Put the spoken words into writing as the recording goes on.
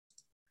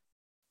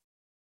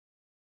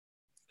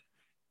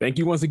Thank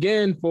you once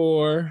again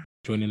for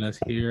joining us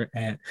here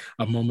at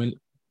a moment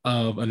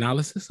of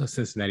analysis of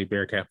Cincinnati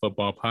Bearcat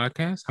Football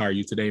Podcast. How are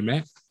you today,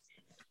 Matt?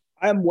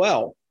 I'm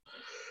well.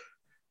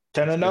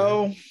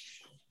 10-0,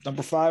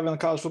 number 5 in the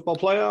college football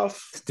playoff.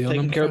 Still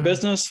taking care of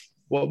business.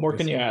 What more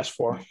can you ask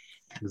for?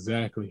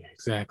 Exactly.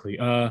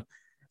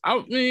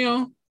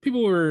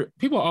 People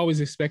always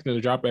expecting to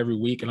drop every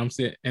week, and I'm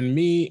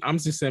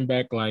just sitting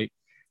back like,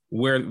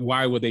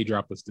 why would they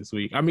drop us this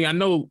week? I mean, I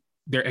know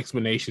their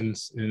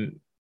explanations and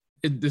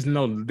there's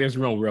no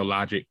real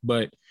logic,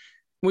 but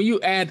when you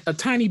add a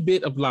tiny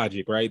bit of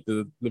logic, right,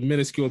 the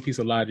minuscule piece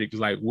of logic is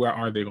like, where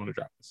are they going to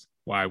drop us?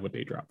 Why would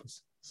they drop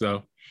us?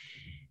 So,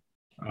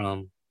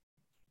 well,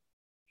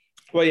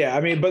 yeah,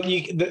 I mean, but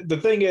the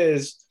thing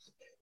is,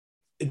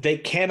 they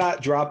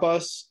cannot drop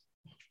us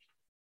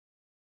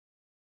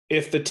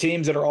if the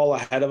teams that are all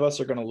ahead of us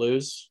are going to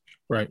lose,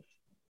 right?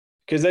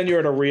 Because then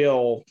you're in a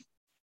real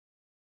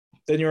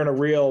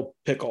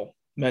pickle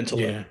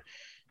mentally. Yeah.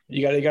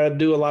 You got to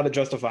do a lot of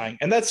justifying,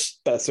 and that's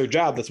their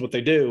job. That's what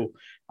they do.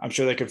 I'm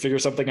sure they can figure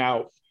something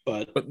out,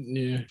 but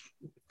yeah,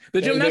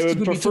 the gymnastics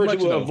would prefer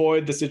to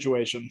avoid the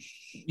situation.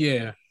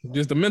 Yeah,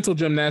 just the mental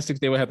gymnastics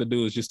they would have to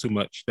do is just too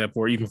much.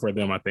 Even for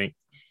them, I think.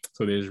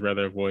 So they just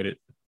rather avoid it.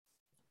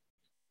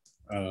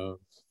 Yeah,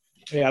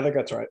 I think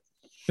that's right.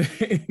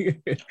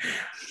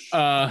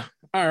 All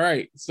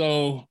right,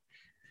 so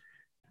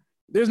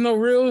there's no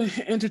real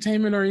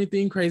entertainment or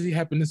anything crazy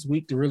happened this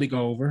week to really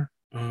go over.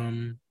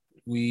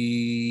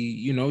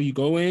 You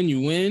go in,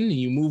 you win, and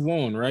you move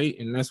on, right?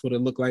 And that's what it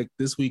looked like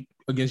this week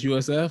against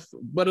USF,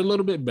 but a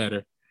little bit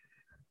better.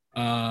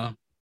 But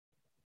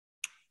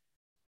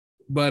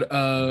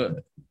I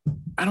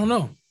don't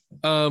know.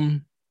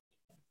 I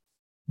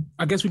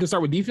guess we can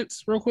start with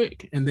defense real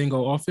quick and then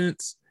go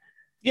offense.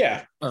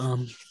 Yeah.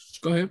 Go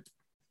ahead.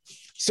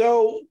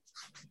 So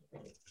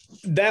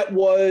that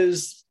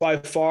was by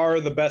far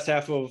the best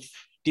half of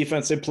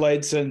defense they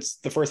played since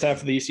the first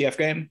half of the UCF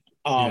game.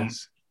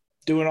 Yes.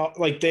 Doing all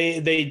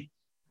they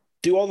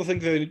do all the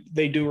things that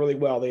they do really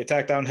well. They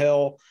attack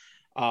downhill,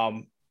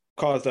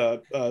 caused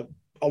a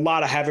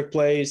lot of havoc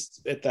plays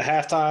at the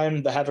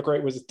halftime. The havoc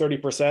rate was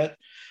 30%.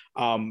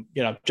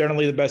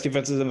 Generally the best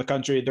defenses in the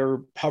country, they're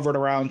hovering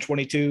around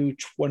 22,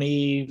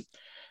 20,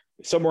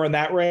 somewhere in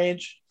that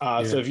range.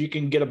 So if you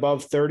can get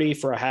above 30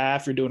 for a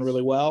half, you're doing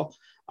really well.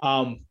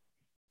 And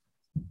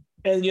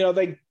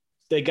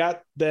they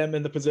got them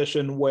in the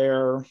position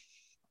where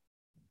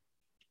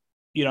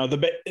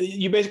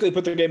you basically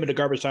put the game into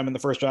garbage time in the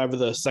first drive of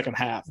the second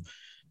half.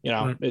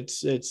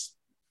 It's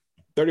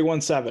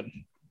 31-7.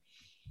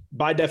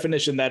 By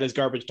definition, that is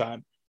garbage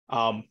time.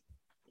 And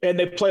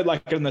they played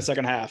like it in the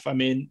second half. I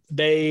mean,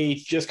 they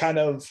just kind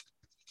of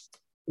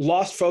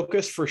lost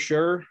focus for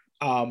sure.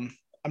 I'm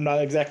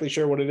not exactly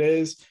sure what it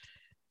is.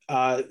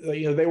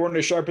 They weren't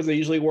as sharp as they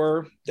usually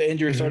were. The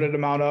injuries started to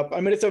mount up. I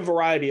mean, it's a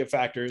variety of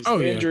factors.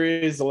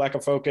 Injuries, the lack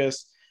of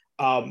focus.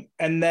 And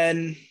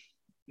then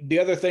the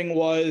other thing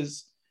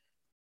was,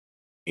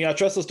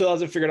 Tressel still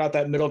hasn't figured out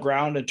that middle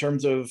ground in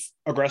terms of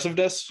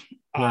aggressiveness.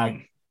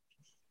 Right.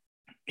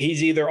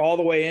 He's either all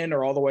the way in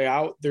or all the way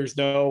out. There's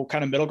no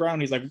kind of middle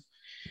ground. He's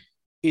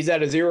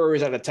at a 0 or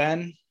he's at a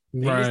 10.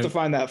 Right. He needs to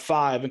find that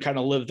 5 and kind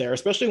of live there,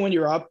 especially when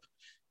you're up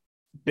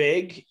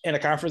big in a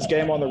conference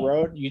game on the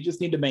road. You just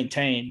need to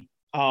maintain.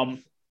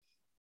 And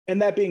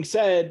that being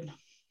said,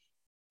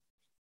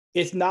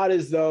 it's not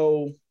as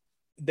though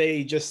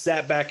they just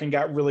sat back and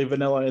got really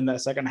vanilla in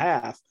that second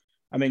half.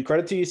 I mean,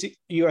 credit to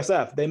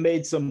USF. They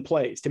made some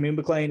plays. Timmy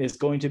McClain is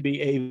going to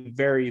be a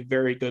very,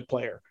 very good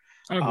player.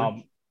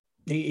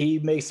 He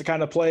makes the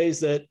kind of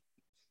plays that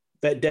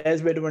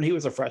Dez made when he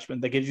was a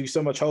freshman. That gives you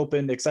so much hope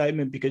and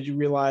excitement because you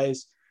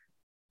realize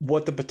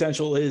what the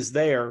potential is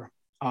there.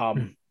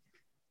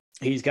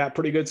 He's got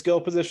pretty good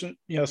skill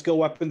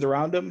weapons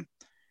around him.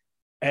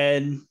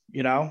 And,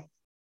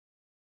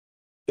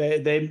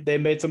 they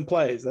made some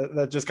plays.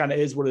 That just kind of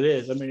is what it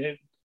is. I mean,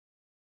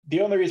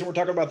 the only reason we're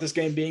talking about this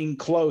game being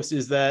close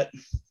is that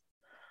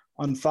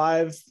on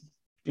 5,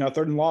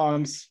 third and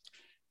longs,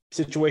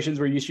 situations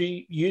where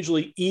you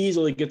usually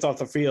easily gets off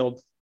the field,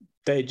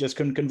 they just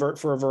couldn't convert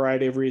for a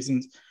variety of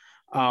reasons.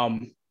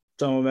 Some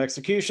of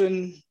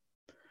execution,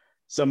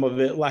 some of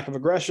it lack of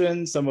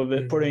aggression, some of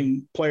it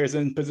putting players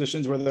in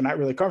positions where they're not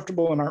really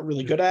comfortable and aren't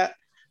really good at.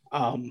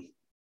 So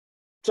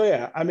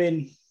yeah, I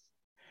mean,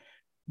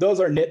 those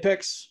are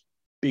nitpicks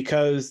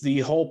because the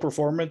whole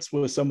performance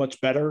was so much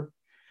better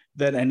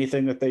than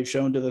anything that they've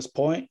shown to this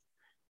point.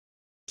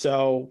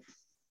 So,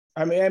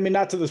 I mean,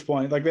 not to this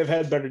point. Like, they've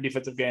had better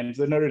defensive games.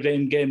 The Notre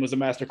Dame game was a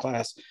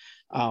masterclass.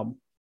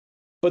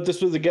 But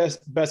this was the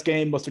best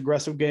game, most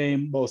aggressive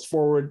game, most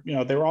forward.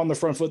 They were on the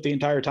front foot the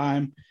entire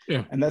time.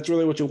 Yeah. And that's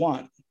really what you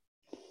want.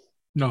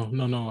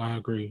 No, I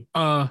agree.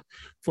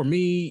 For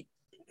me,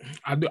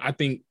 I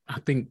think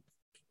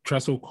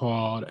Tressel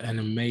called an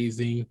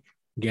amazing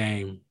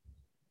game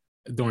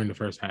during the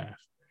first half.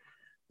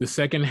 The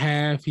second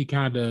half, he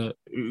I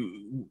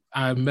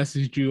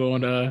messaged you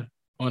on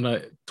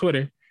a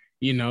Twitter,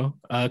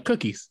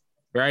 cookies.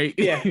 right?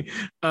 Yeah.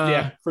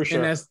 Yeah, for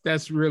sure. And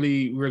that's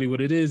really, really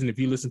what it is. And if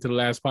you listen to the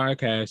last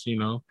podcast,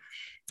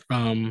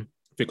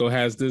 Fickle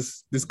has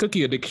this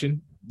cookie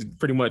addiction,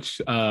 pretty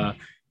much,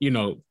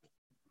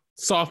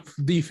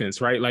 soft defense,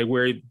 right? Like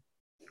where,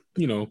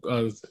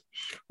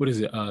 what is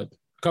it?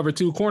 Cover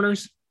two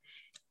corners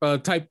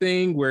type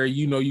thing where,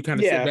 you kind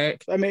of sit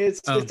back. I mean,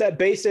 it's that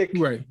basic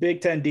right. Big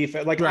Ten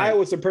defense. Like right.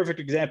 Iowa's a perfect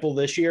example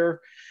this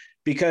year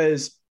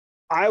because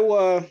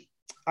Iowa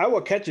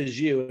catches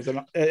you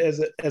as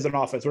an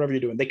offense, whatever you're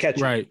doing. They catch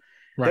you. Right.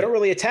 They don't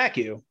really attack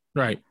you.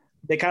 Right.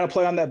 They kind of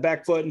play on that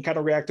back foot and kind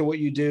of react to what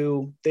you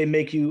do. They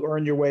make you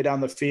earn your way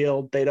down the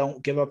field. They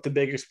don't give up the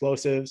big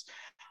explosives.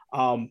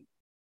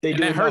 They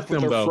do enough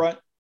with their front.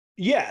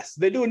 Yes,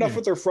 they do enough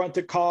with their front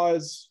to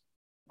cause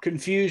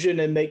confusion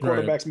and make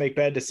quarterbacks make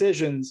bad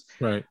decisions.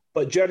 Right.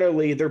 But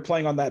generally, they're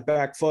playing on that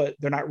back foot.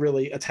 They're not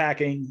really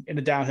attacking in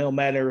a downhill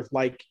manner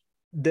like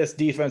this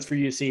defense for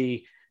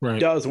UC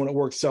does when it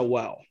works so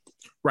well.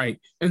 Right.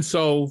 And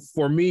so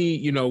for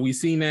me, we've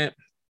seen that.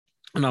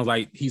 And I was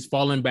like, he's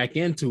falling back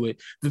into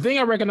it. The thing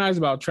I recognize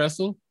about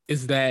Tressel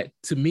is that,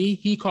 to me,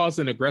 he calls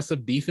an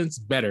aggressive defense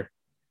better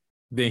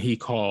than he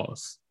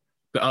calls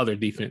the other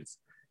defense.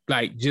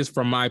 Like, just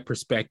from my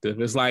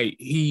perspective, it's like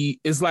he's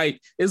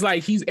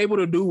able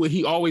to do what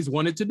he always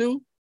wanted to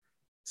do.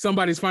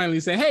 Somebody's finally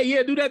saying, hey,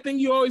 yeah, do that thing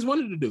you always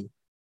wanted to do.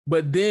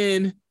 But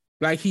then,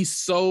 like, he's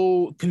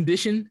so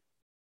conditioned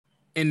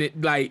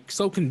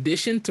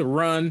to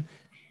run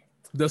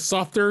the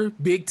softer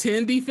Big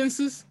Ten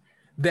defenses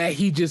that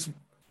he just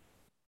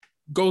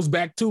goes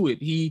back to it.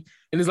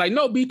 And it's like,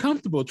 no, be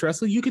comfortable,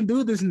 Tressel. You can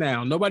do this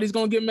now. Nobody's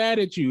going to get mad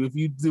at you if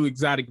you do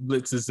exotic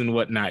blitzes and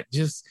whatnot.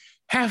 Just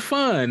have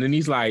fun. And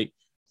he's like,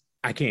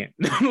 I can't.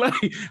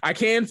 Like, I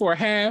can for a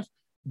half,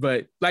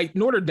 but like the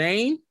Notre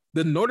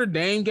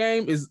Dame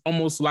game is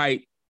almost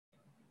like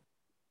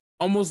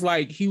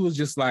he was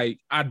just like,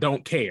 I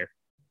don't care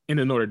in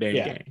the Notre Dame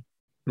game.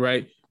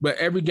 Right. But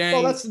every game.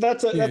 Well,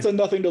 that's a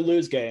nothing to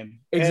lose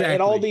game. Exactly.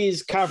 And all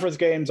these conference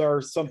games are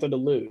something to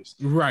lose.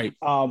 Right.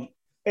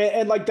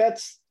 And like,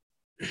 that's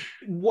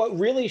what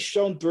really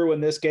shone through in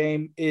this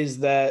game is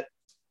that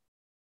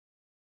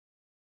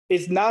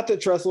it's not that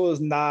Tressel is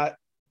not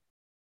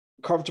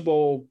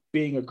comfortable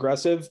being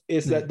aggressive.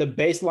 It's that the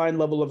baseline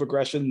level of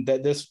aggression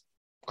that this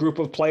group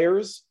of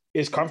players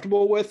is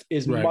comfortable with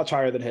is much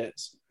higher than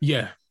his.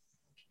 Yeah.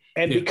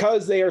 And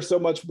because they are so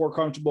much more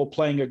comfortable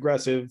playing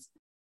aggressive,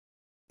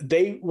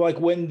 they, like,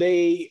 when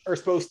they are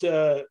supposed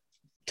to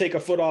take a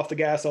foot off the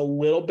gas a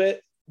little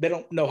bit, they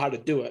don't know how to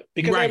do it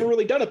because they haven't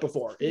really done it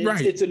before.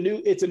 It's a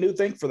new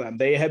thing for them.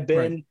 They have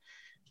been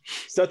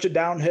such a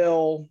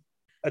downhill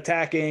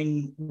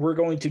attacking. We're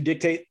going to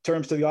dictate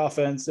terms to the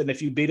offense, and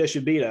if you beat us,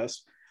 you beat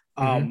us.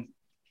 And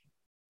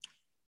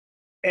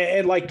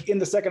like in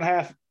the second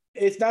half,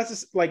 it's not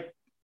just like,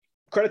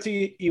 credit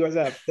to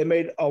USF. They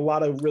made a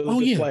lot of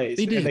really good plays.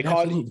 They did. And they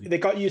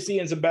caught UC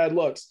in some bad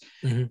looks.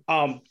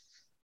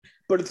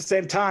 But at the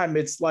same time,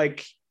 it's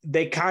like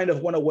they kind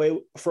of went away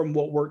from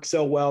what worked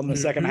so well in the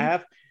second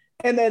half.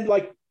 And then,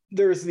 like,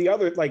 there's the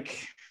other,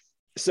 like,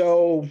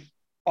 so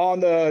on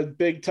the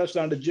big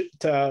touchdown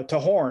to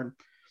Horn,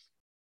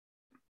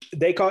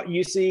 they caught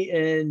UC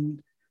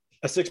in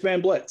a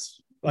 6-man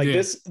blitz. Like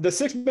the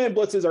 6-man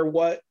blitzes are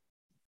what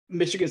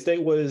Michigan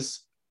State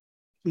was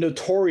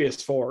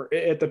notorious for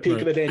at the peak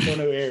of the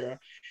D'Antonio era.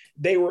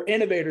 They were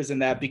innovators in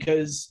that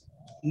because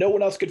no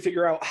one else could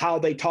figure out how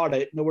they taught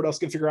it. No one else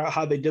could figure out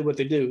how they did what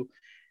they do.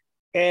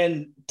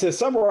 And to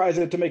summarize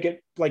it, to make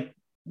it like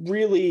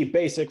really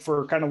basic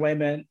for kind of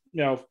layman,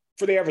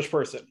 for the average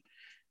person.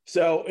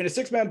 So in a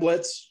 6-man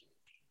blitz,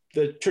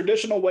 the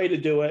traditional way to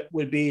do it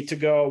would be to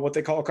go what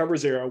they call cover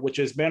zero, which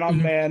is man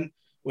on man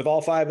with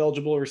all 5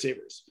 eligible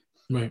receivers.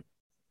 Right.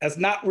 That's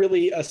not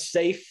really a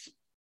safe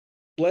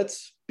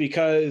blitz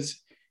because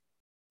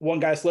one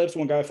guy slips,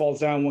 one guy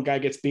falls down, one guy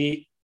gets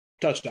beat,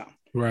 touchdown.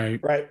 Right.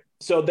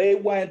 So they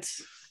did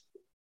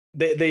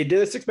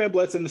a 6-man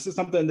blitz, and this is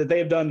something that they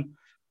have done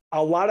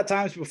a lot of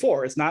times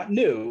before. It's not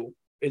new.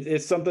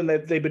 It's something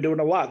that they've been doing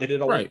a lot. They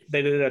did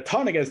a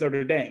ton against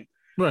Notre Dame.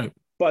 Right.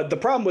 But the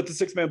problem with the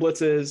 6-man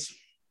blitz is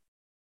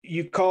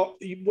what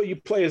you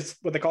play is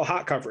what they call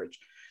hot coverage.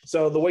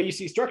 So the way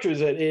UC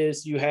structures it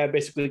is you have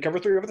basically cover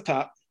 3 over the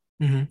top,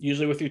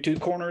 usually with your 2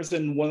 corners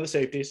and one of the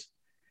safeties.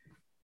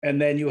 And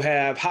then you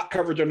have hot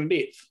coverage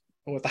underneath.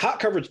 And what the hot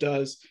coverage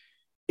does,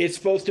 it's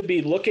supposed to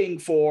be looking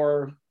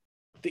for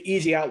the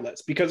easy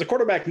outlets because the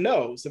quarterback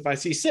knows if I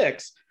see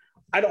 6,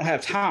 I don't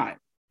have time.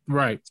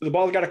 Right. So the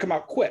ball's got to come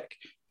out quick.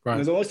 Right.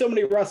 There's only so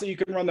many routes that you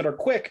can run that are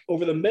quick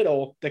over the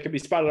middle that can be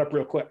spotted up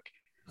real quick.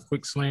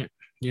 Quick slant.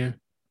 Yeah.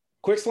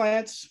 Quick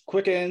slants,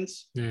 quick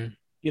ends. Yeah.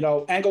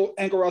 Angle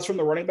routes from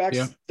the running backs.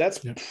 Yeah. That's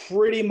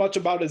pretty much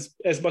about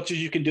as much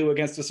as you can do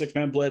against a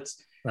 6-man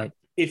blitz. Right.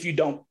 If you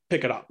don't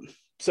pick it up.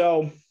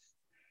 So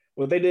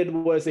what they did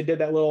was they did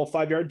that little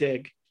 5-yard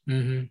dig.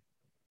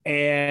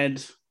 And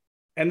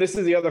this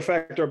is the other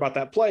factor about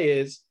that play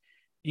is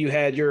you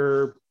had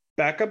your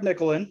backup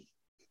nickel in,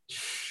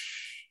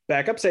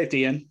 backup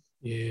safety in.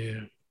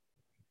 Yeah.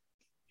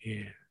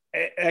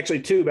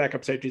 actually 2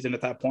 backup safeties in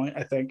at that point,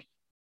 I think.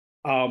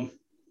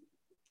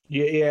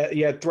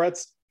 You had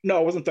Threats.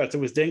 No, it wasn't Threats.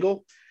 It was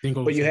Dingle.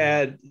 But you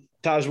had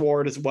Taj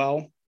Ward as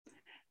well.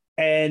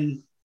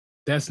 And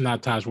that's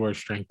not Taj Ward's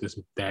strength, is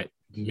that,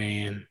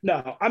 man.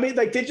 No, I mean,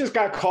 like, they just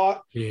got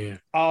caught. Yeah.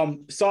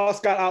 Sauce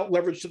got out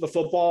leveraged to the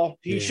football.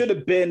 He should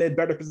have been in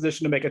better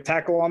position to make a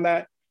tackle on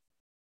that,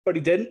 but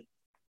he didn't.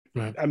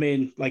 Right. I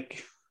mean,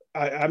 like,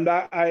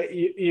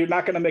 you're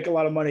not going to make a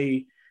lot of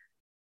money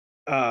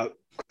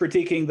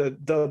critiquing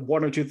the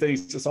 1 or 2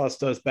 things the Sauce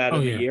does bad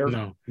in a year.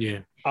 No, yeah.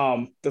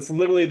 That's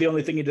literally the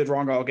only thing he did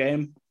wrong all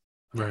game.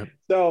 Right.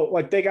 So,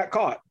 like, they got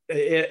caught.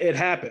 It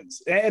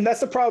happens, and that's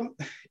the problem.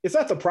 It's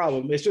not the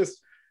problem. It's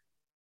just,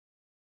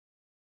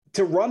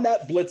 to run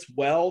that blitz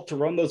well, to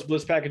run those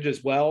blitz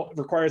packages well,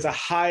 requires a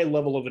high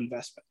level of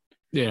investment.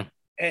 Yeah.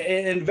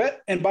 And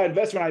by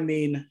investment, I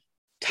mean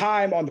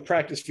time on the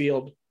practice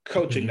field,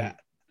 coaching that,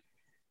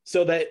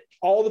 so that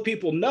all the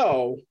people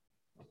know,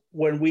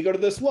 when we go to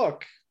this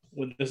look,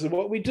 when this is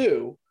what we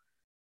do,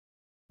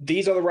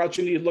 these are the routes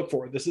you need to look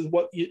for. This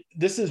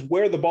is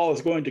where the ball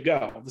is going to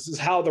go. This is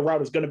how the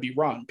route is going to be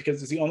run,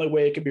 because it's the only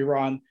way it can be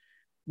run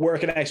where it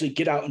can actually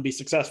get out and be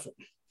successful.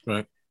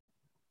 Right.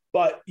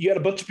 But you had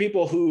a bunch of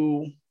people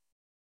who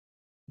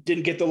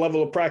didn't get the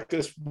level of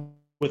practice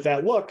with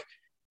that look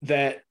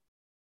that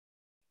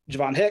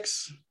Javon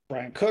Hicks,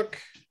 Brian Cook,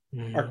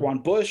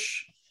 Arquan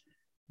Bush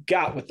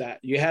got with that.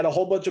 You had a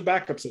whole bunch of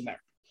backups in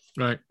there.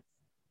 Right.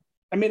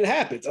 I mean, it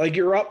happens. Like,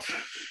 you're up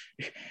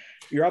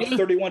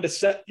 31 to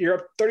 7. You're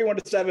up 31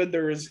 to 7.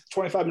 There's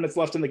 25 minutes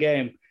left in the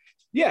game.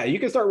 Yeah, you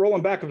can start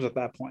rolling backups at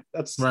that point.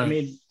 That's right. I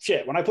mean,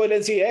 shit. When I played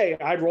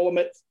NCAA, I'd roll them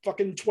at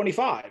fucking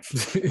 25.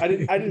 I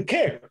didn't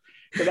care.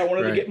 Because I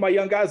wanted to get my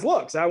young guys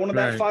looks. I wanted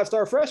that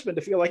 5-star freshman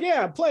to feel like,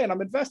 yeah, I'm playing,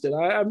 I'm invested.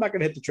 I'm not going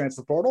to hit the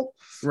transfer portal.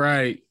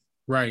 Right.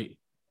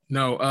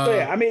 No. So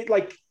yeah, I mean,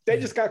 like, they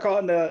just got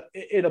caught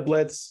in a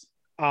blitz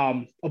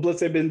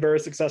they've been very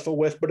successful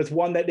with, but it's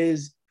one that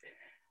is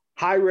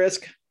high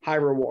risk, high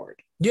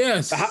reward.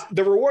 Yes.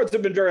 The rewards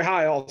have been very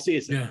high all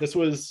season. Yeah. This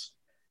was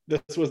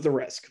the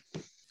risk.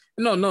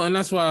 No, and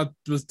that's why I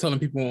was telling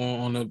people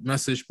on the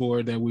message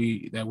board that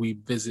we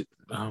visit.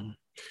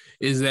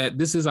 Is that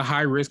this is a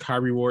high risk, high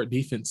reward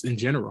defense in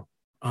general.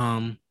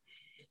 And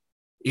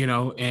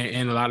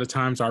a lot of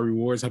times our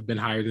rewards have been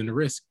higher than the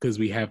risk because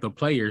we have the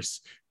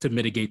players to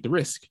mitigate the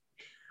risk.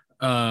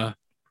 And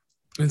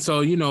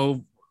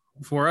so,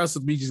 for us,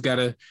 we just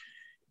gotta,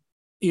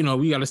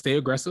 we gotta stay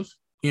aggressive,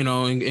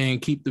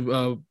 and keep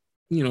the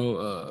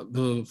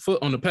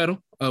foot on the pedal.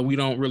 We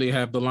don't really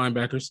have the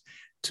linebackers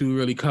to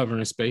really cover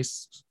in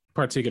space,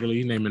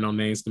 particularly naming no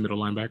names, the middle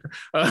linebacker,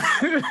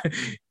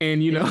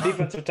 and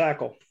defensive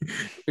tackle.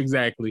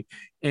 Exactly.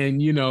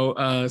 And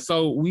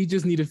so we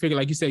just need to figure,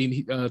 like you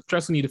say,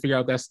 Tressel need to figure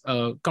out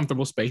that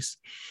comfortable space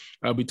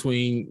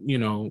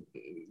between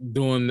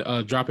doing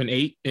dropping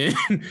 8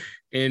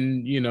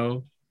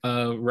 and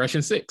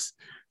rushing 6.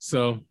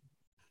 So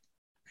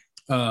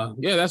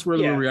that's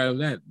really where we're at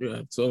with that.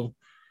 Yeah. So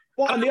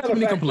and the other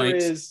factor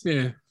is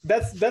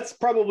that's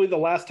probably the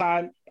last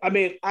time. I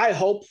mean, I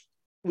hope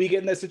we get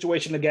in this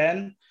situation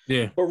again.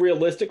 Yeah. But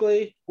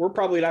realistically, we're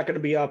probably not going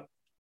to be up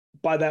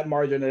by that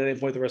margin at any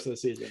point the rest of the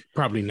season.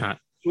 Probably not.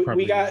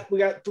 We got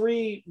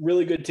 3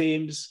 really good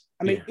teams.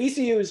 I mean,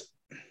 ECU's,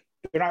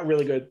 they're not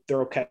really good.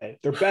 They're okay.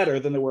 They're better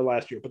than they were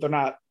last year, but they're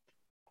not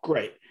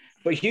great.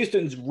 But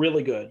Houston's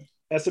really good.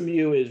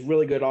 SMU is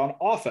really good on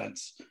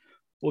offense.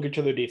 We'll get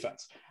to their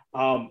defense.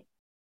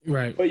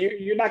 Right. But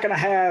you're not going to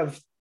have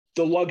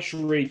the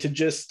luxury to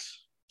just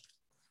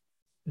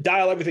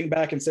dial everything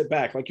back and sit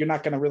back. Like, you're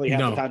not going to really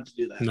have the time to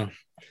do that. No,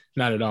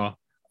 not at all.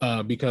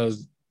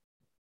 Because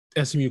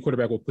SMU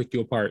quarterback will pick you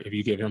apart if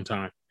you give him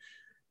time.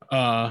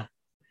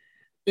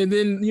 And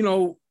then,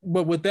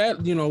 but with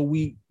that,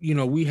 we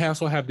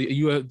also have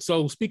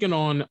so speaking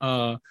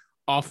on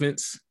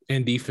offense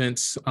and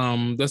defense,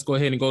 let's go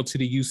ahead and go to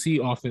the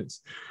UC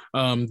offense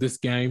this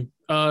game.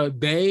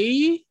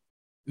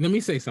 Let me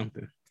say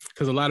something,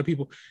 because a lot of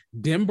people,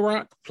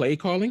 Denbrock play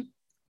calling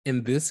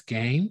in this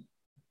game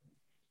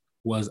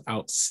was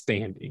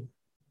outstanding.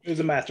 It was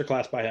a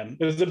masterclass by him.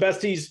 It was the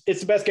best it's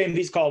the best game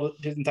he's called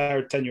his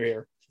entire tenure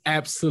here.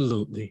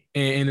 Absolutely.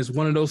 And it's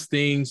one of those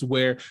things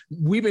where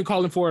we've been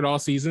calling for it all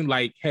season.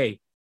 Like, hey,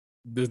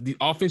 the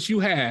offense you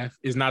have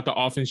is not the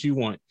offense you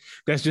want.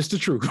 That's just the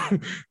truth,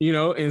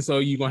 and so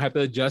you're going to have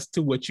to adjust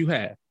to what you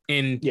have.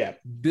 And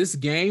this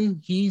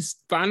game, he's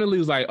finally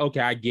was like,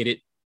 okay, I get it.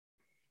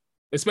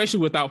 Especially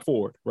without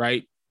Ford,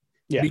 right?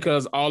 Yeah.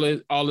 Because all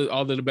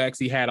of the backs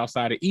he had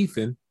outside of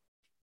Ethan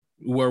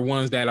were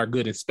ones that are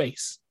good in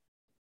space.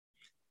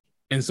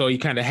 And so he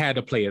kind of had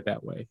to play it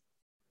that way.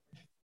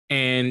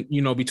 And,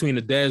 between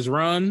the Dez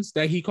runs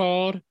that he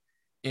called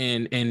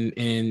and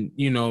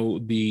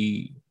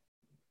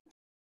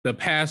the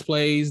pass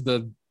plays,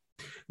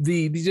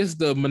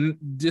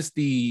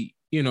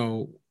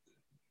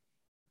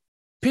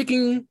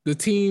 picking the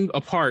team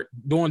apart,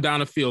 going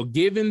down the field,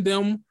 giving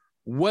them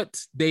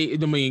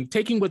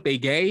taking what they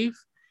gave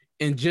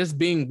and just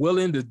being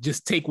willing to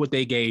just take what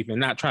they gave and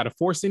not try to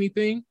force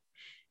anything.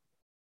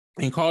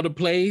 and call the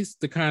plays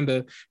to kind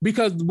of,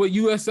 because what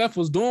USF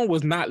was doing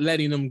was not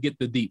letting them get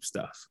the deep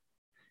stuff.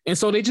 And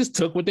so they just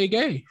took what they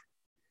gave.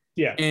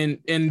 Yeah. And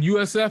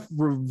USF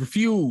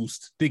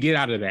refused to get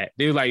out of that.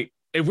 They were like,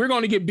 if we're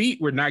going to get beat,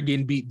 we're not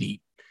getting beat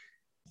deep.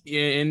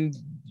 And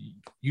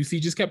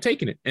UC just kept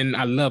taking it. And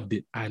I loved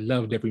it. I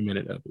loved every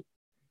minute of it.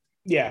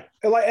 Yeah.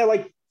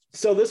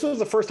 So this was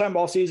the first time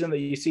all season that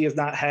UC has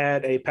not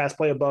had a pass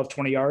play above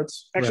 20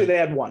 yards. Actually, They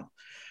had one.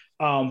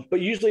 But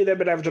usually they've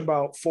been averaging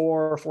about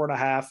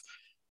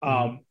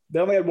 4.5. They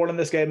only had one in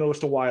this game. It was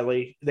to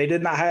Wiley. They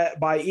did not have,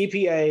 by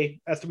EPA,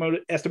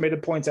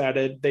 estimated points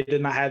added, they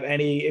did not have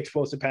any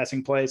explosive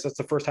passing plays. That's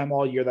the first time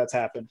all year that's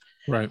happened.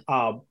 Right.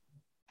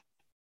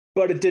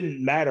 But it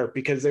didn't matter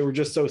because they were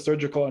just so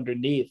surgical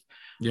underneath.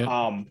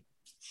 Yeah.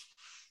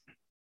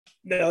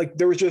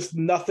 There was just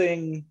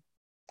nothing.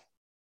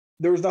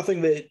 There was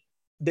nothing that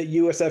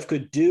USF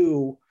could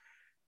do,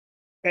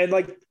 and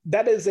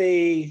that is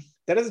a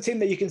team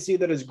that you can see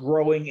that is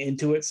growing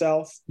into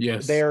itself.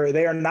 Yes, they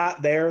are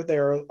not there.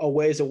 They're a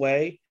ways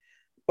away,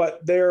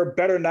 but they're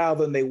better now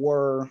than they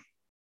were.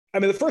 I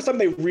mean, the first time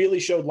they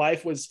really showed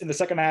life was in the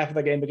second half of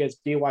the game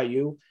against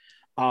BYU.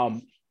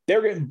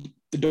 They're getting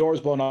the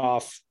doors blown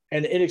off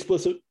and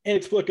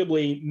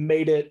inexplicably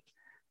made it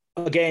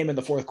a game in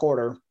the fourth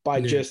quarter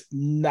by just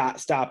not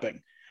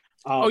stopping.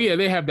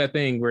 They have that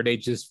thing where they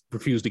just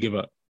refuse to give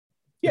up.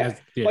 Yeah.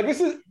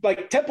 This is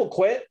like Temple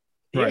quit.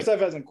 Right. USF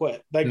hasn't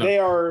quit.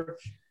 They're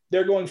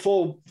going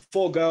full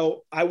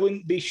go. I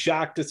wouldn't be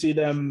shocked to see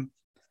them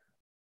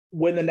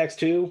win the next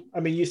two.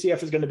 I mean,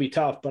 UCF is going to be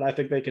tough, but I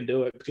think they can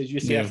do it because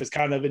UCF is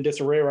kind of in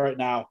disarray right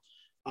now.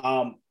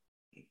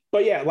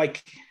 But yeah,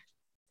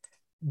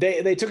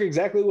 they took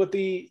exactly what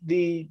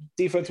the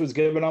defense was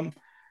giving them,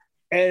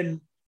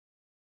 and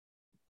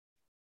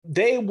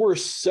they were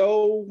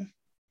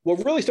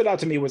what really stood out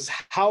to me was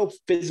how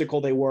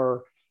physical they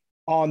were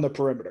on the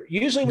perimeter.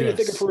 Usually when you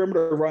think of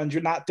perimeter runs,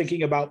 you're not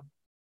thinking about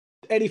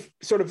any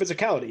sort of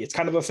physicality. It's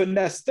kind of a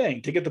finesse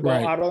thing to get the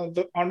ball out on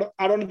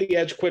the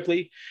edge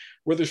quickly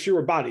where there's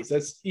fewer bodies.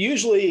 That's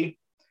usually,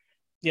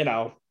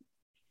 the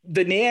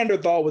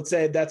Neanderthal would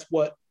say that's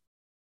what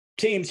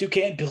teams who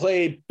can't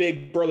play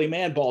big burly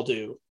man ball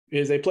do,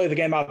 is they play the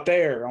game out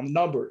there on the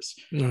numbers.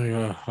 Oh,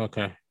 yeah.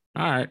 Okay.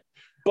 All right.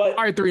 But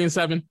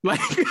 3-7.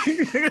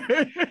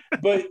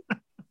 But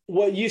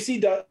what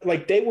UC does,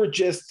 they were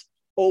just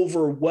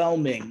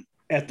overwhelming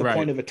at the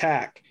point of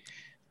attack.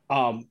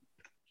 The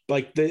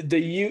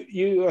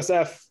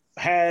USF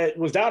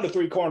was down to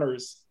three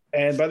corners,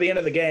 and by the end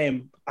of the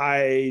game,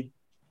 I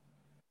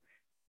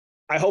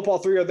hope all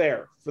three are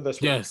there for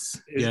this. Yes,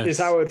 is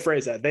how I would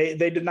phrase that. They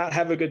did not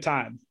have a good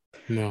time.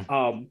 No.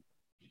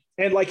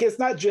 And it's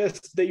not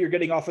just that you're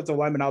getting offensive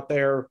linemen out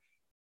there,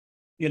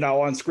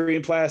 on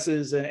screen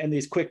passes and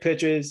these quick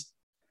pitches.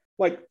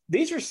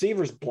 These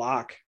receivers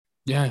block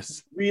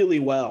really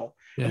well.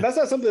 Yeah. And that's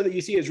not something that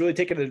UC has really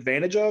taken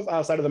advantage of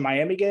outside of the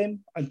Miami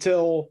game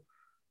until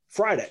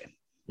Friday.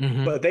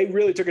 Mm-hmm. But they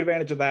really took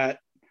advantage of that.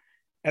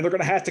 And they're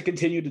going to have to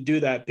continue to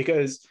do that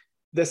because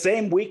the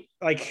same week,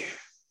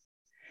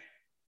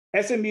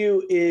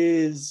 SMU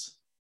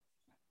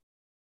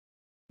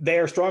they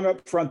are strong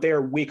up front. They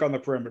are weak on the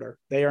perimeter.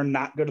 They are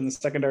not good in the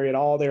secondary at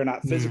all. They are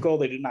not physical.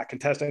 They do not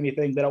contest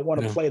anything. They don't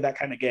want to play that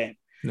kind of game.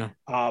 No.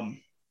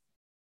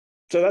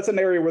 So that's an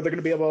area where they're going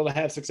to be able to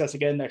have success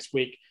again next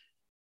week,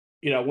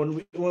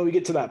 when we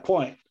get to that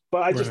point.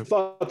 But I just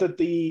thought that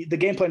the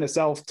game plan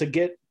itself to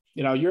get,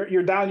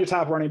 you're down your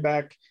top running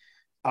back.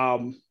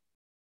 You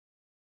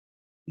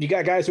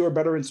got guys who are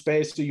better in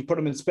space, so you put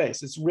them in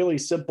space. It's really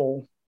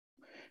simple.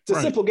 It's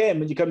a simple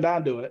game when you come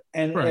down to it.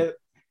 And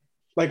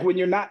when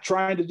you're not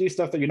trying to do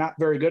stuff that you're not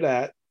very good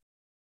at,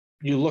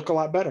 you look a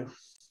lot better.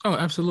 Oh,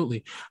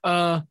 absolutely.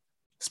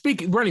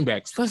 Speaking running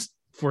backs, let's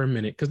for a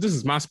minute, because this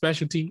is my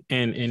specialty,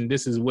 and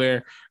this is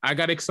where I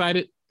got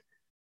excited.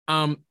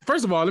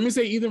 First of all, let me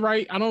say Ethan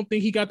Wright, I don't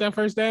think he got that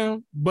first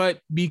down, but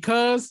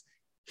because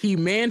he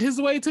manned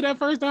his way to that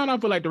first down, I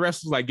feel like the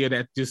rest was he got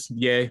it.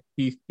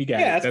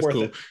 That's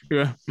cool. It.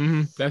 Yeah,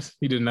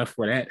 he did enough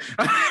for that.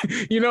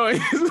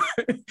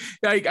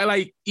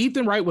 like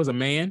Ethan Wright was a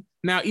man.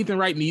 Now Ethan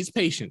Wright needs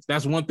patience.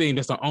 That's one thing.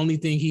 That's the only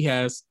thing he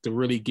has to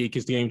really get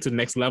his game to the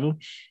next level.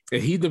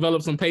 If he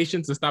develops some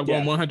patience and stop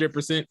going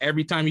 100%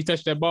 every time he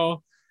touched that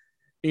ball,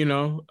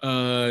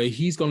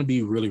 he's going to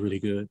be really, really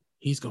good.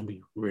 He's going to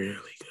be really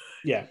good.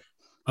 Yeah.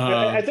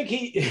 I think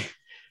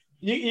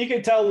you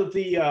can tell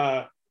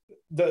that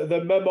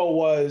the memo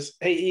was,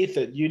 hey,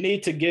 Ethan, you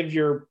need to give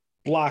your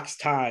blocks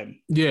time.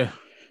 Yeah.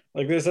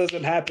 This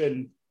doesn't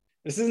happen.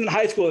 This isn't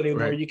high school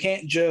anymore. Right. You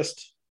can't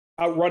just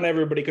outrun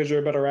everybody because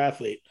you're a better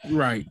athlete.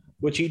 Right.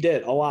 Which he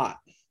did a lot.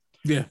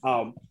 Yeah.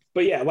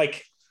 But yeah,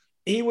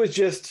 he was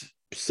just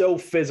so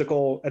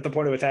physical at the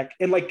point of attack.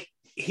 And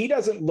he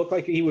doesn't look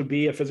like he would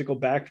be a physical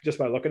back just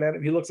by looking at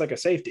him. He looks like a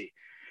safety.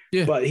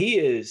 Yeah. But he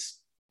is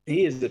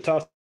the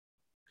tough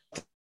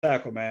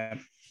tackle,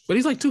 man. But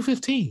he's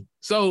 215.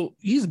 So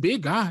he's a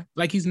big guy.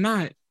 He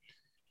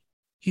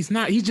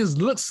just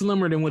looks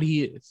slimmer than what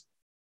he is.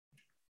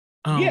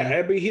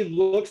 I mean, he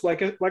looks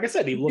like I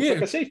said, he looks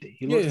like a safety.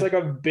 He looks like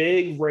a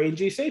big,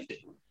 rangy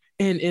safety.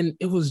 And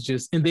it was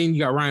just, and then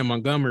you got Ryan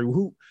Montgomery,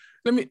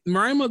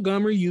 Ryan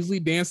Montgomery usually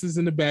dances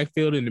in the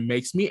backfield, and it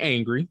makes me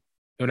angry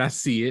when I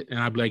see it. And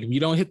I'd be like, if you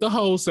don't hit the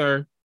hole,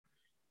 sir.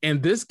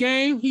 And this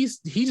game, he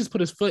just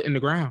put his foot in the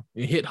ground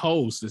and hit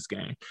holes this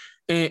game.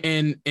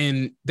 And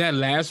that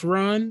last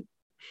run,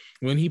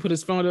 when he put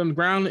his foot on the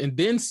ground and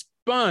then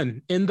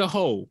spun in the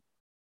hole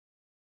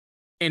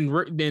and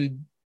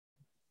then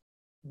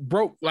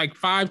broke like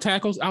 5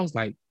 tackles, I was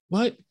like,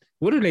 what?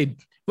 What did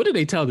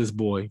they tell this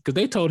boy? Because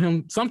they told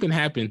him something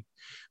happened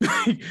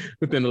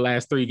within the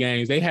last 3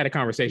 games. They had a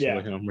conversation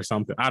with him or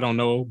something. I don't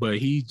know, but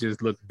he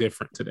just looked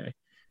different today.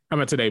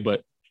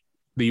 But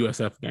the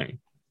USF game.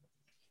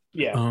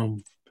 Yeah.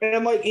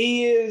 And like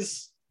he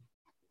is,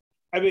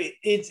 I mean,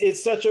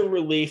 it's such a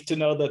relief to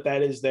know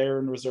that is there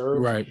in reserve.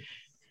 Right.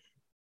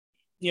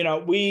 You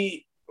know,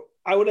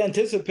 I would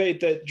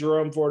anticipate that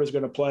Jerome Ford is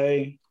going to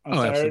play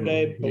on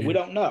Saturday, but we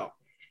don't know.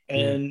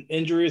 And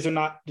injuries are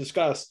not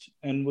discussed,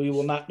 and we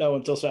will not know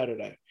until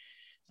Saturday.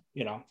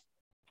 You know,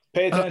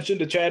 pay attention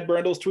to Chad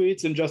Brendle's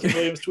tweets and Justin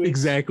Williams' tweets.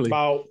 Exactly.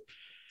 About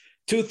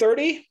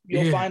 2:30,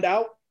 you'll find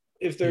out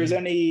if there's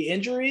any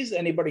injuries,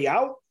 anybody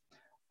out.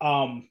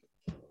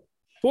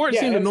 Ford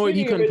seemed annoyed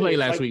he couldn't play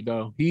last week,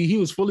 though. He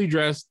was fully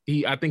dressed.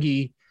 I think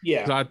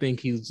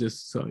he's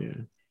just so.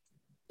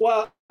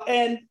 Well,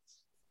 and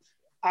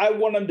I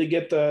want him to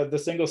get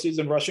the single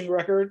season rushing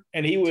record,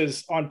 and he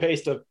was on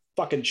pace to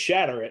fucking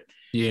shatter it.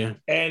 Yeah.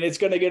 And it's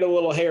going to get a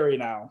little hairy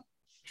now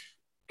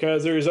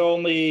because there's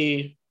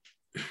only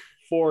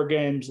 4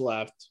 games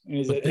left. And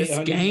he's at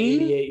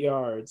 888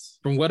 yards.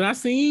 From what I've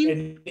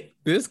seen,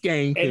 this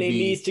game could he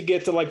needs to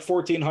get to like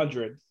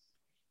 1,400.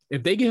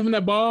 If they give him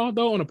that ball,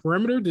 though, on the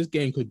perimeter, this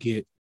game could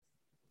get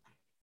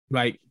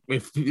like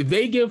if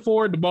they give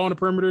Ford the ball on the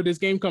perimeter this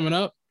game coming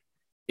up,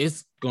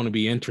 it's going to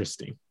be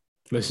interesting.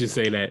 Let's just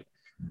say that.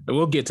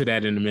 We'll get to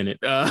that in a minute.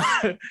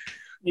 But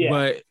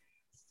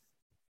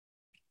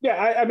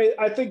I mean,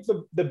 I think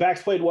the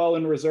backs played well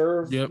in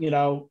reserve. Yep. You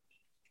know,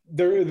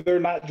 they're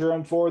not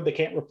Jerome Ford. They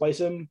can't replace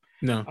him.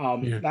 No,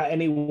 not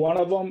any one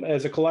of them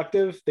as a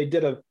collective. They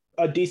did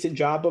a decent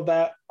job of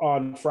that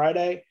on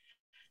Friday.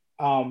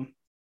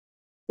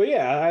 But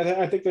yeah,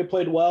 I think they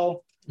played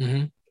well.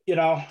 Mm-hmm. You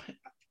know,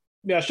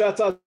 shouts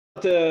out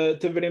to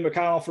Vinny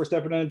McConnell for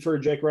stepping in for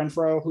Jake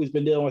Renfro, who's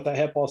been dealing with that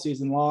hip all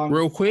season long.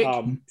 Real quick,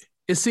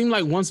 it seemed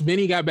like once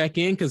Vinny got back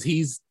in, because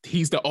he's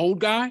the old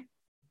guy,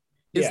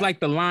 it's like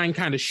the line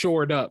kind of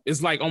shored up.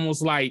 It's like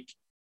almost like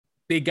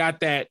they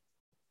got that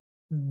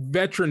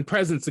veteran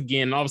presence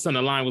again. And all of a sudden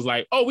the line was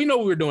like, oh, we know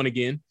what we're doing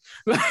again.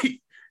 Like,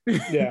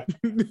 yeah.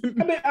 I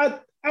mean, I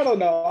don't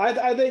know.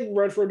 I think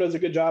Redford does a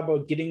good job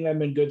of getting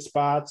them in good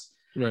spots.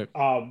 Right.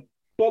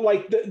 But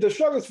like the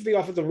struggles for the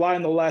offensive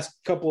line the last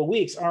couple of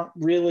weeks aren't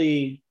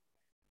really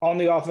on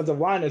the offensive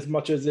line as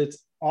much as it's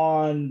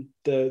on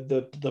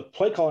the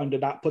play calling to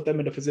not put them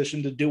in a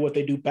position to do what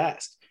they do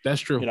best.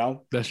 That's true. You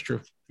know, that's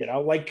true. You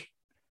know, like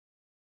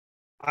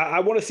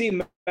I want to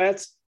see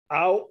Mets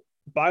out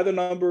by the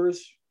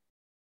numbers,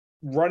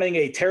 running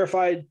a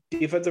terrified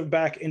defensive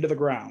back into the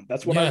ground.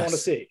 That's what I want to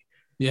see.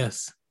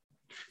 Yes.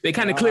 They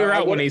kind of clear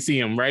out when they see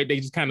him, right? They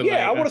just kind of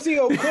I want to see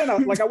O'Quinn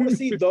out. Like I want to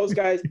see those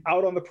guys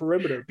out on the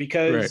perimeter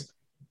because,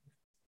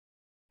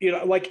 you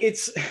know, like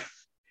if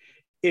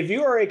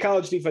you are a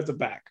college defensive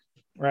back,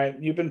 right?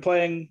 You've been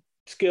playing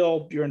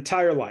skill your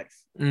entire life.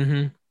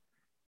 Mm-hmm.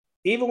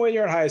 Even when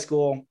you're in high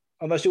school,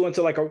 unless you went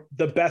to like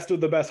the best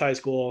of the best high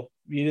school,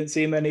 you didn't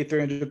see many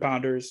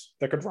 300-pounders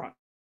that could run.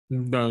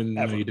 No,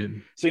 you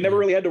didn't. So you never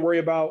really had to worry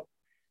about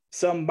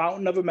some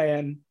mountain of a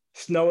man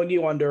snowing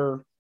you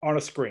under on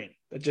a screen.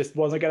 That just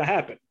wasn't going to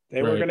happen.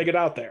 They were going to get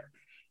out there.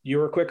 You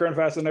were quicker and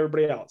faster than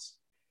everybody else.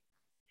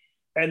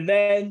 And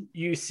then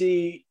you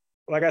see,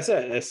 like I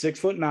said, a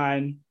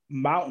 6'9"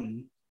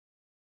 mountain.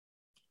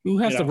 Who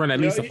has to run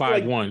at least a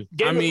 5'1"?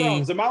 I mean,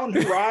 Thrones, the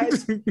mountain who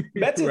rides.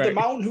 Mets is the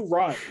mountain who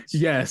runs.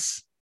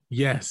 Yes.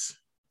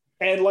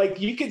 And like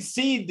you can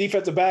see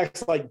defensive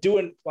backs like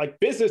doing like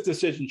business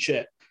decision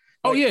shit.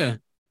 Oh yeah,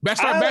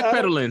 start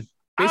backpedaling.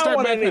 They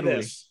start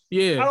backpedaling.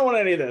 Yeah, I don't want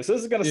any of this.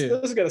 This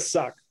is gonna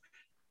suck.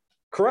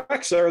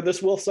 Correct, sir.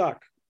 This will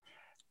suck.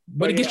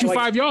 But it gets you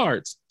 5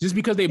 yards just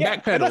because they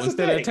backpedal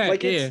instead of attack.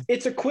 Like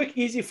it's a quick,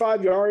 easy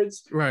 5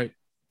 yards. Right.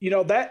 You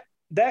know,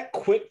 that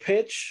quick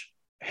pitch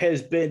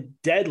has been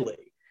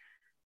deadly.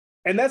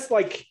 And that's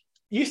like,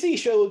 UC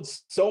showed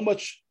so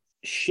much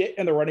shit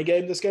in the running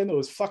game this game. It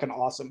was fucking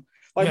awesome.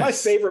 Like my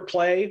favorite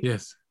play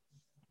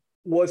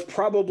was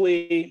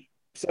probably,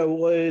 so it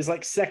was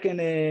like 2nd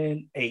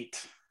and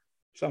 8,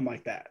 something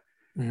like that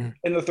in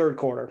the third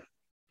quarter.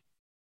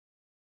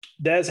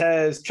 Dez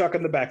has Chuck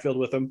in the backfield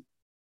with him.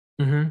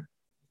 Mm-hmm.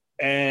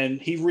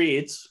 And he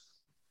reads,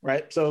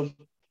 right? So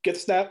get the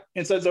snap,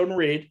 inside zone and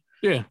read.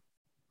 Yeah.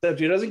 Except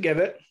he doesn't give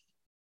it.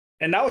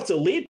 And now it's a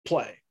lead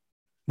play.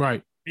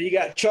 Right. And you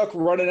got Chuck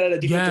running at a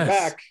defensive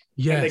back.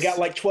 Yes. And they got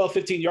like 12,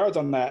 15 yards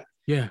on that.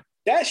 Yeah.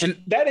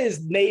 That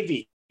is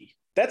Navy.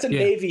 That's a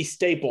Navy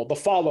staple, the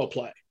follow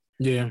play.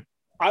 Yeah.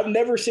 I've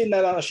never seen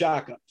that on a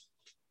shotgun.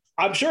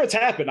 I'm sure it's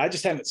happened. I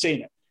just haven't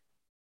seen it.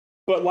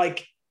 But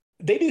like,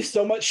 they do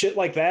so much shit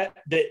like that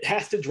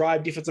has to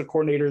drive defensive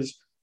coordinators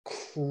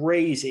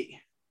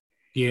crazy.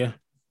 Yeah.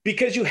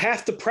 Because you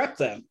have to prep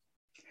them.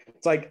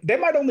 It's like they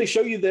might only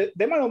show you that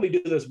they might only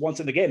do this once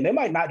in the game. They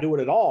might not do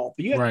it at all,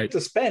 but you have to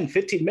spend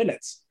 15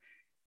 minutes.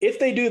 If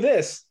they do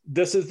this,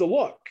 this is the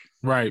look.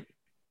 Right.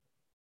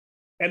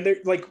 And they're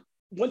like,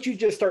 once you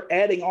just start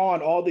adding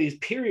on all these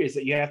periods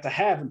that you have to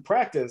have in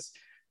practice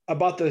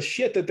about the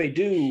shit that they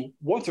do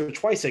once or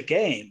twice a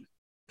game,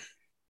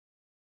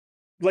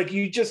 like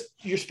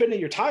you're spinning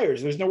your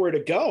tires. There's nowhere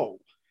to go.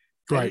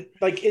 Right.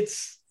 And like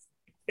it's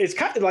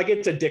kind of like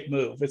it's a dick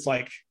move. It's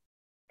like,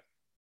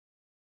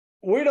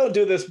 we don't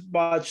do this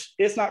much.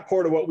 It's not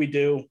core to what we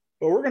do,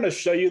 but we're going to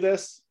show you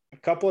this a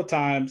couple of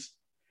times,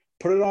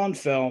 put it on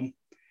film,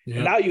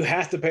 and now you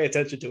have to pay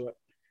attention to it.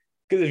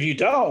 Because if you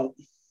don't,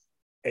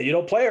 and you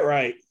don't play it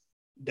right,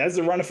 that's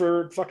a run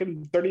for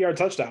fucking 30-yard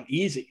touchdown.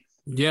 Easy.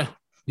 Yeah.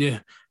 Yeah.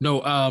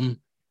 No, and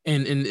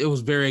it was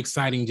very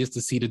exciting just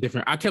to see the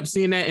different. I kept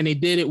seeing that, and they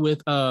did it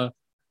with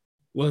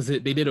they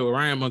did it with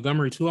Ryan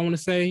Montgomery too, I want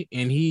to say,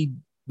 and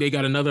they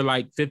got another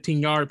like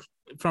 15 yards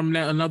from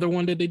that another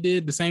one that they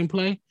did the same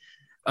play.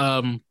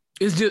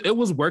 It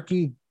was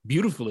working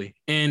beautifully,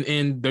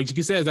 and like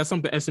you said, that's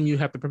something SMU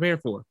have to prepare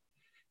for,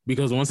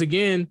 because once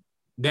again,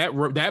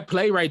 that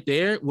play right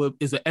there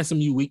is a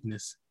SMU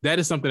weakness. That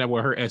is something that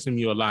will hurt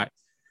SMU a lot,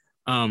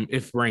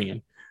 if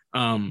ran.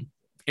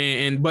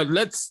 But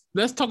let's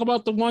talk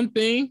about the one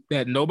thing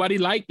that nobody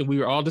liked that we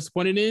were all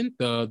disappointed in,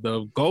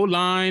 the goal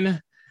line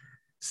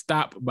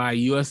stop by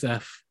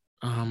USF.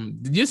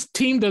 This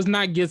team does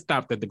not get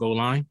stopped at the goal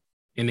line,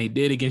 and they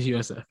did against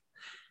USF.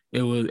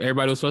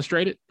 Everybody was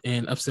frustrated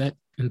and upset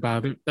and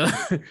bothered.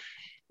 I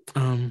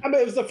mean,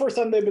 it was the first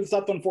time they've been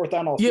stopped on fourth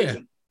down all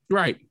season.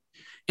 Right.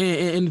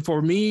 And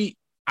for me,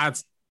 I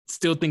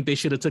still think they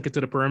should have took it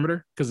to the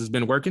perimeter because it's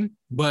been working.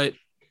 But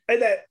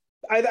I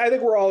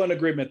think we're all in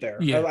agreement there.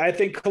 Yeah. I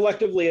think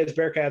collectively as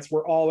Bearcats,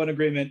 we're all in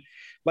agreement.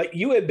 Like,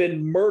 you have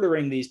been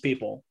murdering these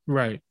people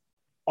right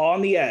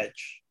on the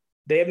edge.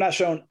 They have not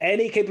shown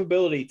any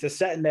capability to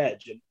set an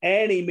edge in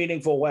any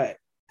meaningful way.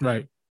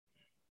 Right.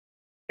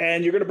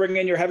 And you're going to bring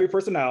in your heavy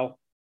personnel,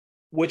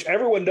 which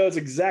everyone knows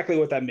exactly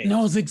what that means.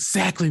 Knows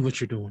exactly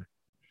what you're doing.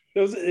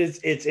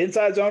 It's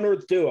inside zone or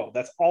it's duo.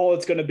 That's all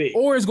it's going to be.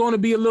 Or it's going to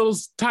be a little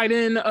tight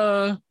end.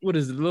 What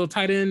is it? A little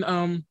tight end.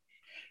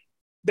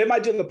 They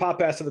might do the pop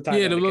pass to the tight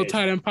end. Yeah, the little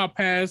tight end pop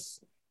pass.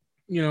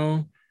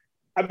 I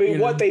mean,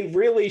 what they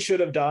really should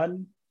have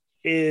done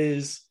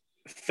is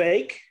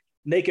fake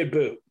naked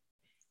boot.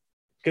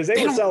 Because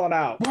they were selling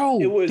out. Bro,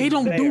 they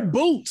don't do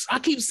boots. I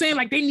keep saying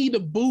like they need a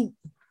boot.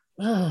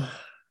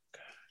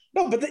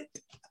 No, but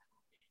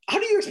how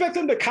do you expect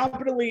them to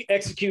competently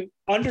execute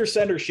under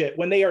center shit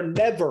when they are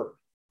never,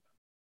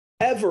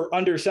 ever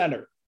under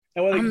center?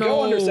 And when they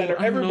go under center,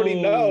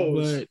 everybody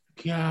knows. But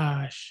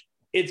gosh,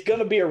 it's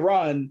gonna be a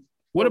run.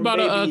 What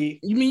about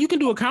you mean you can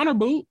do a counter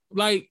boot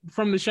like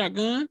from the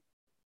shotgun?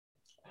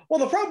 Well,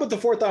 the problem with the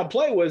fourth down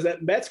play was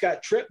that Metz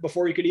got tripped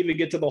before he could even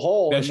get to the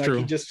hole. That's true.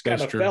 He just kind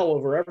of fell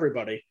over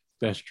everybody.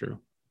 That's true.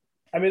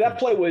 I mean, that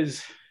play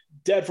was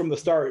dead from the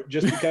start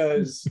just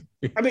because,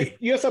 I mean,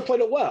 USF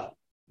played it well,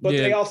 but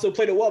they also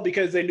played it well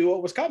because they knew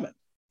what was coming.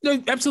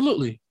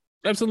 Absolutely.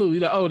 Absolutely.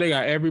 They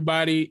got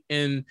everybody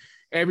in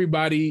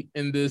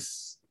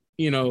this,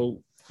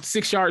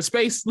 6-yard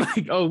space.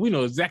 Like, we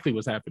know exactly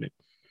what's happening.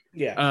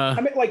 Yeah.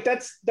 I mean, like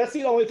that's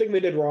the only thing they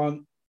did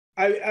wrong.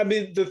 I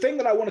mean, the thing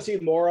that I want to see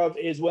more of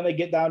is when they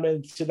get down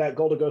into that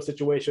goal to go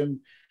situation,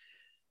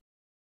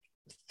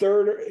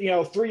 3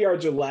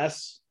 yards or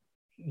less,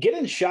 get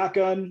in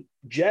shotgun,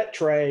 jet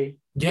tray.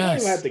 You don't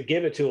even have to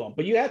give it to them,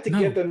 but you have to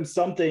give them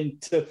something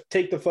to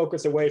take the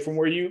focus away from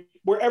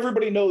where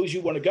everybody knows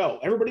you want to go.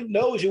 Everybody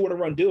knows you want to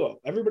run duo.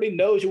 Everybody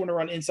knows you want to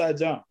run inside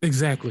zone.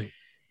 Exactly.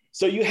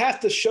 So you have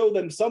to show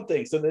them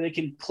something so that they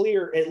can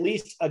clear at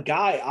least a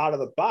guy out of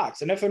the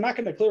box. And if they're not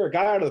going to clear a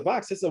guy out of the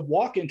box, it's a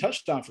walk-in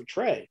touchdown for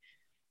Trey.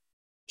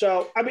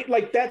 So, I mean,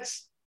 like that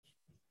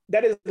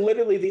is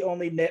literally the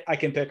only nit I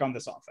can pick on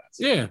this offense.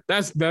 Yeah,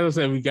 that's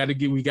it. We got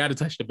to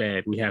touch the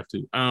bad. We have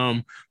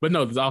to. But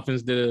no, this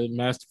offense did a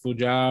masterful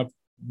job.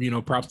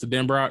 Props to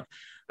Denbrock.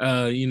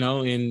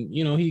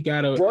 He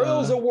got a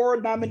Broyles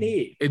Award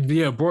nominee.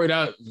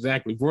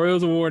 Exactly.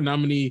 Broyles Award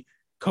nominee,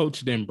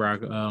 Coach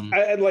Denbrock.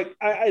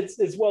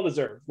 It's well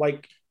deserved.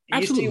 Like,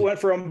 absolutely. EC went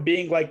from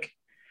being like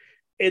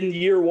in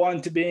year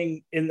one to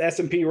being in the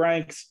S&P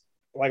ranks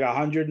like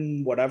 100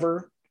 and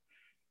whatever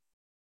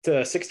to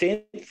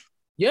 16th.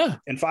 Yeah.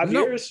 In 5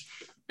 years.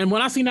 And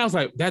when I see now, I was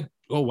like,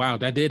 oh wow,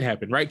 that did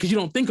happen, right? Because you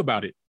don't think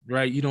about it,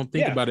 right? You don't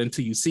think about it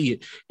until you see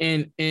it.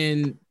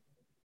 And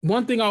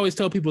one thing I always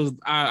tell people is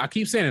I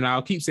keep saying it,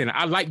 I'll keep saying it.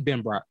 I like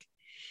Denbrock.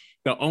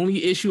 The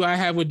only issue I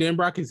have with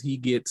Denbrock is he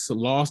gets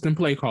lost in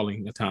play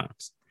calling at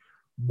times.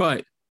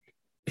 But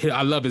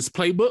I love his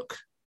playbook.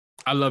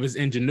 I love his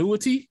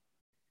ingenuity.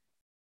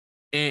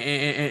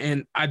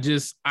 And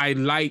I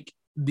like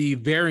the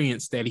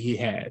variance that he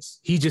has.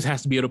 He just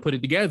has to be able to put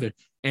it together.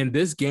 And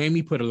this game,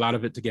 he put a lot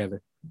of it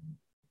together.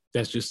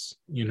 That's just,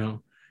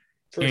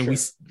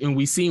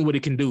 we seen what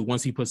it can do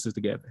once he puts it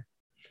together.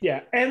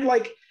 Yeah. And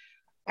like,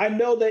 I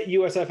know that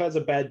USF has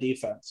a bad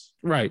defense.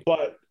 Right.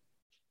 But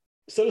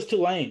so does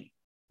Tulane.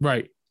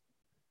 Right.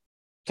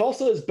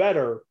 Tulsa is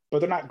better, but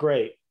they're not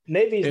great.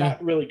 Navy's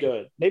not really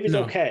good. Navy's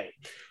okay.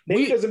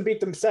 Navy doesn't beat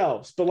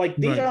themselves, but like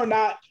these are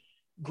not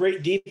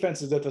great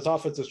defenses that this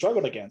offense has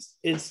struggled against.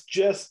 It's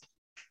just,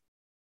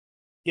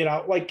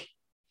 like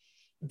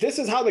this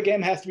is how the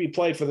game has to be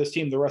played for this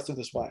team the rest of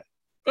this way.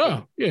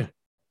 Oh, yeah.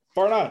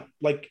 Bar none.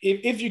 Like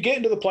if you get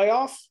into the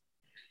playoff,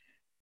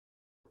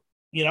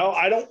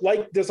 I don't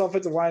like this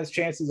offensive line's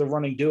chances of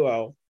running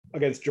duo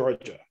against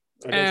Georgia.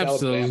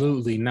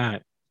 Absolutely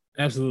not.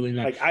 Absolutely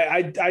not. Like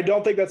I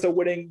don't think that's a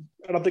winning.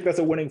 I don't think that's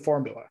a winning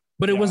formula.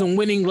 But it wasn't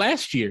winning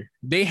last year.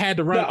 They had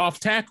to run off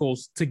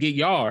tackles to get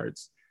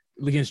yards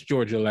against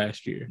Georgia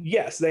last year.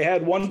 Yes, they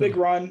had one big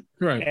run,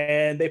 right,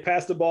 and they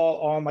passed the ball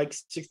on like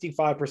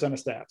 65% of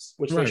snaps,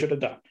 which they should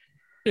have done.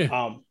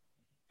 Yeah.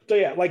 So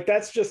yeah, like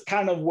that's just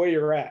kind of where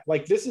you're at.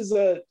 Like this is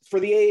for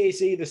the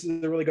AAC. This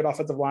is a really good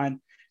offensive line.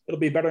 It'll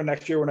be better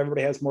next year when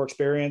everybody has more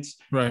experience.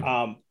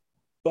 Right.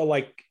 But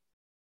like,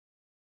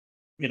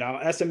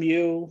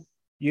 SMU,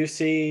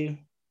 UC,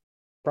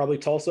 probably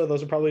Tulsa.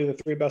 Those are probably the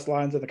three best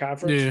lines in the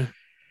conference. Yeah.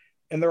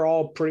 And they're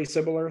all pretty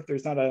similar.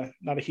 There's not a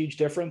huge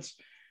difference.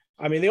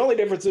 I mean, the only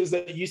difference is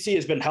that UC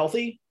has been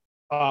healthy.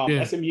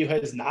 SMU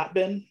has not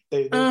been.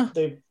 They've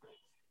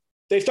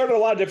started a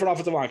lot of different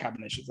offensive line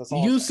combinations. That's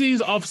all.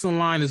 UC's offensive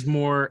line is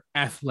more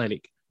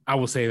athletic. I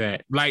will say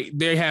that. Like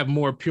they have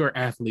more pure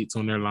athletes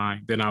on their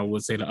line than I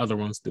would say the other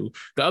ones do.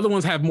 The other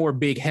ones have more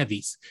big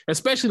heavies,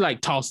 especially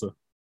like Tulsa.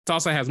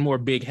 Tulsa has more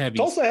big heavies.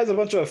 Tulsa has a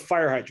bunch of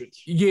fire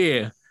hydrants.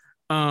 Yeah.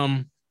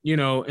 But in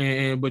SMU,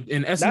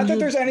 not that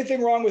there's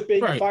anything wrong with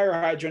being a fire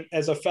hydrant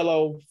as a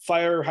fellow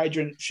fire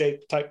hydrant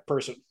shaped type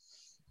person.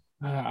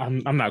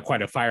 I'm not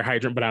quite a fire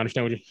hydrant, but I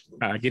understand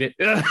what I get it.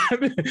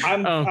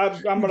 I'm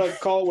gonna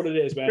call it what it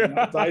is, man.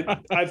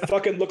 I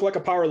fucking look like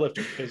a power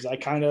lifter because I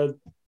can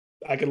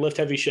lift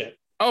heavy shit.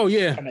 Oh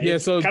yeah,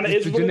 So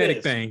it's a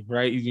genetic thing,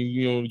 right?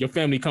 Your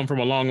family come from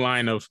a long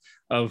line of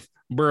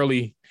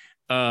burly,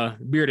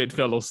 bearded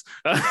fellows.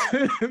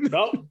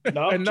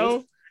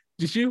 No,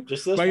 just you,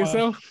 just this by one.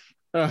 Yourself.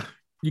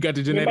 You got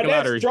the genetic my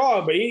dad's lottery.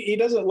 strong, but he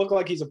doesn't look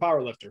like he's a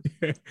power lifter.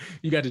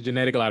 You got the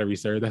genetic lottery,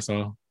 sir. That's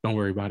all. Don't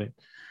worry about it.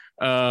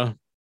 And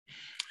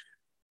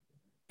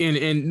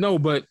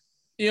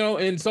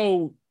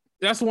so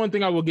that's the one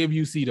thing I will give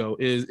UC though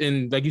is,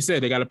 and like you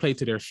said, they got to play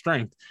to their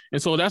strength. And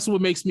so that's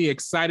what makes me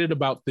excited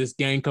about this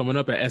game coming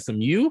up at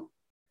SMU.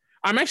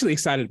 I'm actually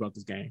excited about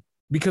this game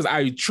because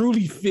I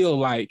truly feel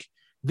like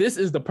this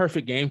is the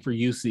perfect game for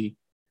UC.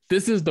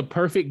 This is the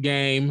perfect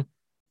game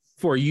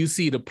for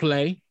UC to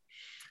play.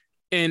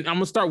 And I'm going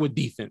to start with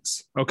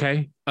defense.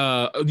 Okay.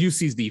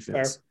 UC's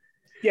defense. Fair.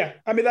 Yeah.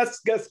 I mean, that's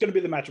going to be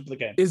the matchup of the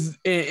game.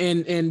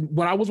 And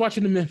when I was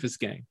watching the Memphis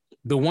game,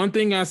 the one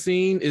thing I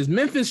seen is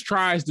Memphis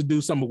tries to do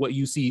some of what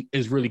UC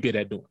is really good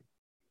at doing.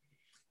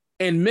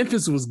 And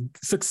Memphis was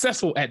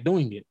successful at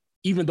doing it,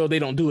 even though they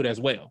don't do it as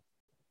well.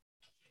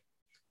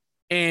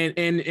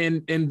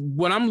 And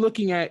what I'm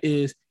looking at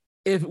is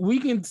if we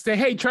can say,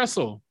 hey,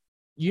 Tressel,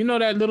 you know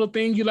that little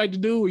thing you like to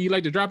do where you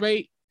like to drop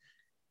 8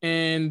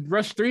 and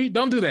rush 3?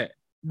 Don't do that.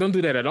 Don't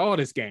do that at all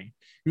this game.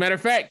 Matter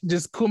of fact,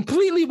 just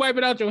completely wipe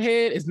it out your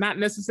head. It's not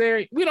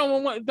necessary. We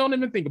don't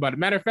even think about it.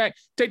 Matter of fact,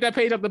 take that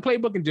page up the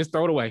playbook and just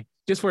throw it away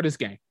just for this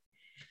game.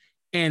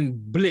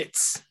 And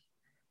blitz.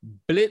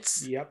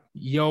 Yep.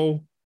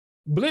 Yo,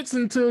 blitz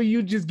until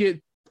you just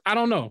get, I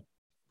don't know,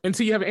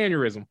 until you have an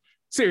aneurysm.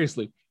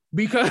 Seriously.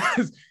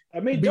 Because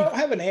don't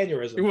have an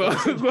aneurysm. Well,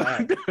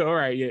 all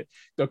right, yeah.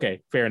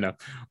 Okay, fair enough.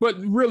 But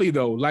really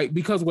though, like,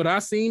 because what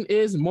I've seen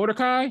is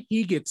Mordecai,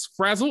 he gets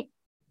frazzled,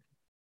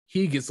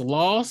 he gets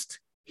lost,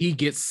 he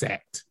gets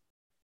sacked.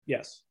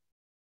 Yes.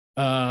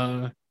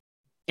 And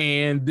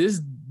this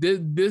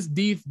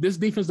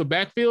defensive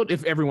backfield,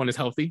 if everyone is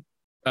healthy,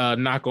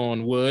 knock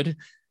on wood,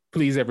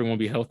 please everyone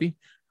be healthy,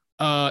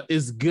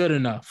 is good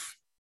enough.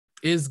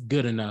 Is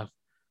good enough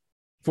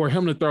for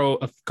him to throw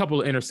a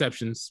couple of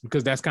interceptions,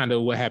 because that's kind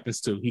of what happens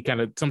too. He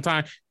kind of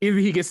sometimes either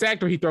he gets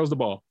sacked or he throws the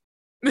ball.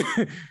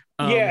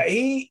 Yeah,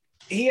 he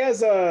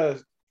has a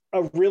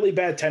really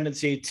bad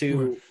tendency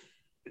to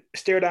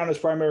stare down his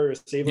primary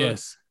receiver.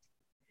 Yes.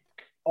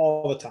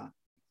 All the time.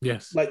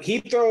 Yes. Like he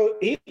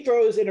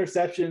throws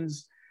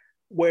interceptions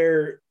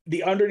where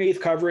the underneath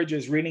coverage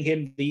is reading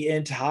him the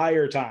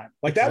entire time.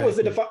 Like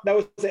exactly. that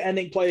was the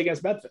ending play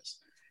against Memphis.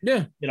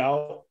 Yeah.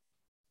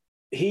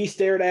 He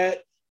stared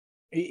at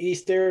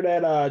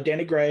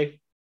Danny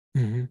Gray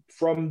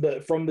from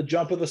the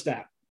jump of the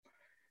snap.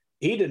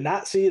 He did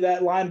not see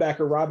that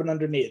linebacker robbing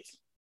underneath.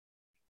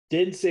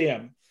 Didn't see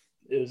him.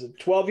 It was a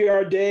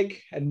 12-yard dig,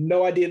 had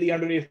no idea the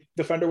underneath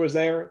defender was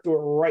there, threw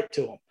it right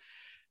to him.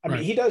 I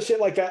mean, he does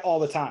shit like that all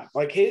the time.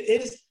 Like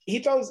he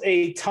throws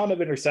a ton of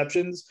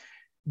interceptions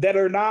that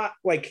are not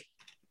like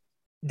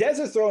Dez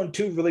has thrown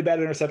 2 really bad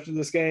interceptions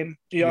this game.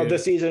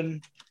 This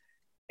season,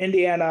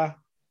 Indiana,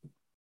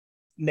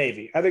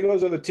 Navy. I think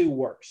those are the 2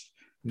 worst.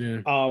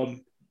 Yeah.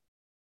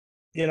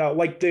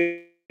 Like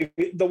the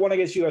one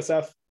against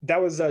USF,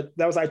 that was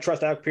I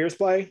trust Alec Pierce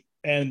play,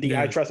 and the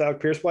I trust Alec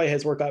Pierce play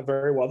has worked out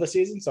very well this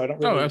season. So I don't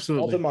really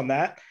fault him on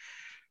that.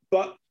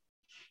 But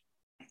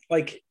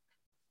like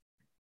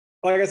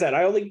I said,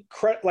 I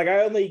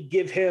only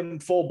give him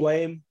full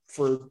blame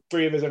for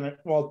 2 of his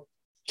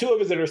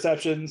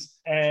interceptions,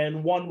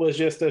 and one was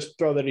just a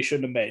throw that he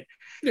shouldn't have made.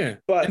 Yeah,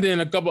 and then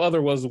a couple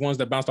other was the ones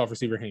that bounced off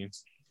receiver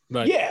hands.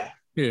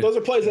 Those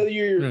are plays that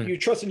you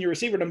trust in your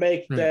receiver to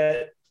make.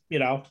 That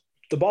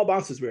the ball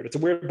bounces weird. It's a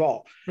weird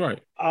ball, right?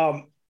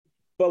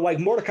 But like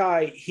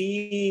Mordecai,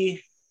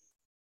 he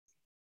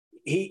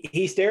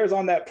stares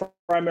on that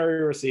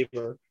primary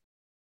receiver,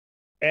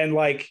 and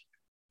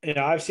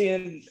I've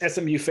seen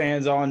SMU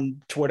fans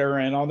on Twitter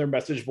and on their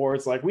message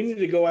boards like, we need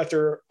to go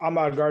after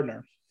Ahmad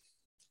Gardner.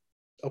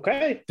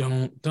 Okay.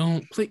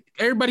 Don't please.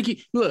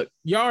 Everybody look,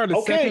 y'all are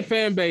the second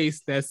fan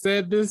base that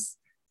said this,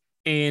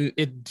 and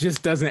it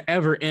just doesn't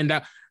ever end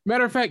up.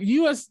 Matter of fact,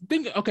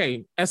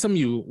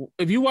 SMU,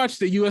 if you watch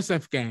the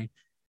USF game,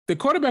 the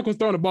quarterback was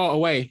throwing the ball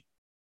away.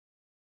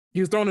 He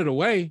was throwing it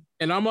away,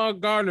 and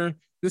Ahmad Gardner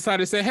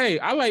decided to say, hey,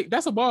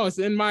 that's a ball. It's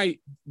in my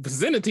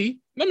vicinity.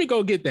 Let me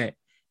go get that.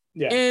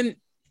 Yeah. And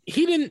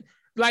he didn't,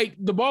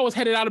 the ball was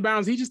headed out of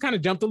bounds. He just kind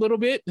of jumped a little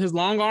bit. His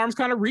long arms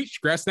kind of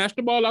reached, snatched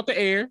the ball out the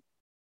air,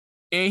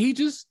 and he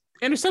just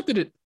intercepted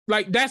it.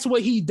 That's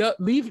what he does.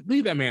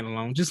 Leave that man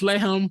alone. Just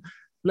let him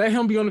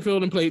be on the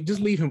field and play.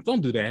 Just leave him.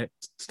 Don't do that.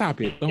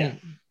 Stop it.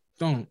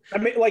 Don't. I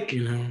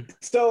mean,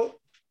 so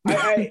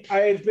I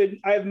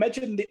have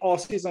mentioned all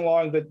season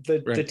long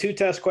the 2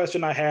 test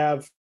question I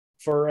have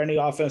for any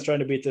offense trying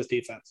to beat this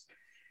defense.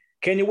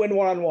 Can you win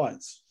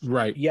one-on-ones?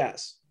 Right.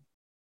 Yes.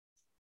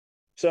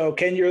 So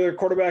can your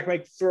quarterback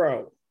make the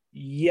throw?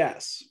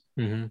 Yes.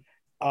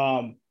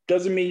 Mm-hmm.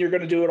 Doesn't mean you're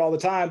going to do it all the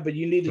time, but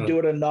you need to do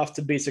it enough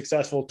to be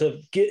successful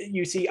to get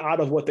UC out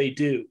of what they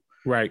do.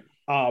 Right.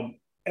 And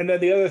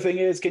then the other thing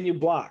is, can you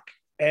block?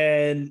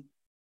 And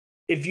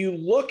if you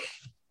look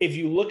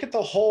at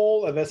the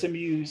whole of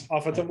SMU's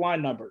offensive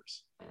line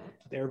numbers,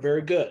 they're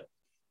very good,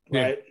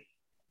 right?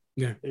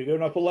 Yeah. They're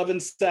giving up 11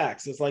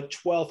 sacks. It's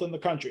 12th in the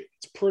country.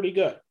 It's pretty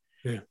good.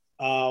 Yeah.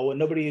 What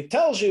nobody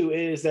tells you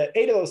is that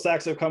 8 of those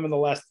sacks have come in the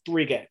last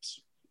 3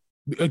 games.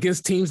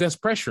 Against teams that's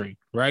pressuring,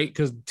 right?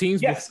 Because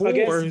teams against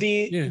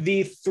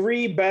the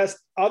 3 best,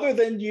 other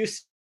than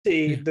UC,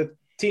 the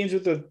teams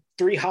with the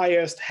 3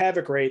 highest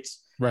havoc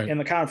rates in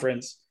the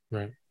conference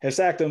have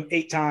sacked them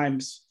 8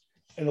 times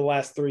in the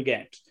last 3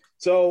 games.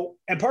 So,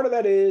 and part of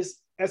that is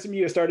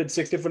SMU has started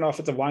 6 different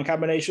offensive line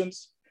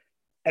combinations.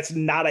 That's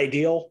not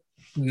ideal.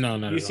 No.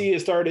 UC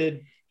has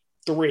started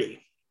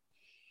 3,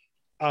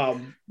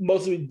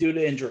 mostly due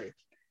to injury.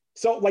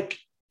 So,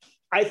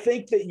 I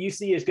think that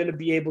UC is going to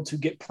be able to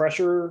get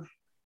pressure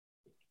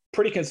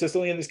pretty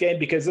consistently in this game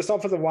because this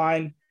offensive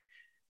line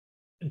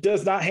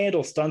does not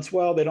handle stunts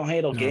well. They don't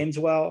handle games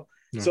well.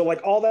 No. So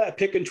all that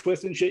pick and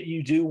twist and shit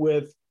you do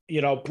with,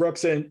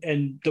 Brooks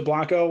and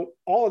DeBlanco,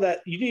 all of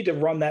that, you need to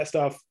run that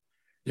stuff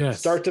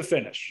start to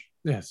finish.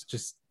 Yes.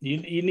 Just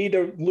you need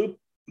to loop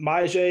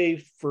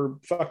Maje for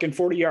fucking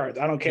 40 yards.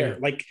 I don't care.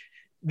 Yeah.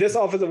 This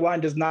offensive line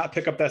does not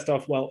pick up that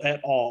stuff well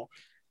at all.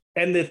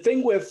 And the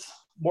thing with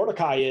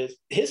Mordecai is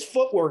his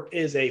footwork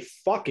is a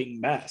fucking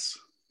mess.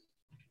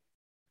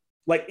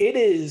 It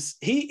is,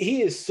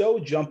 he is so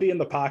jumpy in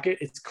the pocket.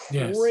 It's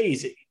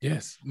crazy.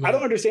 Yes. I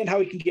don't understand how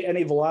he can get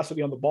any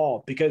velocity on the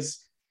ball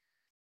because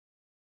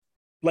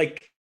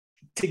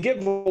to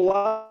get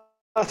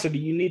velocity,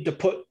 you need to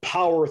put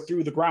power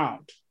through the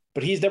ground,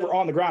 but he's never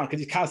on the ground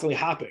because he's constantly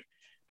hopping.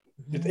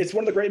 It's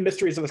one of the great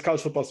mysteries of this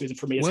college football season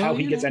for me is how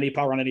he gets any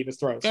power on any of his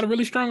throws. Got a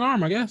really strong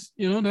arm, I guess.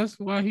 That's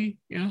why he,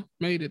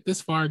 made it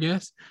this far, I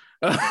guess.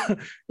 I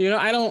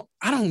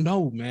don't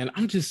know, man.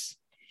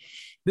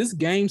 This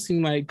game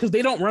seemed because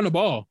they don't run the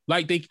ball.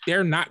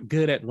 They're not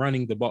good at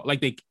running the ball.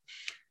 Okay,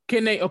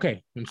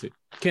 let me see.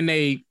 Can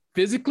they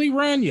physically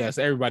run? Yes,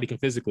 everybody can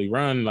physically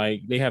run.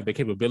 They have the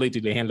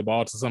capability to hand the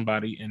ball to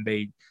somebody and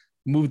they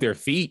move their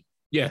feet.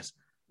 Yes.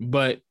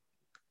 But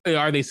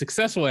are they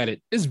successful at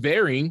it? It's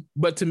varying.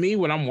 But to me,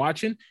 when I'm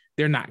watching,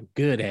 they're not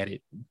good at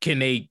it. Can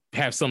they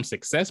have some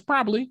success?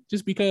 Probably,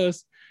 just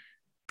because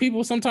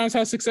people sometimes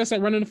have success at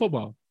running the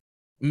football.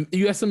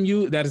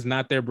 USMU, that is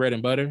not their bread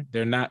and butter.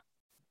 They're not,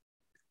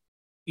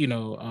 they're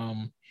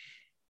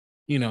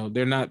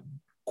not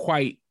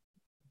quite,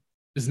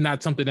 it's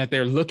not something that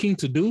they're looking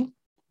to do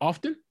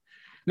often.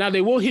 Now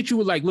they will hit you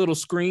with little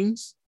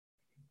screens,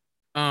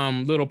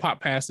 little pop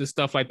passes,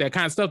 stuff like that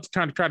kind of stuff to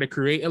try to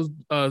create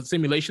a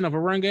simulation of a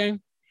run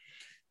game.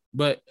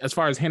 But as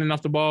far as handing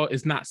off the ball,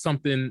 it's not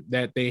something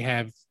that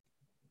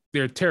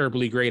they're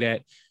terribly great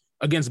at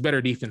against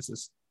better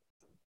defenses.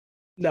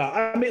 No,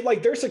 I mean,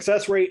 their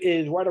success rate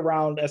is right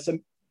around of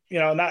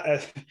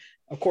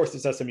course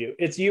it's SMU.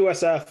 It's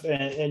USF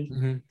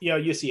and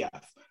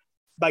UCF.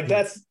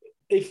 That's,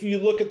 if you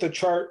look at the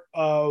chart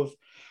of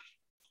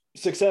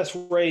success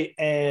rate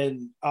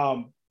and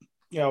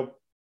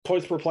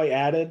points per play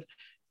added,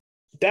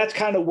 that's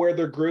kind of where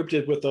they're grouped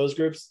with those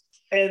groups.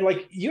 And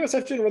like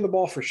USF didn't run the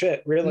ball for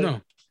shit, really.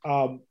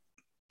 No.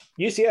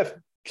 UCF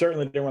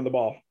certainly didn't run the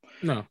ball.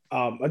 No.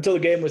 Until the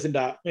game was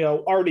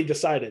already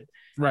decided.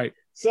 Right.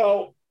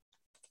 So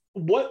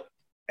what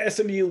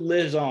SMU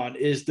lives on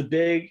is the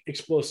big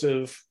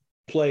explosive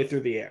play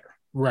through the air.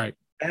 Right.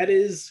 That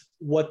is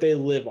what they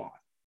live on.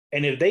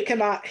 And if they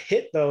cannot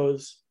hit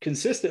those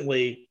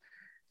consistently,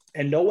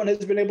 and no one has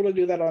been able to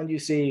do that on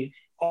UC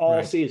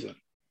all season,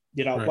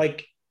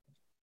 right.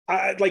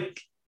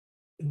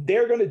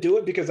 They're going to do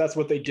it because that's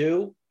what they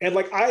do. And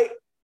like, I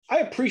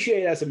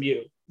appreciate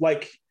SMU,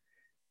 like,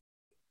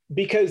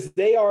 because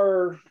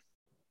they're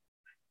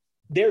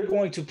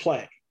going to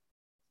play,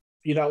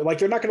 like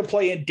they're not going to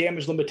play in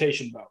damage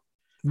limitation mode.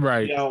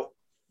 Right.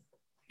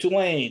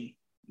 Tulane,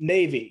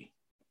 Navy,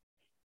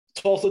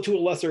 Tulsa to a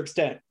lesser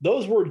extent,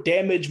 those were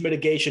damage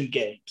mitigation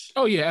games.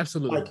 Oh yeah,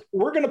 absolutely. Like,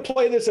 we're going to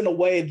play this in a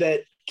way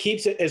that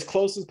keeps it as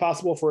close as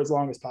possible for as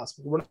long as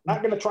possible. We're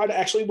not going to try to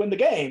actually win the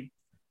game.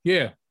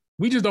 Yeah.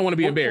 We just don't want to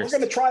be embarrassed. We're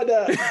going to try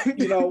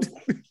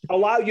to,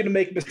 allow you to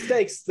make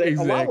mistakes that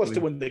allow us to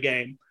win the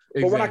game,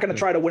 but we're not going to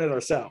try to win it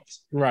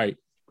ourselves. Right.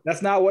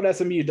 That's not what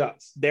SMU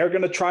does. They're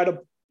going to try to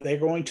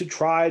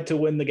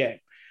win the game.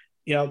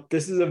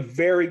 This is a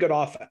very good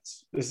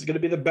offense. This is going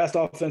to be the best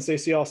offense they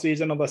see all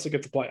season unless it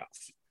gets the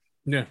playoffs.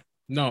 Yeah.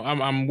 No,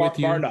 I'm with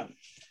you. Bar none.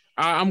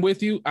 I'm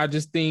with you. I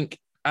think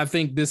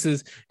this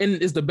is,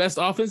 and it's the best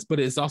offense, but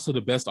it's also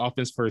the best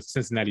offense for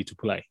Cincinnati to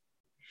play.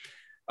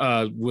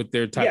 With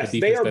their type of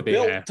defense that they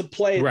have. They are built to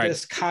play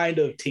this kind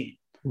of team.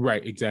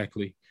 Right,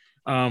 exactly.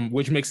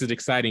 Which makes it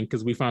exciting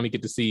because we finally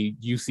get to see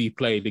UC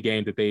play the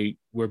game that they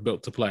were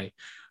built to play.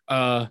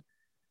 And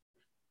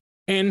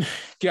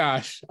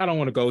gosh, I don't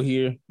want to go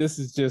here. This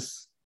is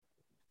just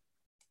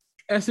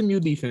SMU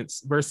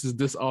defense versus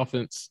this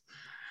offense.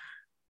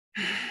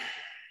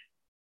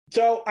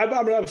 So I'm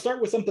going to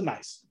start with something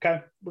nice.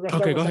 Okay.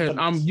 Okay, go ahead.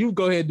 Nice. You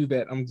go ahead and do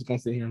that. I'm just going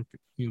to sit here and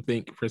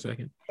think for a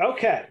second.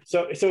 Okay.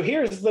 So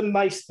here's the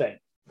nice thing.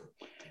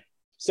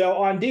 So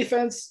on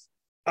defense,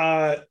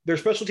 their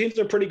special teams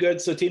are pretty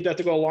good. So teams have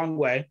to go a long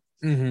way.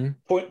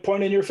 Mm-hmm.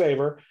 Point in your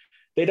favor.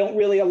 They don't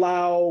really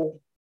allow.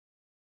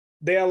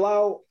 They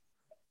allow,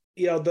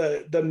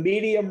 the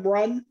medium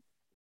run.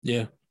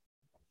 Yeah.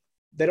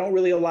 They don't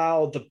really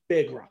allow the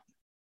big run.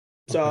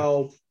 Okay.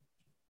 So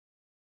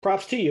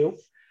props to you.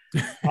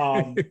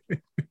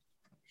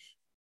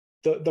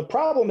 The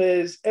problem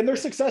is, and their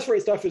success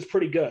rate stuff is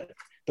pretty good.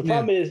 The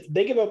problem is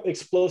they give up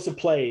explosive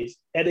plays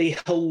at a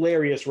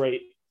hilarious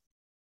rate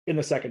in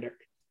the secondary.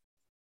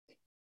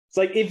 It's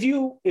like if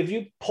you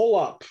pull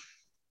up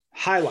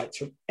highlights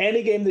from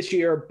any game this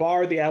year,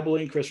 bar the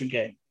Abilene Christian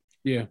game,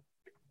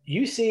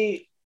 you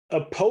see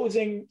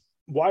opposing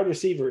wide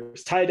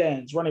receivers, tight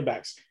ends, running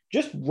backs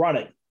just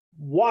running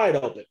wide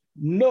open,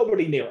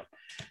 nobody near them.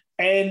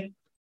 And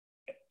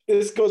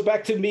this goes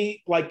back to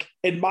me like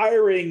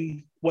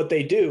admiring what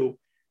they do.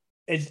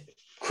 And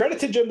credit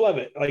to Jim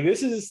Leavitt. Like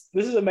this is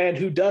a man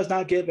who does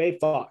not give a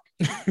fuck.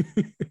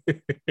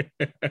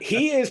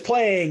 He is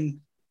playing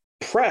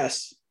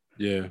press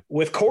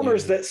with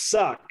corners that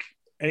suck.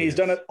 And he's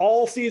done it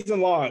all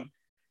season long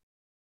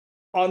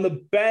on the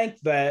bank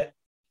that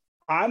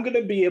I'm going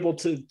to be able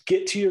to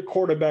get to your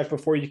quarterback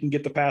before you can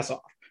get the pass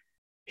off.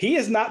 He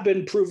has not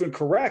been proven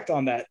correct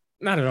on that.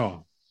 Not at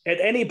all. At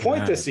any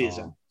point this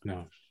season.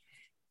 No.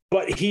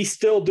 But he's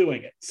still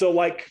doing it. So,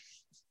 like,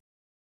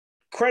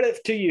 credit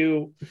to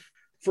you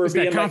for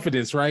being that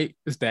confidence, right?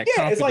 It's that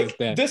confidence. It's like,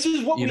 that, this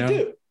is what we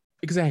do.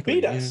 Exactly.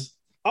 Beat us.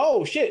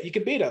 Oh, shit, you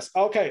can beat us.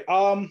 Okay.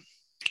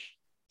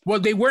 Well,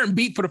 they weren't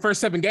beat for the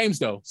first 7 games,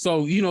 though.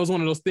 So, it's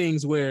one of those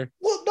things where.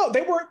 Well, no,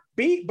 they weren't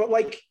beat, but,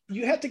 like,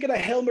 you had to get a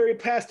Hail Mary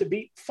pass to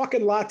beat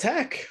fucking La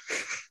Tech.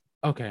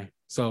 Okay.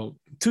 So,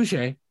 touche.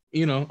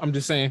 I'm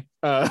just saying,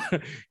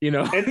 And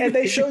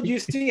they showed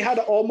UC how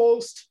to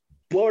almost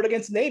blow it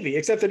against Navy,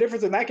 except the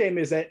difference in that game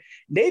is that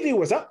Navy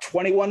was up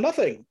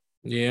 21-0.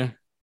 Yeah.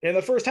 In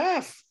the first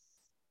half.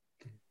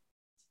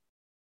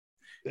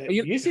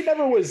 UC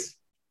never was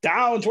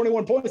down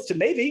 21 points to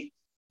Navy.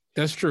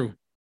 That's true.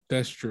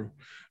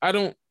 I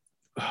don't.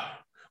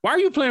 Why are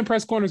you playing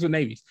press corners with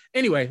Navies?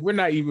 Anyway, we're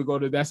not even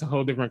going to. That's a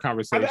whole different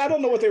conversation. I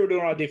don't know what they were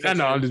doing on defense.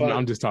 I know.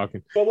 I'm just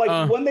talking. But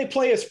like when they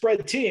play a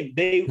spread team,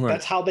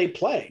 that's how they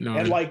play. No,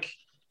 and like,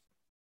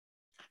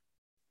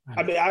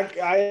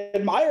 I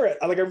admire it.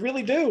 Like I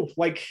really do.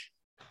 Like,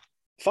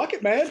 fuck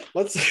it, man.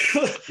 Let's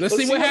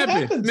see what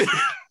happens.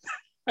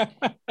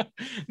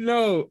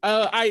 No,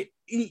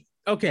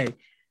 okay,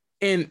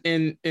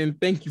 and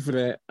thank you for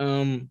that.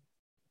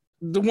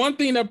 The one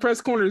thing that press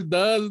corners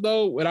does,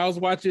 though, when I was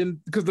watching,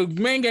 because the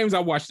main games I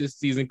watched this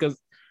season, because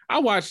I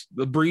watched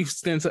the brief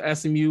stints of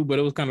SMU, but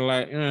it was kind of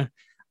like,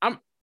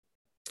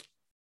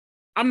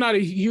 I'm not a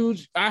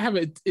huge. I have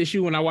an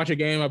issue when I watch a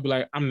game. I'll be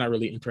like, I'm not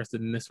really interested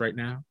in this right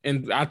now,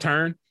 and I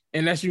turn.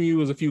 And SMU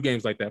was a few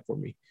games like that for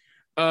me,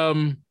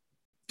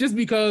 just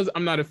because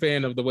I'm not a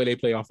fan of the way they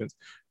play offense.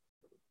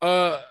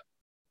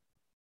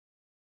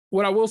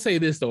 what I will say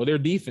this though, their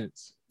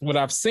defense, what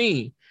I've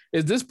seen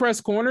is this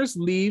press corners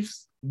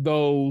leaves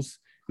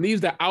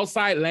the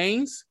outside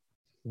lanes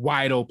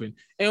wide open.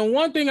 And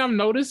one thing I've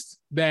noticed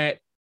that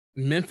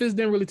Memphis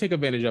didn't really take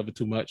advantage of it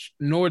too much,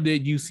 nor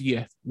did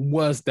UCF,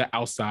 was the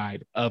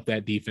outside of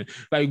that defense.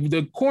 Like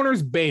the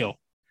corners bail.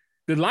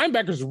 The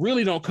linebackers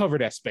really don't cover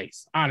that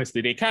space.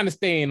 Honestly, they kind of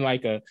stay in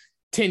like a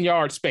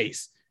 10-yard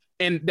space.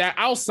 And that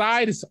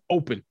outside is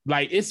open.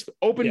 Like it's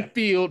open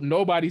field.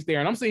 Nobody's there.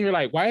 And I'm sitting here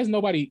like, why is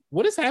nobody,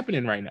 what is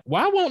happening right now?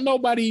 Why won't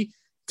nobody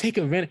take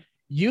advantage?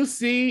 You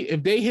see,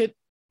 if they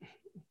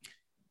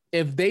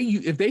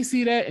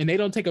see that and they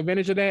don't take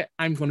advantage of that,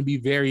 I'm going to be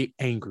very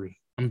angry.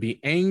 I'm going to be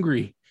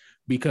angry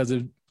because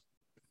of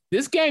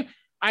this game.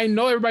 I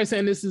know everybody's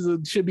saying this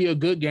should be a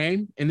good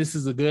game and this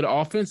is a good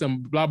offense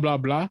and blah, blah,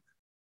 blah.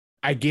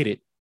 I get it.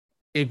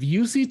 If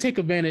UC take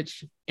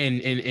advantage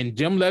and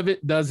Jim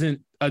Leavitt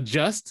doesn't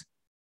adjust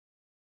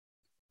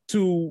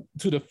to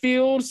the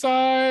field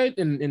side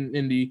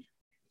and the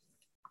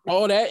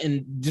all that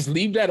and just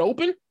leave that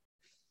open,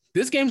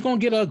 this game's gonna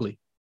get ugly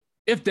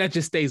if that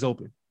just stays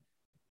open.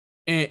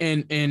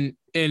 And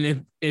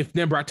if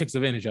Nembrock takes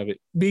advantage of it,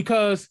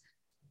 because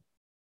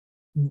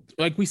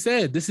like we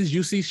said, this is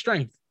UC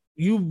strength.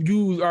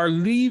 You are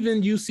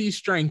leaving UC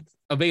strength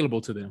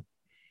available to them.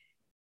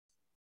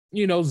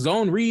 You know,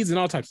 zone reads and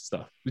all types of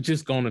stuff. It's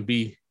just going to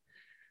be,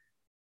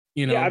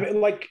 you know. Yeah, I mean,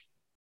 like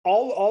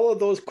all of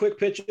those quick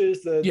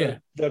pitches,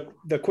 the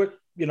quick,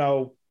 you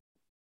know,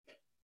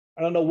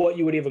 I don't know what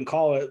you would even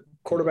call it,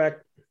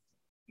 quarterback.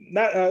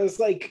 Not it's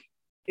like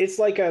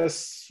a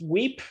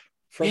sweep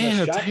from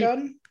a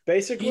shotgun,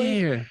 basically.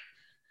 Yeah.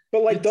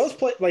 But like those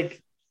play,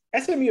 like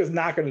SMU is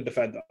not going to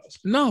defend those.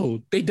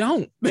 No, they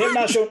don't. They have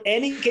not shown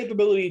any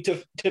capability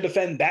to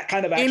defend that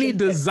kind of action. Any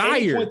desire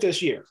at any point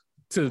this year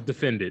to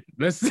defend it.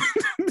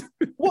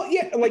 Well,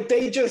 yeah, like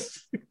they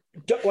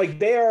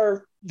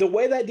are the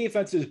way that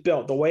defense is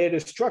built, the way it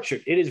is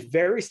structured, it is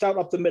very stout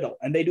up the middle,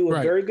 and they do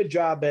a very good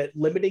job at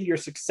limiting your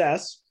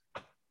success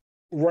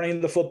running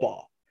the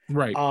football.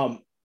 Right.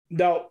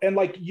 No, and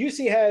like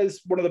UC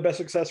has one of the best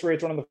success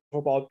rates running the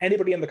football of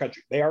anybody in the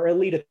country. They are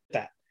elite at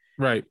that.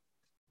 Right.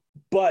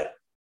 But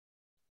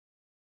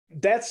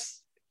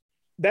that's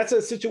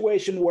a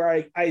situation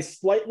where I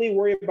slightly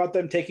worry about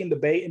them taking the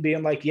bait and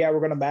being like, yeah, we're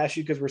going to mash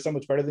you because we're so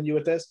much better than you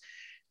at this,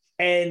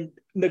 and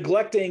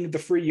neglecting the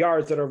free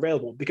yards that are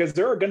available, because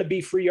there are going to be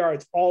free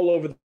yards all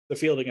over the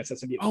field against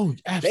SMU. Oh,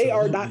 absolutely. They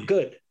are not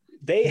good.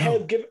 They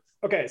have given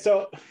 – okay,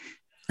 so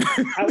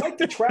I like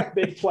to track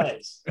big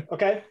plays,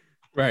 okay?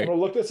 Right. I'm going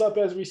to look this up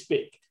as we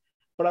speak,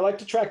 but I like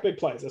to track big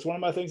plays. That's one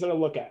of my things that I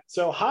look at.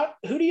 So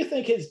who do you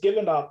think has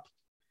given up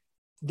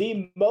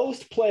the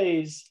most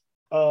plays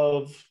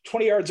of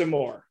 20 yards or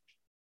more?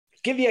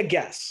 Give you a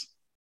guess.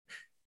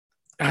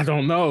 I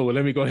don't know.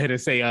 Let me go ahead and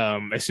say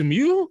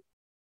SMU.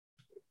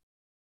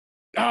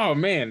 Oh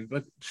man,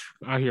 look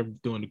out here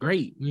doing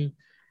great.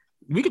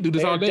 We could do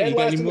this all day. Dead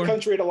last in the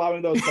country at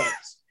allowing those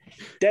plays.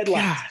 Dead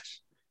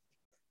last.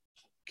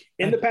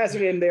 In the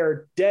passing game,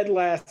 they're dead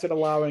last at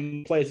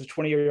allowing plays of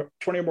 20 or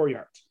more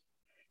yards.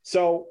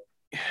 So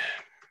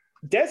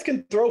Des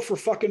can throw for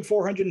fucking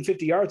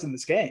 450 yards in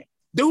this game.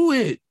 Do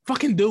it.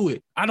 Fucking do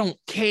it. I don't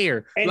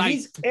care. And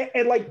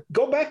like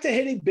go back to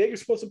hitting big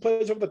explosive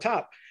plays over the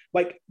top.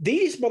 Like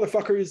these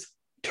motherfuckers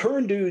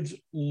turn dudes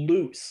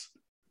loose.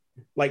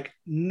 Like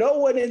no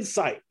one in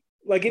sight.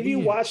 Like if you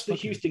watch the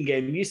Houston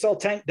game, you saw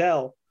Tank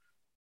Dell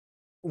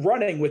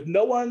running with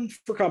no one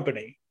for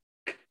company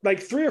like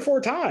 3 or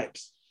 4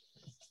 times.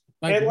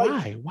 Like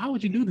why? Why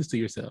would you do this to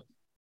yourself?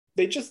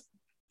 They just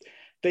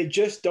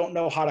don't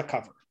know how to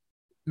cover.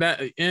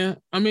 I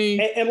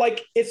mean, and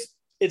like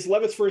it's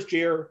Levitt's first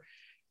year.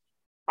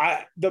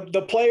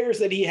 The players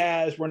that he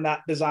has were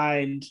not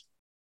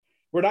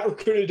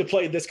recruited to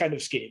play this kind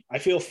of scheme. I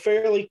feel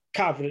fairly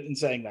confident in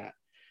saying that.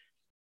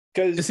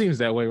 Because it seems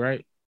that way,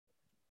 right?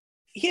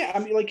 Yeah, I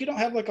mean, like you don't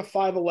have like a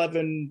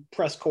 5'11"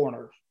 press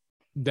corner.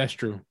 That's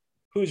true.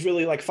 Who's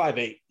really like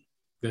 5'8".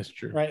 That's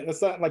true. Right?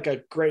 That's not like a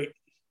great.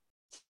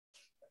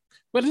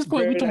 But at this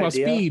point, we're talking about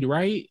speed,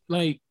 right?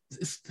 Like,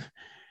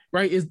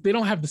 they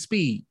don't have the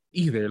speed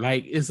either.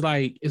 Like it's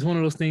one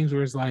of those things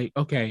where it's like,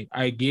 okay,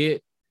 I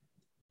get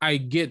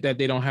that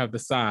they don't have the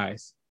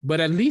size,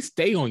 but at least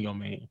stay on your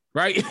man,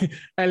 right?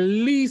 At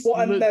least. Well,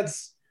 and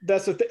that's the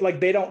thing. Like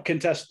they don't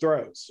contest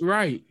throws,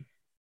 right?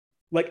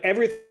 Like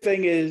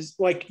everything is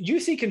like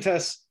UC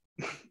contests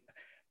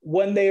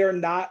when they are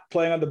not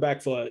playing on the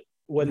back foot,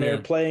 when they're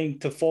playing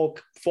to full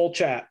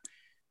chat,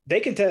 they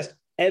contest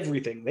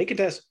everything. They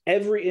contest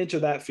every inch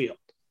of that field.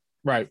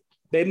 Right.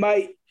 They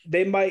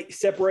might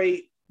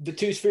separate the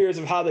two spheres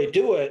of how they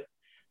do it,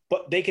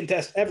 but they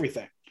contest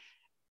everything.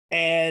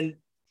 And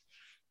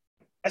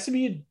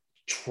SMU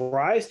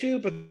tries to,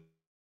 but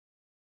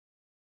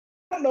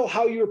I don't know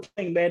how you're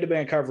playing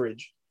man-to-man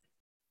coverage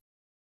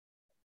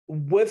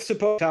with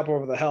supposed top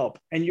over the help,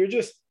 and you're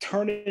just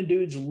turning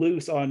dudes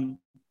loose on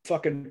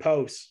fucking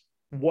posts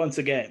once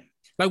a game.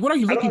 Like, what are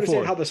you looking for? I don't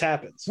understand how this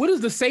happens. What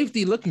is the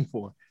safety looking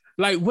for?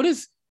 Like, what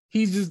is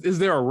is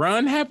there a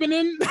run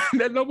happening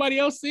that nobody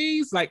else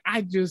sees? Like,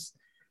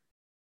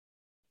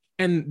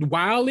 and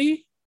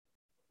Wiley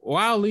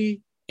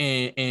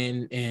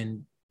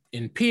and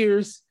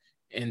Pierce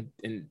and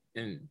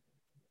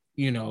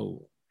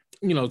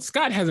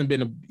Scott hasn't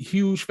been a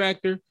huge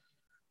factor.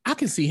 I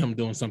can see him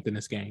doing something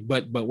this game,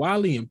 but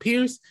Wiley and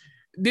Pierce,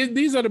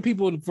 these are the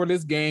people for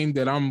this game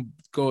that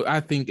I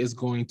think is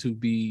going to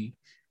be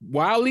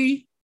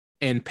Wiley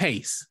and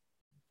Pace,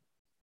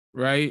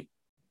 right?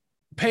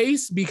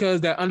 Pace,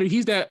 because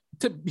he's that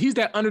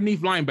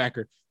underneath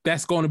linebacker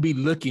that's going to be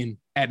looking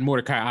at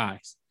Mordecai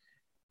eyes,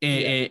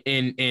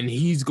 and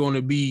he's going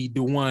to be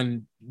the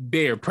one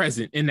there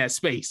present in that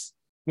space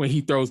when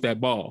he throws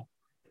that ball.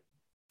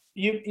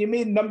 You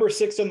mean number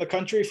 6 in the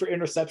country for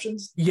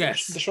interceptions?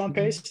 Yes, Deshaun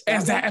Pace.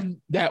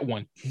 That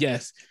one.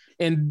 Yes,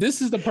 and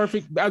this is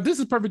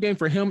perfect game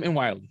for him and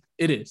Wiley.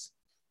 It is.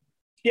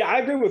 Yeah, I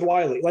agree with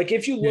Wiley. Like,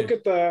 if you look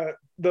at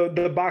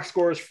the box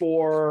scores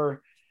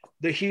for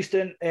the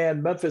Houston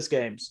and Memphis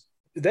games,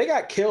 they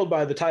got killed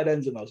by the tight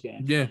ends in those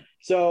games. Yeah.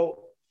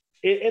 So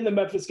in the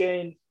Memphis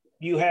game,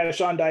 you had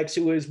Sean Dykes,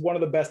 who is one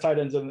of the best tight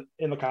ends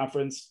in the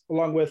conference,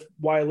 along with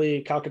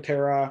Wiley,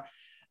 Calcaterra,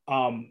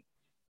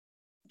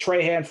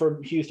 Trahan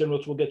from Houston,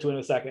 which we'll get to in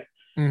a second.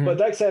 Mm-hmm. But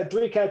Dykes had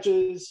 3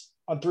 catches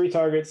on 3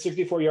 targets,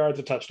 64 yards,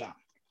 a touchdown,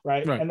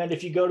 right? And then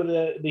if you go to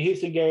the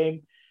Houston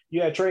game,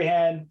 you had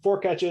Trahan, 4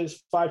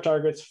 catches, 5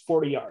 targets,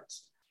 40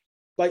 yards.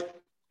 Like,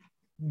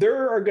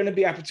 there are going to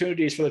be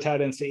opportunities for the tight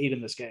ends to eat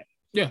in this game.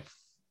 Yeah.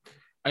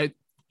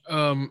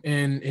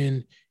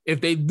 And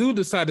if they do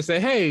decide to say,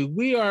 hey,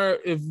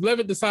 if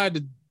Levitt decide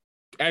to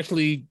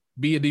actually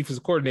be a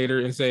defensive coordinator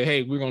and say,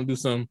 hey, we're going to do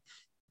some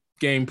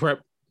game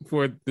prep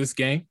for this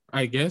game,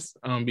 I guess,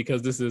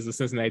 because this is a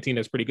Cincinnati team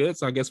that's pretty good.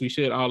 So I guess we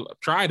should all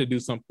try to do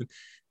something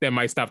that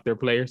might stop their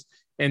players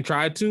and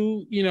try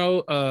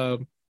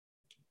to,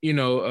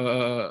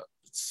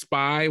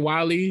 spy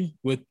Wiley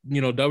with,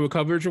 double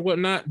coverage or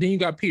whatnot. Then you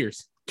got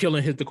Pierce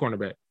hit the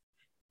cornerback.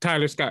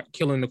 Tyler Scott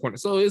killing the corner.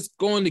 So it's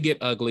going to get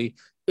ugly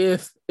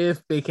if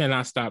they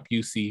cannot stop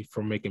UC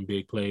from making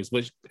big plays,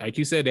 which, like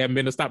you said, they haven't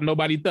been to stop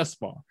nobody thus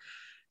far.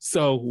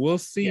 So we'll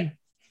see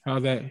how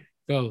that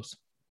goes.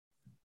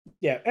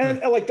 Yeah,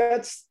 and like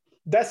that's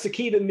the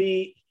key to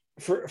me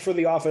for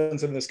the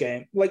offense in this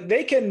game. Like,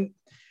 they can,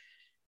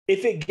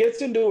 if it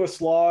gets into a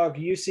slog,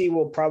 UC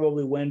will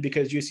probably win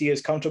because UC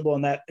is comfortable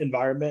in that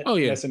environment. Oh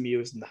yeah, SMU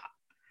is not.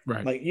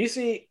 Right. Like,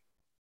 UC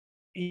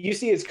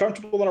is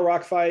comfortable in a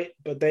rock fight,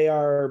 but they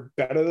are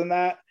better than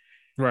that.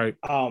 Right.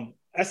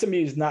 SMU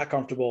is not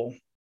comfortable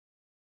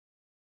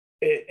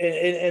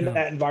in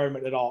that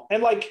environment at all.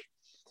 And like,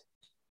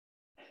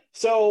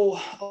 so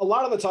a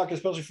lot of the talk,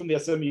 especially from the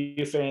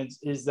SMU fans,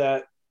 is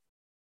that,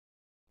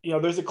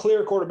 there's a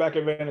clear quarterback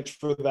advantage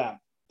for them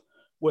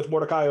with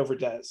Mordecai over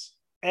Dez.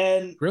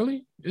 And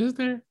really, is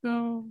there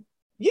though?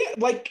 Yeah,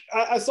 like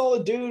I saw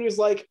a dude who's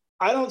like,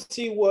 I don't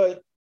see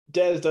what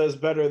Dez does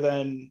better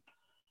than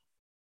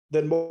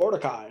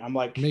Mordecai. I'm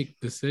like, make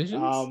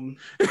decisions.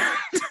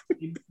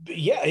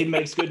 Yeah, he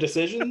makes good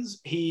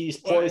decisions. He's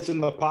poised in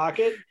the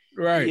pocket.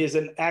 Right. He is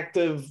an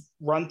active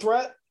run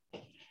threat.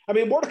 I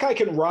mean, Mordecai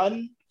can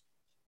run,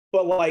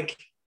 but like,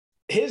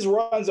 his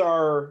runs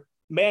are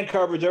man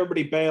coverage.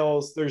 Everybody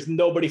bails. There's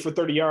nobody for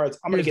 30 yards.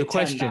 I'm going to get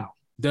 10 now.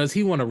 Does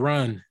he want to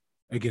run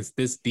against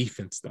this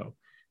defense though?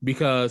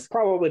 Because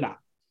probably not.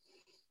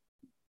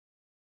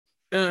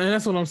 And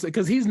that's what I'm saying.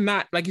 Because he's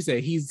not, like you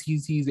said,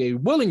 he's a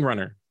willing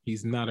runner.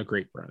 He's not a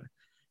great runner.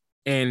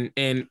 And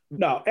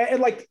no, and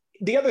like,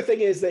 the other thing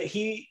is that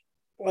he,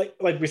 like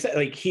we said,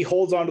 like, he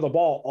holds onto the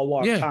ball a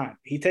long time.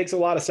 He takes a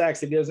lot of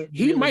sacks.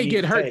 He might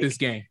get hurt this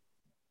game.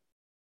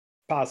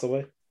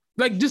 Possibly.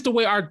 Like, just the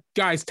way our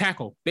guys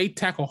tackle. They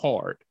tackle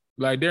hard.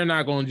 Like, they're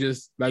not going to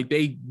just, like,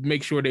 they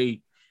make sure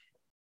they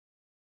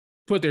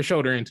put their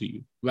shoulder into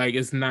you. Like,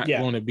 it's not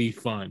going to be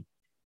fun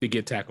to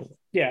get tackled.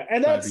 Yeah,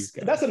 and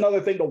that's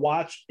another thing to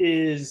watch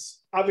is,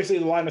 obviously,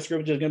 the line of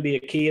scrimmage is going to be a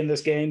key in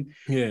this game.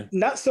 Yeah.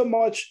 Not so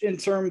much in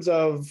terms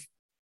of,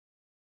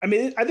 I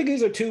mean, I think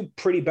these are 2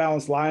 pretty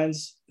balanced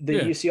lines. The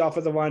UC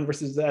offensive line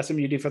versus the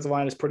SMU defensive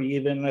line is pretty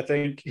even. And I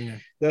think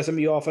the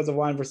SMU offensive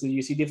line versus the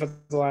UC defensive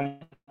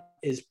line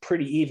is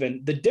pretty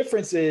even. The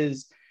difference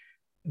is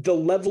the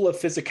level of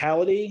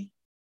physicality.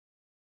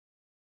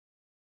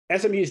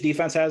 SMU's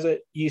defense has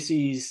it.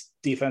 UC's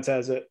defense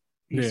has it.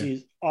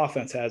 UC's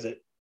offense has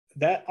it.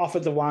 That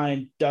offensive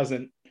line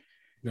doesn't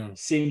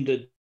seem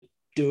to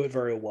do it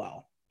very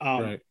well.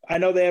 I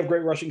know they have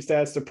great rushing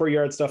stats. Their per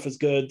yard stuff is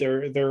good.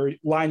 Their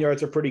line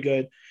yards are pretty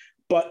good.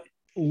 But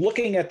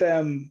looking at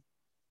them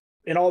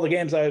in all the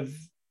games I've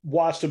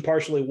watched and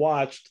partially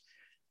watched,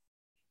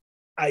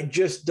 I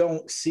just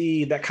don't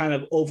see that kind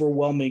of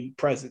overwhelming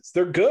presence.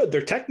 They're good.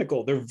 They're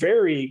technical. They're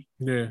very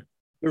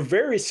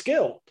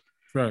skilled.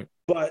 Right.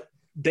 But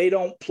they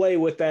don't play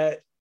with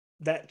that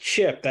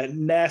chip, that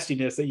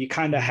nastiness that you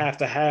kind of have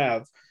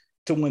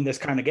to win this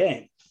kind of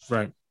game.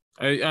 Right.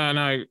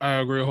 I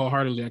agree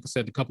wholeheartedly. Like I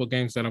said, the couple of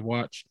games that I've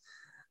watched,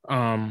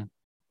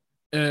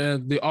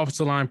 the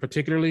offensive line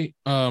particularly,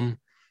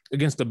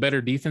 against the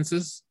better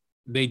defenses,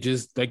 they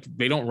just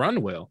they don't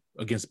run well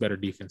against better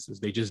defenses.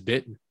 They just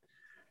didn't.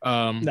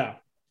 No.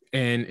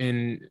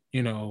 And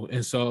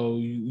and so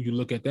you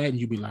look at that and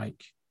you be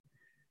like,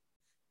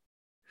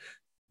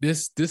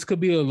 this could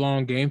be a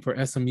long game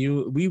for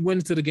SMU. We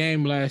went into the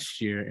game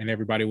last year and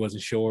everybody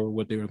wasn't sure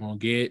what they were going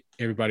to get.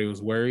 Everybody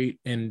was worried,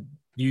 and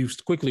you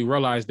quickly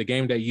realize the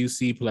game that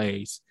UC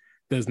plays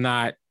does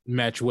not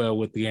match well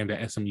with the game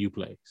that SMU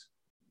plays.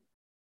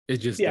 It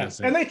just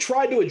doesn't. And they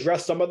tried to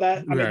address some of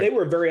that. I mean, they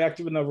were very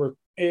active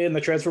in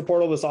the transfer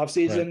portal this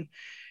offseason,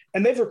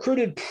 and they've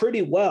recruited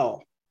pretty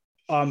well,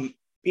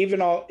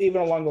 even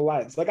along the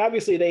lines. Like,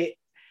 obviously,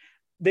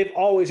 they've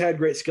always had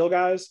great skill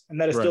guys,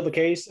 and that is still the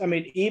case. I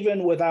mean,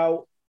 even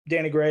without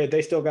Danny Gray,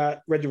 they still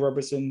got Reggie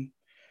Roberson.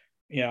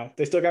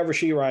 They still got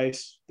Rasheed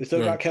Rice. They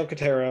still got Kel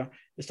Katera.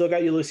 They still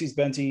got Ulysses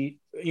Bentley,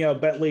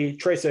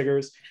 Trey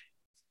Siggers.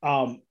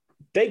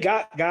 They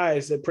got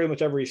guys at pretty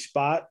much every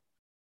spot.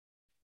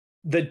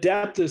 The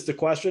depth is the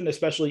question,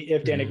 especially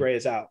if Danny Gray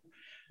is out.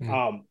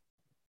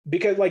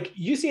 Because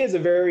UC has a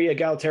very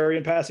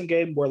egalitarian passing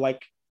game where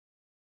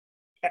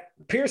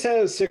Pierce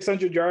has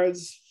 600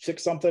 yards,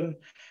 6 something.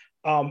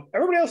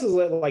 Everybody else is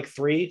at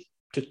 3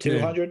 to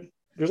 200.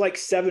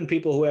 There's 7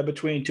 people who have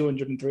between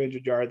 200 and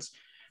 300 yards.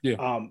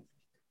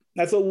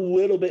 That's a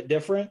little bit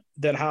different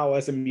than how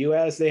SMU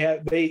has.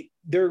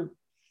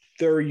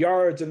 Their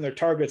yards and their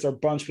targets are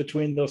bunched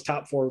between those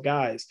top 4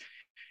 guys.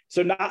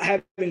 So not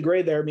having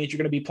Gray there means you're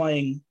going to be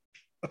playing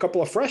a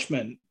couple of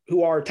freshmen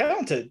who are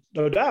talented,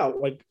 no doubt.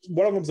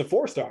 One of them's a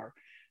 4-star.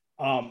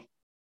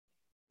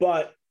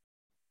 But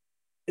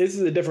this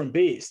is a different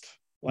beast.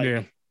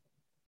 And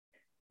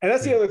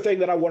that's the other thing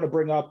that I want to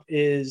bring up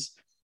is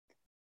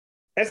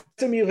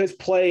SMU has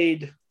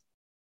played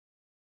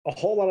a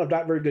whole lot of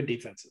not very good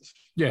defenses.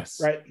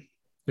 Yes. Right?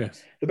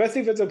 Yes. The best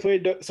defense I've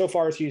played so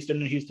far is Houston,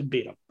 and Houston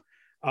beat them.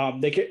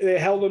 They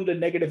held them to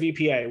negative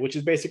EPA, which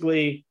is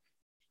basically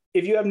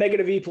if you have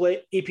negative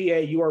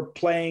EPA, you are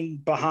playing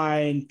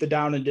behind the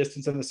down and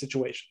distance in the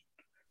situation,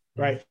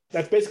 right?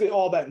 That's basically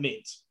all that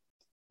means.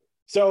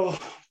 So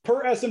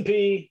per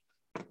S&P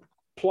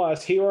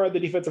plus, here are the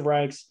defensive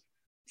ranks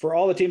for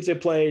all the teams they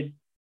played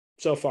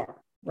so far,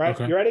 right?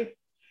 Okay. You ready?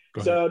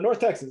 So North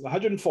Texas,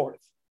 104th.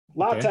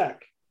 La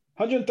Tech,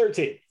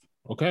 113th.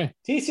 Okay.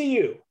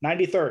 TCU,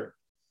 93rd.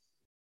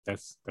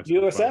 That's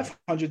USF,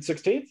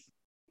 116th.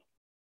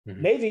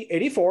 Navy,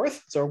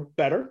 84th, so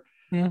better.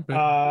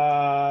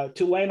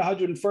 Tulane,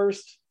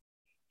 101st.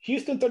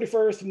 Houston,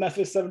 31st.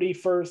 Memphis,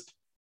 71st.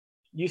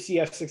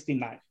 UCF,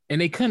 69.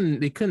 And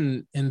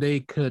they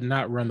could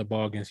not run the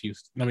ball against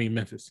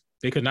Memphis.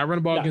 They could not run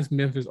the ball against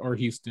Memphis or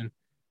Houston.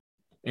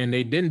 And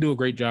they didn't do a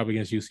great job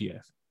against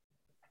UCF.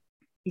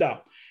 No.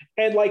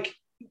 And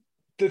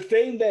the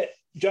thing that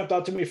jumped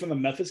out to me from the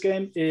Memphis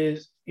game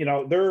is,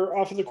 their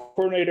offensive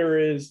coordinator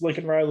is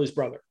Lincoln Riley's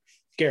brother,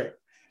 Garrett.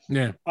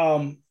 Yeah.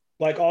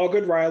 Like all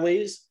good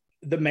Rileys,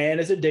 the man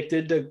is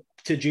addicted to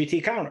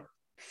GT counter.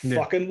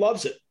 Fucking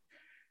loves it.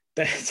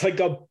 That's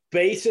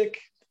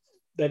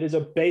that is a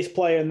base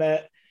play in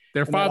that.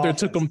 Their father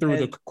took them through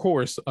the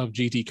course of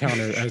GT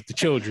counter as the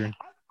children.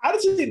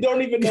 Honestly,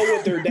 don't even know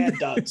what their dad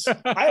does.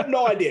 I have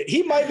no idea.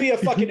 He might be a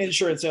fucking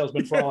insurance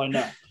salesman for all I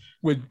know.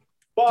 With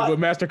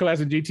masterclass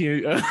in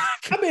GT. It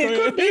could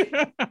be.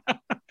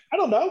 I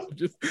don't know.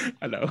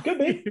 I know. Could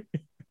be.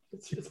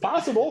 It's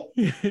possible.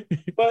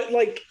 But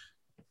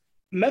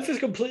Memphis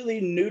completely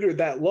neutered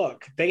that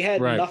look. They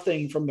had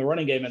nothing from the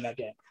running game in that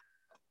game.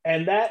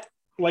 And that,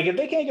 if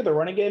they can't get the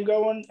running game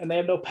going and they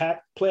have no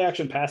play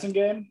action passing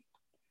game,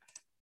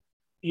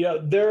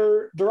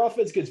 their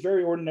offense gets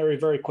very ordinary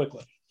very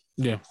quickly.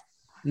 Yeah.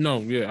 No,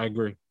 yeah, I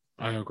agree.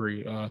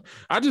 I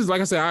just,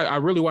 like I said, I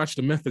really watched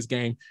the Memphis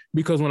game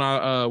because when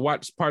I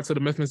watched parts of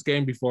the Memphis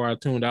game before I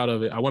tuned out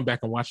of it, I went back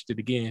and watched it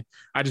again.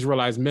 I just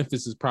realized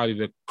Memphis is probably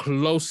the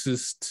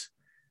closest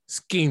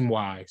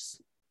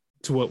scheme-wise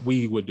to what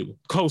we would do.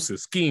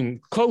 Closest,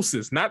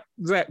 not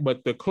that,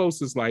 but the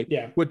closest,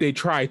 what they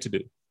try to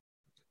do.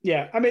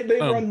 Yeah, they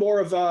run more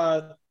of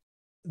the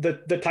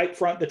tight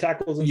front, the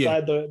tackles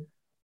inside the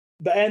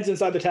ends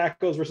inside the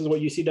tackles versus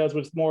what UC does,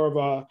 which is more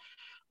of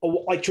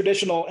a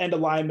traditional end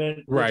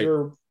alignment, right?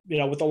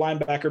 With the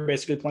linebacker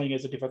basically playing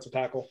as a defensive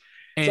tackle.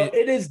 And, so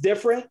it is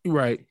different,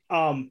 right?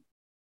 And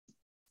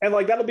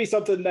that'll be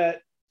something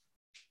that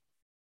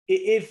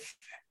if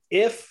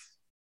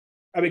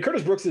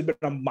Curtis Brooks has been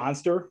a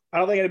monster. I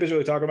don't think anybody's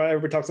really talking about it.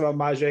 Everybody talks about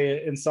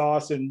Majay and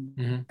Sauce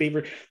and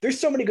Beaver. There's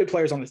so many good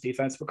players on this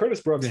defense, but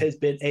Curtis Brooks has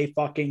been a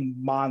fucking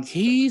monster.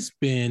 He's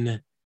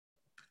been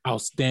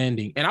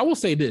outstanding. And I will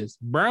say this,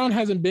 Brown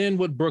hasn't been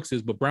what Brooks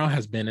is, but Brown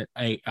has been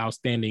an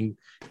outstanding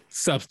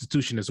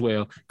substitution as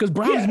well. Because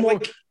Brown's more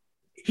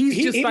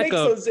he makes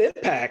those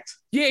impact.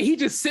 Yeah, he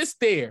just sits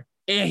there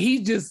and he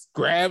just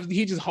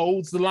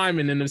holds the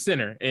lineman in the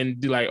center and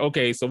be like,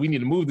 okay, so we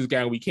need to move this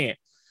guy and we can't.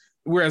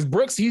 Whereas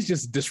Brooks, he's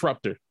just a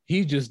disruptor.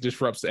 He just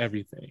disrupts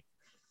everything.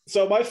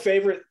 So my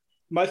favorite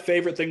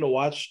thing to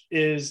watch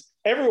is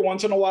every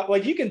once in a while,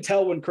 you can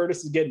tell when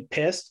Curtis is getting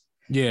pissed.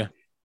 Yeah.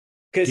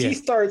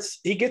 Because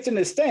he gets in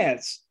his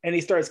stance and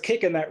he starts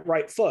kicking that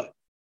right foot.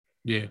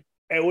 Yeah.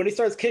 And when he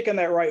starts kicking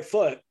that right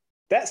foot,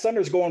 that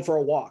center's going for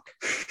a walk.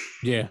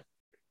 Yeah.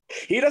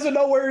 He doesn't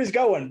know where he's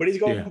going, but he's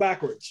going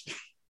backwards.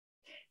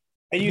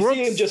 And you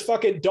see him just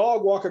fucking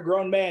dog walk a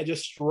grown man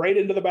just straight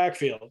into the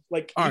backfield.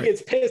 Like, he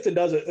gets pissed and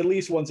does it at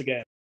least once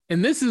again.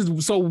 And this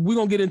is, so we're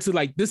going to get into,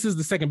 like, this is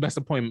the second best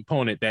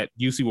opponent that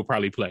UC will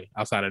probably play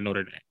outside of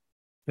Notre Dame,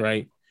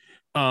 right?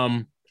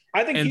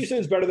 I think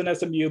Houston's better than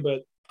SMU,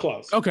 but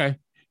close. Okay.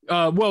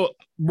 Well,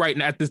 right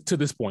now to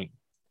this point.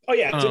 Oh,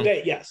 yeah,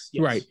 today, yes.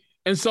 Right.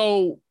 And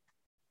so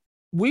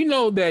we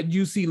know that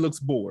UC looks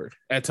bored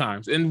at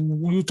times. And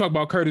we talk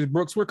about Curtis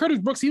Brooks, where Curtis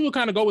Brooks, he will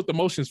kind of go with the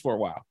motions for a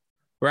while.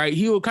 Right.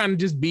 He will kind of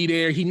just be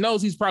there. He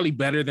knows he's probably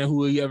better than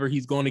whoever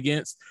he's going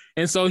against.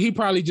 And so he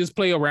probably just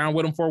play around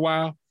with him for a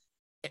while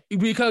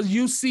because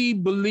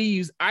UC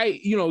believes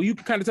you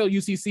can kind of tell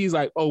UCC is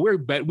like, oh,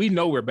 we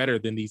know we're better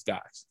than these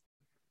guys.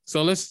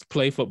 So let's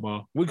play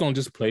football. We're going to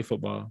just play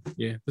football.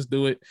 Yeah, let's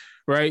do it.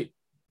 Right.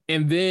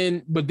 But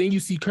then you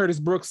see Curtis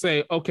Brooks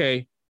say,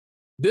 okay,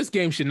 this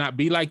game should not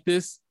be like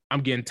this. I'm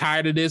getting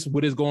tired of this.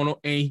 What is going on?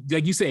 And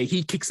like you say,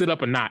 he kicks it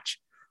up a notch.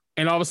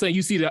 And all of a sudden,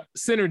 you see the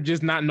center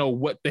just not know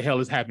what the hell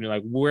is happening.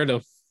 Like, where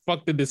the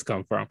fuck did this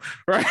come from,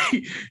 right?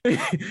 But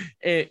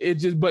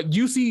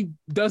UC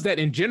does that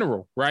in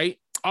general, right?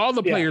 All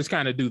the players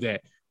kind of do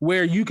that,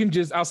 where you can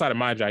just, outside of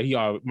my job, he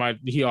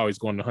always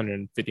going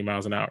 150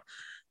 miles an hour.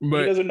 But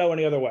he doesn't know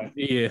any other way.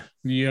 Yeah,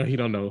 he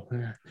don't know.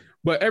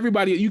 But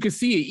everybody, you can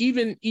see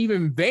it.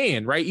 Even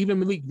Van, right? Even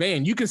Malik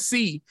Van, you can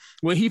see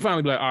when he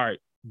finally be like, all right,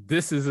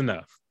 this is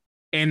enough.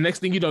 And next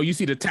thing you know, you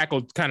see the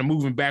tackle kind of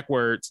moving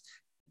backwards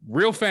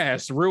real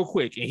fast, real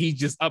quick, and he's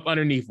just up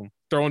underneath him,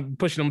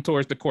 pushing him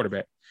towards the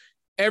quarterback.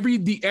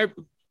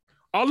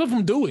 All of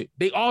them do it.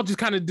 They all just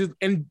kind of do,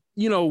 and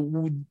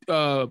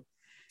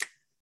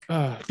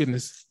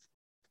goodness,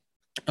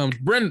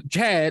 Brent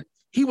Chad,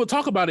 he would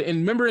talk about it, and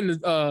remember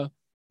during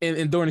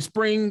the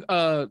spring,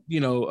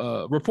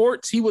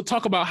 reports, he would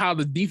talk about how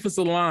the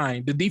defensive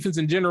line, the defense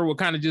in general, would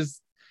kind of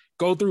just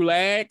go through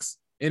lags,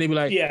 and they'd be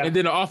like, and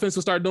then the offense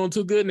will start doing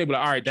too good, and they'd be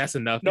like, all right, that's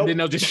enough, and then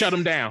they'll just shut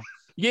them down.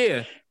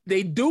 Yeah.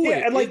 They do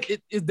it. And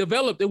like it's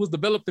developed. It was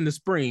developed in the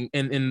spring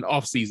and in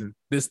off season.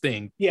 This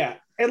thing. Yeah,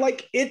 and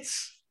like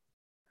if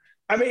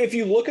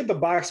you look at the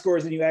box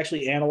scores and you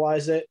actually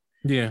analyze it,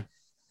 they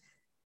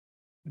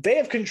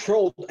have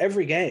controlled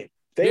every game.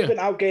 They have been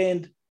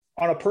outgained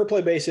on a per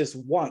play basis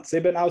once.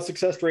 They've been out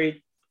success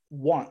rate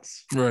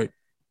once. Right.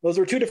 Those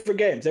were two different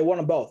games. They won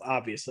them both,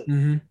 obviously.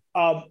 Mm-hmm.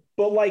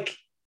 But like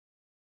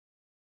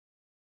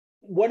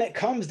when it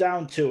comes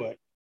down to it,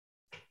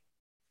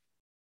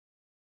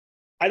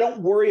 I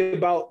don't worry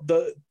about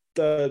the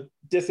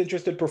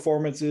disinterested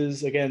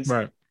performances against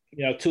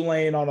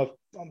Tulane on a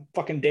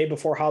fucking day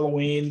before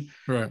Halloween,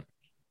 right,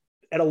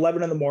 at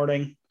 11 in the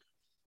morning.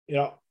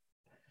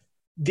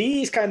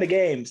 These kind of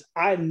games,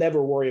 I never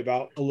worry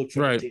about a Luke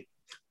 15.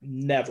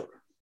 Never.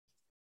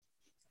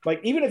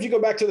 Like, even if you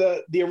go back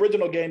to the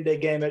original game day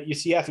game at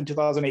UCF in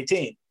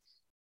 2018,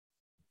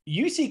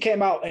 UC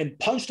came out and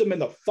punched them in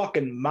the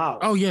fucking mouth.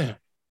 Oh yeah.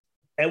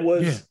 And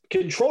was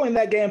controlling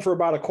that game for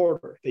about a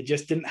quarter. They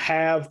just didn't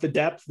have the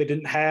depth. They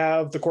didn't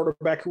have the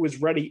quarterback who was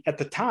ready at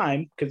the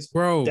time because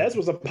Dez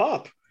was a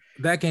pup.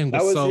 That game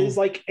was his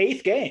like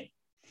 8th game.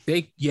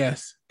 They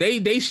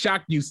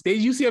shocked you.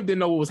 UCF didn't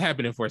know what was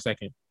happening for a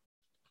second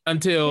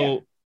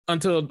until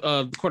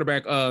the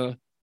quarterback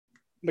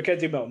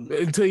Mackenzie Milton,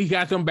 until he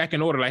got them back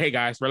in order. Like, hey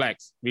guys,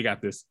 relax, we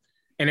got this,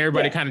 and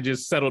everybody kind of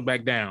just settled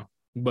back down.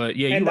 But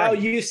and now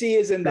UC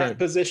is in that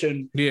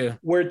position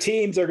where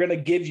teams are going to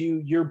give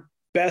you your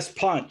best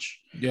punch.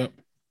 Yep.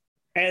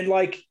 And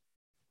like,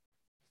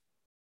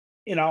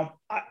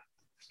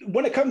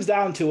 when it comes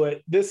down to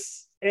it,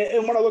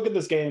 and when I look at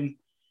this game,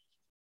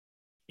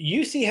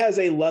 UC has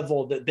a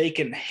level that they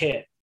can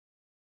hit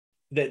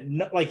that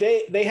like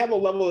they have a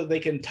level that they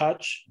can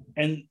touch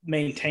and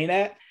maintain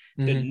at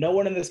that no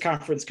one in this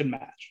conference can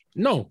match.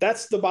 No,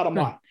 that's the bottom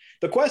line.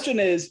 The question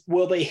is,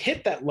 will they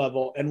hit that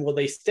level and will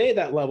they stay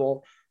that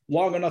level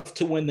long enough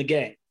to win the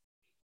game?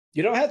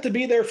 You don't have to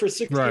be there for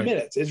 60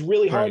 minutes. It's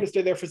really hard to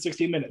stay there for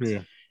 60 minutes.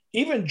 Yeah.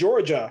 Even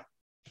Georgia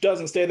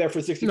doesn't stay there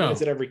for 60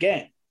 minutes at every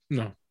game.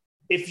 No.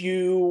 If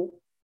you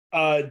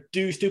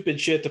do stupid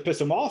shit to piss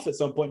them off at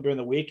some point during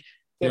the week,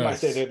 they might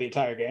stay there the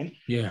entire game.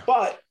 Yeah.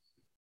 But,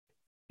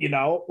 they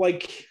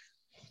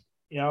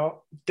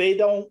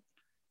don't.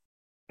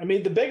 I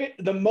mean, the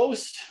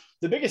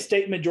biggest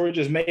statement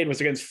Georgia's made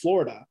was against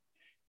Florida,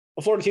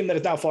 a Florida team that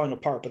is now falling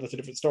apart, but that's a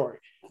different story.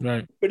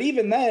 Right. But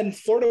even then,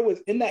 Florida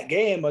was in that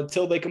game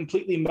until they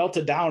completely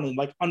melted down in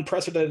like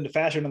unprecedented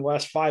fashion in the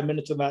last 5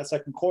 minutes of that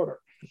second quarter.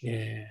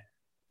 Yeah.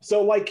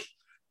 So like,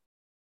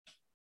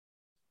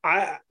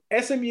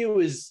 SMU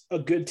is a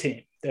good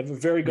team. They have a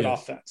very good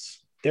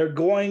offense. They're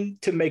going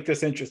to make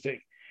this interesting.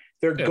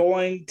 They're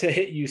going to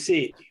hit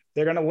UC.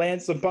 They're going to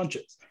land some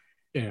punches.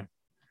 Yeah.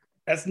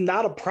 That's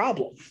not a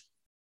problem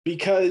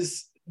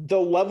because the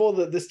level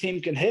that this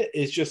team can hit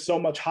is just so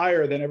much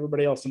higher than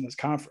everybody else in this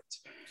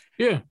conference.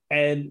 Yeah.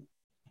 And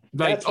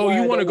Like, oh,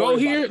 you want to go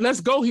here?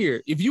 Let's go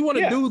here. If you want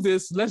to do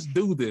this, let's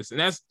do this. And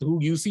that's who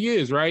UC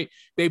is, right?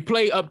 They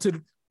play up to,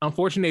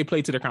 unfortunately, they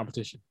play to their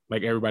competition,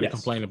 like everybody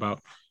complained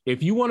about.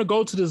 If you want to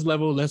go to this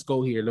level, let's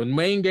go here. The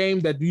main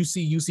game that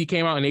UC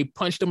came out and they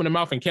punched them in the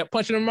mouth and kept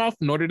punching them in the mouth,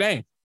 Notre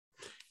Dame.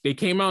 They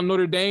came out in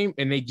Notre Dame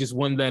and they just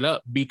wouldn't let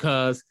up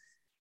because,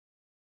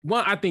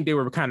 one, I think they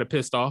were kind of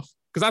pissed off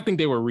because I think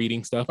they were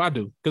reading stuff. I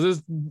do,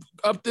 because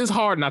it's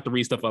hard not to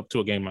read stuff up to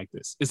a game like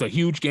this. It's a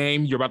huge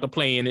game. You're about to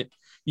play in it.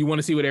 You want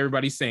to see what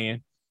everybody's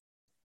saying.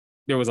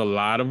 There was a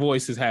lot of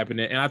voices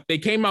happening. And they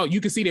came out,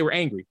 you could see they were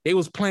angry. They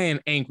was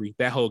playing angry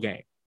that whole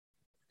game.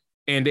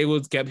 And they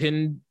kept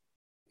hitting.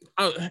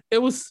 I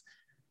feel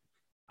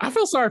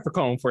sorry for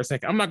Cone for a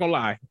second. I'm not going to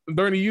lie.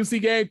 During the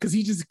UC game, because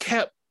he just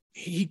kept,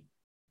 he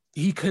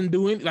couldn't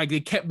do it. Like,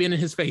 they kept being in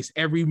his face.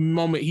 Every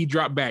moment he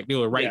dropped back, they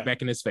were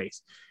back in his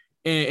face.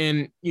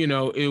 And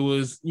it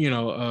was,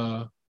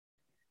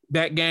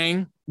 that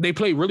gang, they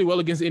played really well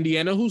against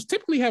Indiana, who's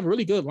typically have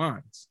really good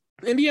lines.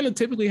 Indiana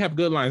typically have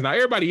good lines. Now,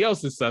 everybody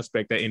else is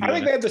suspect at Indiana. I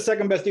think they have the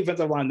second best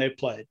defensive line they've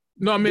played.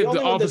 No, I mean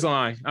the offensive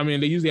line. I mean,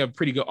 they usually have a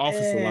pretty good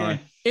offensive line.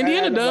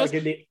 Indiana does.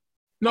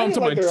 No, I'm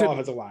talking about their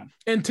offensive line.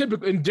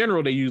 In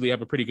general, they usually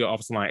have a pretty good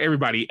offensive line.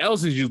 Everybody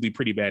else is usually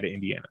pretty bad at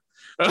Indiana.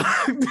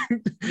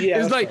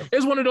 It's like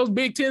it's one of those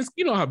Big Tens.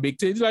 You know how Big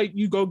Tens, like,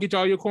 you go get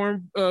all your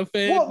corn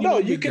fed. Well, no,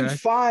 you can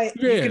find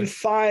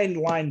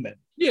linemen.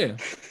 Yeah,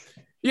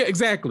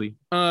 exactly.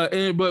 But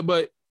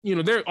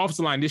their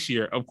offensive line this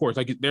year, of course,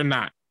 like, they're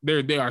not.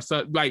 They are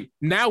like,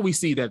 now we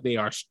see that they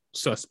are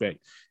suspect.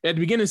 At the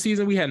beginning of the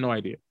season, we had no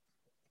idea.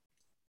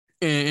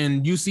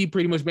 And UC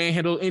pretty much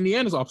manhandled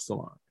Indiana's offensive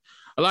line.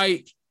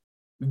 Like,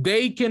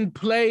 they can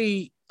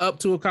play up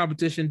to a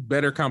competition,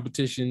 better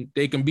competition.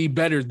 They can be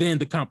better than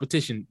the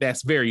competition.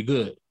 That's very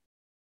good.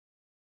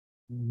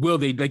 Will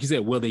they, like you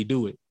said, will they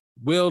do it?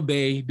 Will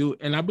they do it?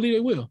 And I believe they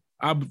will.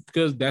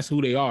 Because that's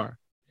who they are.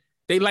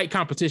 They like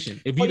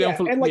competition. If you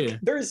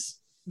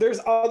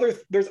there's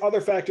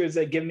other factors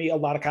that give me a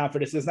lot of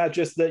confidence. It's not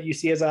just that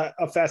UC has a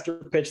faster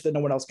pitch that no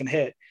one else can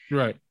hit.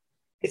 Right.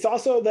 It's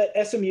also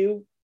that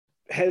SMU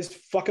has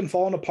fucking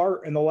fallen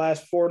apart in the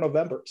last 4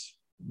 Novembers.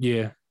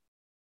 Yeah.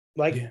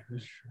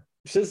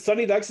 Since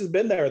Sonny Dykes has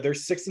been there, they're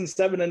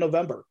 6-7 in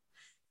November.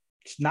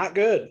 It's not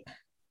good.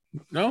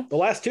 No. The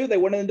last 2, they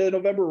went into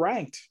November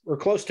ranked or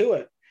close to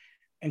it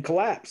and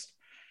collapsed.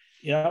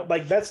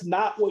 That's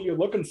not what you're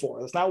looking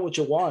for. That's not what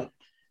you want.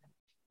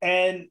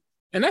 And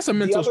that's a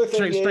mental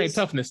strength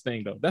toughness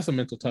thing, though. That's a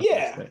mental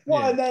toughness thing.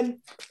 Well, and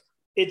then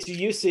it's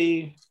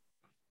UC,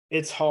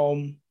 it's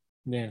home.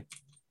 Yeah.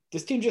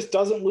 This team just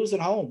doesn't lose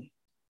at home.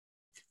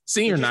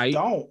 Senior night,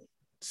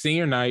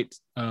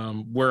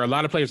 where a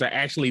lot of players are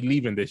actually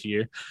leaving this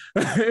year.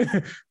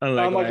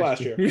 Unlike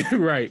last year.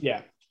 Right.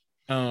 Yeah.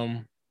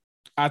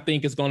 I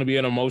think it's going to be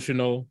an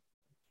emotional,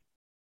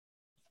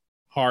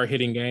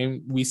 hard-hitting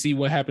game. We see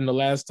what happened the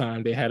last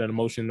time they had an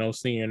emotional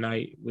senior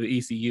night with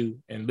ECU,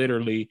 and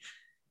literally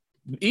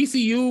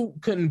ECU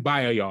couldn't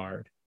buy a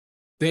yard.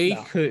 They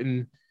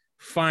couldn't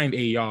find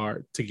a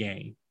yard to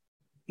gain.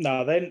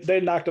 No,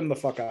 they knocked them the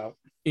fuck out.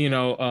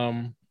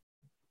 ECU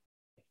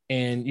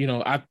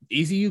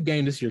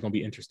game this year gonna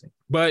be interesting.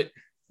 But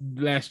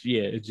last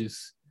year it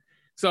just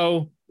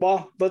so.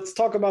 Well, let's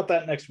talk about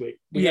that next week.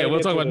 We'll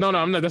talk about. No,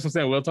 I'm not. That's what I'm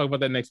saying. We'll talk about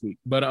that next week.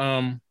 But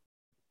I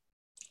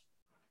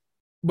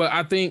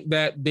think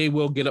that they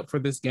will get up for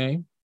this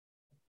game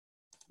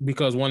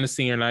because, one, is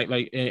senior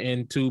night,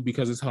 and 2,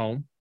 because it's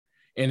home.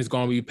 And it's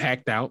going to be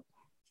packed out,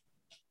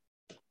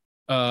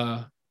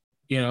 and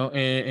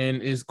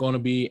it's going to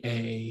be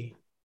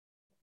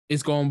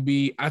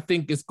I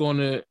think it's going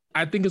to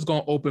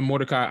open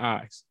Mordecai's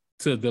eyes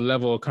to the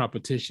level of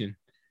competition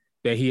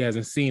that he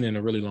hasn't seen in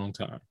a really long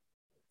time.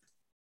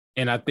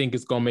 And I think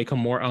it's going to make him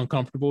more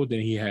uncomfortable than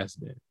he has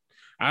been.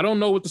 I don't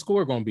know what the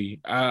score is going to be.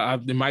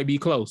 It might be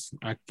close.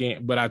 I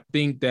can't, but I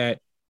think that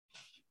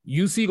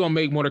UC going to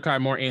make Mordecai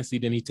more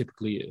antsy than he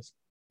typically is.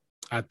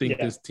 I think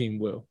this team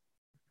will.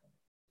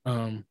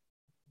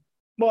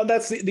 Well,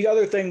 that's the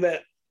other thing,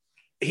 that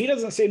he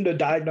doesn't seem to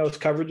diagnose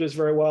coverages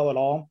very well at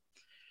all.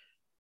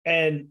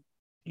 And,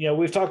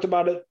 we've talked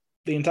about it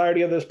the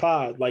entirety of this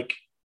pod. Like,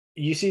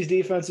 UC's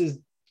defense is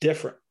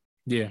different.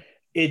 Yeah.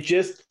 It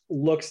just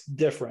looks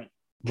different.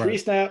 Right.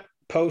 Pre-snap,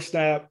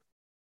 post-snap.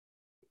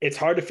 It's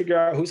hard to figure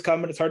out who's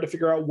coming. It's hard to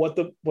figure out what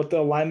the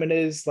alignment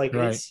is. Like,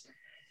 right.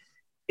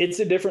 It's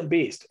a different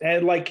beast.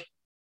 And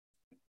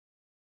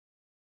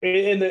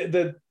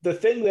the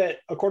thing that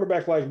a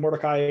quarterback like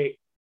Mordecai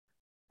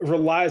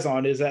relies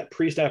on is that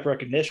pre-snap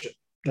recognition.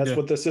 That's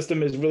what the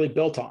system is really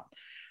built on.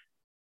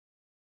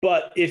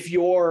 But if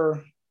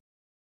your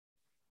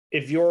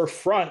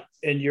front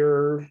and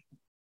your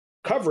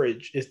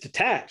coverage is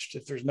detached,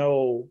 if there's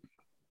no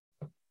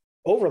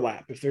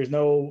overlap, if there's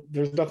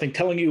nothing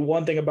telling you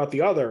one thing about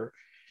the other,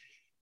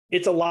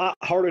 it's a lot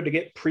harder to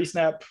get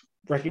pre-snap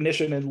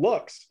recognition and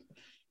looks.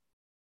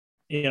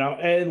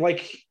 And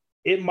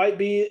it might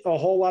be a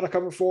whole lot of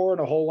cover 4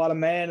 and a whole lot of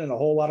man and a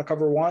whole lot of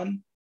cover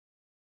 1.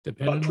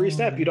 But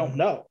pre-snap, you don't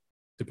know.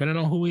 Depending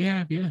on who we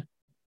have, yeah.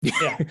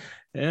 Yeah.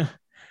 Yeah.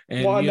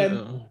 And well,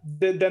 and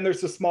then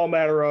there's the small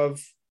matter of,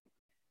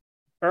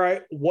 all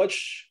right,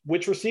 which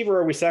receiver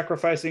are we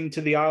sacrificing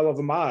to the Isle of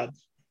Ahmad?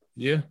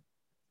 Yeah.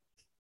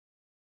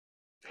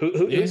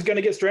 Who's going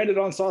to get stranded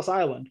on Sauce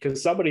Island?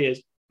 Because somebody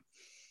is.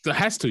 So it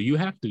has to. You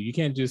have to. You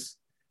can't just,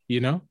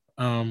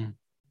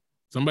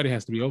 somebody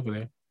has to be over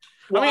there.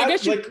 Well, I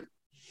guess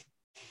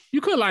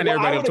you could line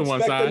everybody up to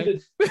one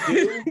side.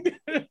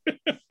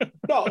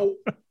 No,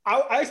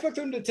 I expect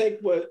them to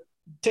take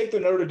the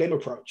Notre Dame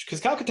approach,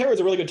 because Calcaterra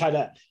is a really good tight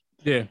end.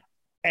 Yeah.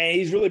 And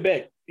he's really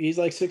big. He's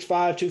like 6'5",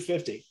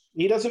 250.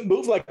 He doesn't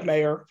move like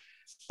Mayer,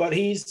 but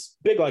he's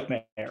big like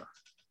Mayer.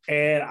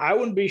 And I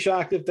wouldn't be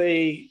shocked if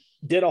they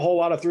did a whole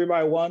lot of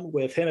 3x1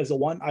 with him as the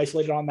one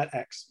isolated on that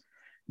X.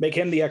 Make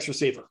him the X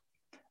receiver.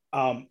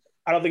 I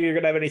don't think you're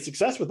going to have any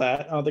success with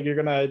that. I don't think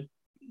you're going to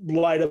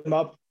light him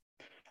up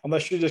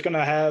unless you're just going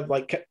to have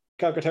like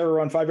Calcaterra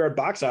run 5-yard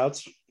box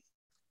outs.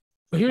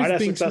 But here's might have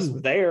the thing success too.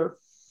 there.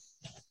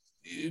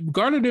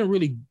 Gardner didn't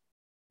really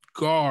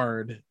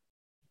guard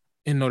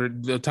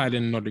the tight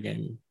end in Notre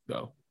Dame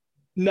though.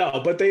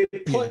 No, but they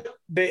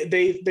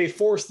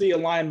forced the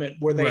alignment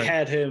where they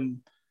had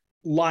him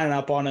line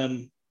up on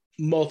him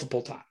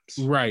multiple times.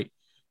 Right.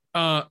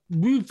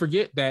 We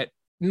forget that.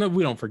 No,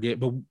 we don't forget.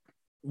 But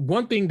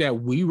one thing that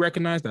we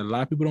recognize that a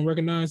lot of people don't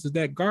recognize is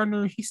that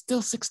Gardner, he's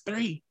still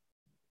 6'3".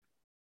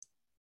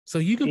 So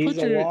you can he's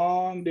put a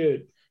long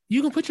dude.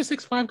 You can put your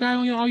 6'5" guy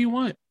on all you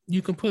want.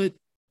 You can put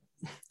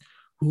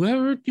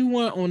whoever you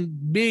want on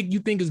big you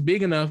think is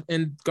big enough,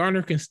 and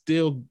Gardner can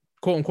still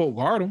quote unquote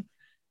guard him,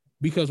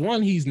 because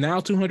one, he's now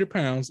 200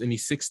 pounds and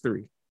he's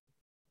 6'3".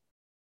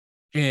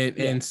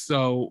 And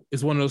so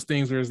it's one of those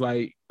things where it's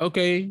like,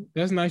 okay,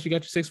 that's nice. You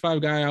got your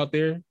 6'5" guy out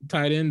there,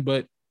 tight end,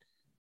 but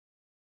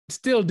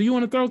still, do you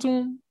want to throw to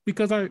him?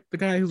 Because the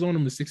guy who's on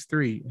him is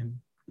 6'3" and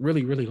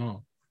really, really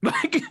long.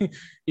 Like,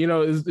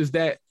 is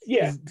that?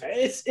 Yeah,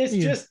 it's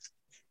just.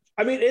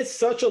 I mean, it's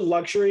such a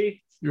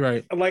luxury.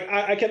 Right. Like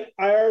I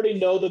already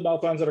know the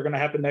meltdowns that are going to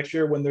happen next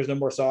year when there's no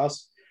more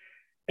sauce.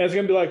 And it's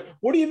going to be like,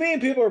 what do you mean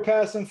people are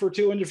passing for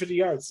 250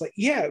 yards? It's like,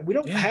 yeah, we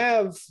don't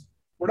have.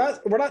 We're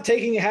not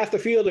taking half the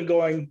field and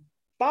going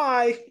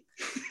bye.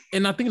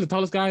 And I think the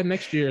tallest guy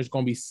next year is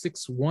going to be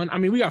 6'1". I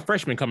mean, we got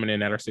freshmen coming in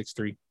that are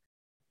 6'3".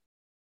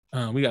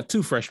 We got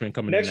 2 freshmen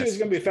coming next in. Next year is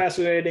going to be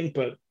fascinating,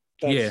 but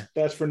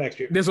that's for next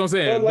year. That's what I'm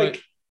saying. But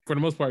for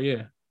the most part,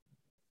 yeah.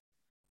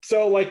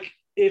 So like,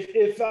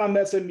 if I'm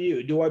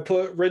SMU, do I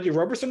put Reggie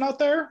Roberson out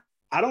there?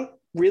 I don't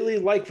really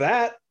like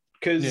that,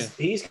 because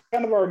he's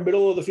kind of our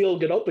middle of the field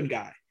get open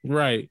guy.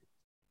 Right.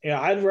 Yeah,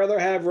 I'd rather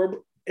have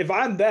if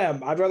I'm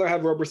them, I'd rather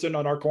have Roberson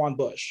on Arquan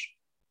Bush.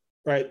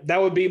 Right.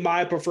 That would be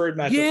my preferred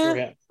matchup for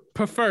him.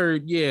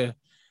 Preferred, yeah.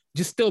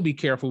 Just still be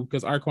careful,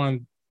 because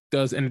Arquan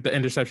does the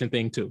interception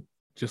thing too,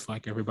 just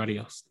like everybody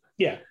else.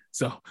 Yeah.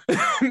 So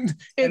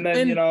and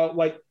then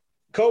like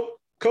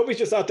Kobe's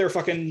just out there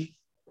fucking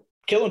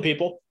killing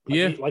people.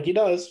 Like he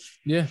does.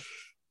 Yeah.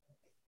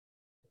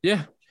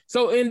 Yeah.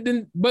 So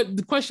but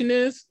the question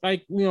is,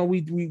 like,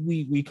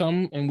 we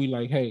come and we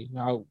like, hey,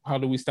 how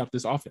do we stop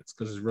this offense?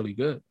 Because it's really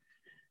good.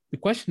 The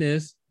question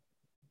is,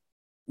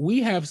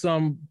 we have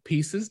some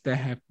pieces that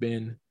have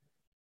been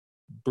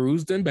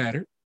bruised and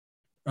battered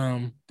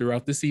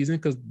throughout the season,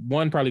 because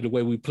one, probably the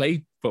way we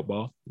play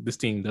football, this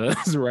team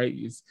does, right?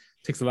 It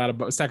takes a lot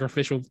of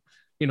sacrifice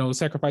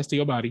to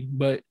your body.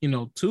 But,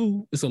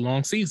 two, it's a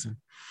long season.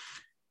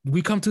 Do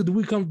we come to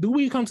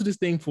this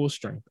thing full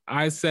strength?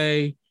 I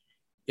say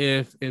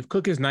if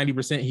Cook is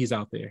 90%, he's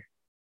out there.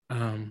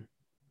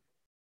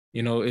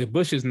 If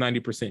Bush is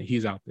 90%,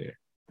 he's out there.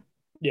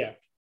 Yeah.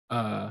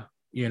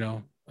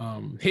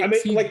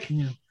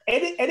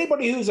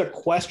 Anybody who's a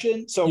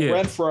question. So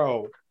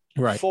Renfro,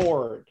 right,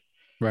 Ford,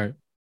 right,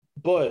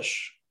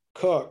 Bush,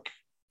 Cook,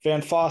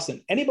 Van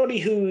Fossen, anybody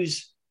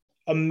who's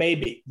a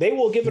maybe, they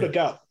will give it a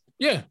go.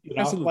 Yeah,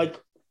 absolutely. Like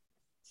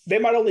they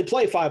might only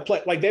play 5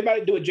 plays. Like they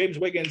might do a James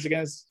Wiggins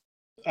against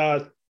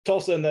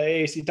Tulsa in the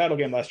AAC title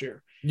game last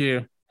year.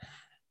 Yeah.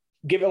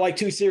 Give it like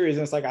 2 series,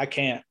 and it's like, I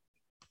can't.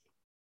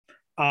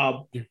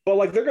 But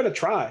like they're gonna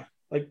try.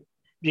 Like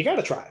you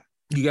gotta try.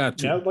 You got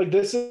to. Like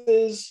this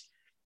is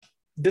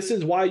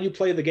why you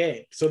play the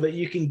game, so that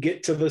you can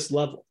get to this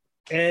level.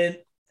 And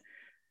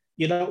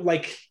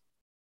like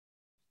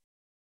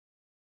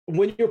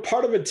when you're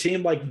part of a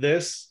team like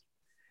this,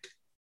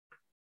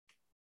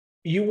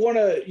 you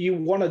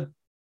wanna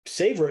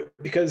savor it,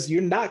 because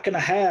you're not gonna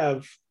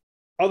have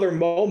other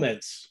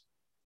moments.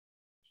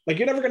 Like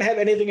you're never gonna have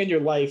anything in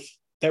your life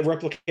that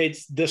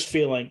replicates this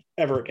feeling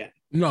ever again.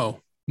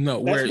 No.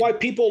 That's why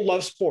people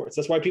love sports.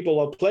 That's why people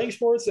love playing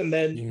sports. And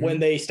then when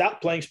they stop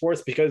playing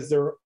sports because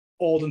they're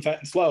old and fat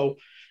and slow,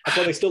 that's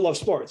why they still love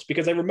sports,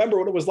 because they remember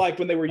what it was like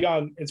when they were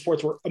young and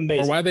sports were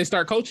amazing. Or why they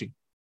start coaching,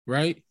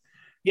 right?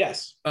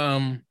 Yes.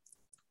 And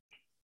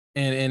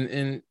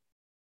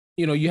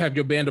you have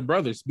your band of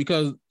brothers,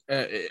 because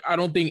I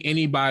don't think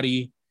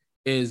anybody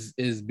is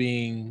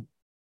being,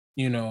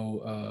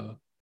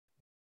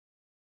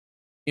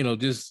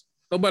 just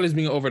nobody's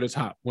being over the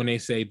top when they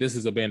say this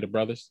is a band of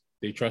brothers.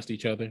 They trust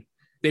each other.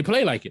 They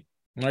play like it,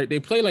 right? They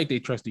play like they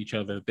trust each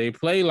other. They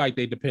play like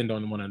they depend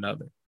on one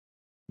another.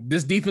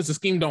 This defensive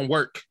scheme don't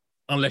work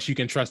unless you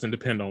can trust and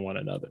depend on one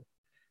another.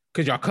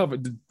 Because y'all cover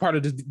part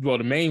of this. Well,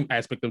 the main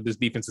aspect of this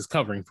defense is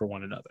covering for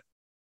one another,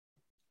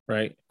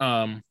 right?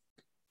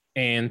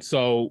 And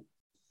so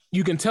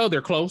you can tell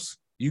they're close.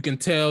 You can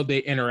tell they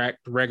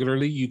interact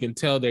regularly. You can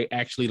tell they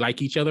actually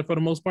like each other for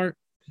the most part.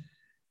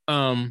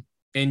 And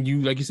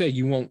you, like you said,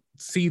 you won't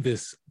see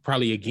this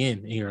probably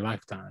again in your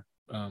lifetime.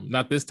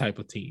 Not this type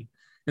of team.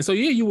 And so,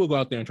 yeah, you will go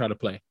out there and try to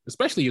play,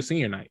 especially your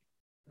senior night,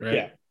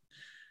 right?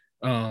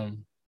 Yeah.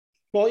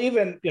 Well,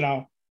 even,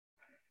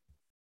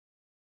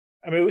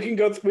 I mean, we can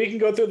go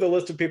through the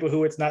list of people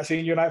who it's not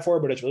senior night for,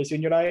 but it's really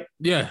senior night.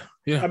 Yeah.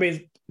 I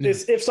mean,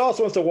 if Sauce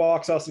wants to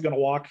walk, Sauce is going to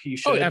walk. He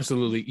should. Oh,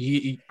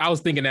 absolutely. I was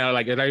thinking now,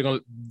 like,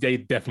 they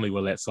definitely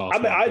will let Sauce.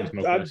 I'd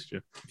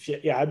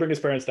bring his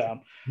parents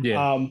down.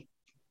 Yeah.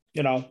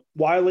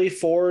 Wiley,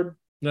 Ford.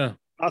 Yeah.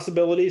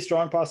 Possibilities,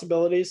 strong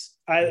possibilities.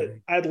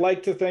 I'd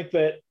like to think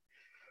that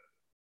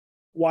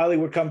Wiley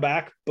would come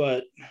back,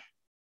 but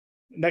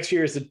next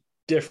year is a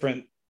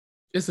different.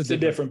 It's a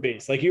different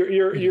beast. Like you're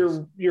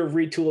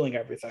retooling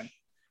everything.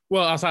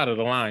 Well, outside of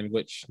the line,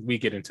 which we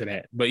get into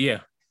that, but yeah.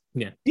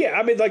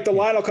 I mean, like the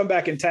line will come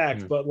back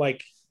intact, but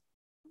like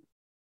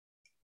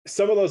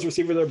some of those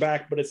receivers are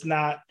back, but it's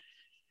not.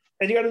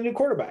 And you got a new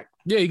quarterback.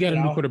 Yeah, you got a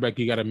new quarterback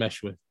you got to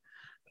mesh with.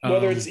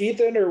 Whether it's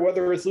Ethan or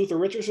whether it's Luther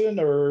Richardson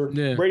or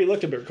Brady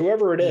Lichtenberg,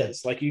 whoever it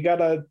is, like you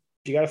gotta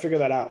figure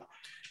that out.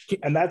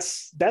 And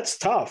that's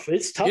tough.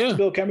 It's tough to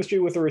build chemistry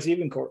with a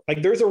receiving corps.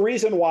 Like there's a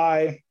reason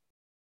why,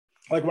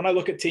 like when I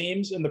look at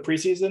teams in the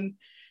preseason,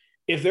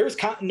 if there's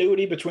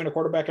continuity between a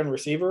quarterback and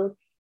receiver,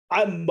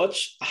 I'm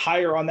much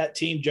higher on that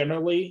team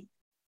generally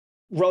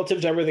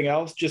relative to everything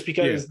else, just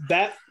because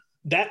that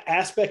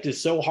aspect is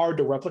so hard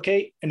to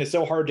replicate and it's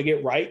so hard to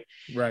get right.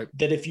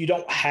 That if you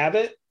don't have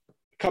it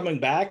coming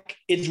back,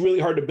 it's really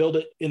hard to build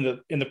it in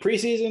the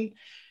preseason.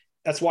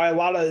 That's why a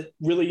lot of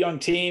really young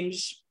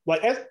teams,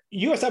 like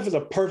USF is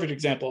a perfect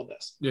example of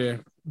this. Yeah.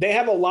 They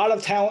have a lot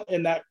of talent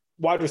in that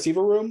wide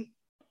receiver room.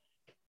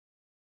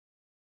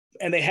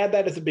 And they had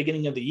that at the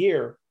beginning of the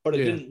year, but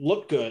it didn't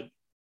look good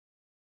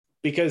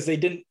because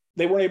they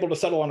weren't able to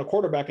settle on a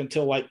quarterback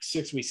until like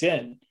 6 weeks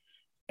in.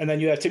 And then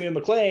you have Timmy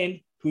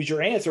McClain, who's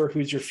your answer,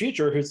 who's your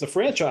future, who's the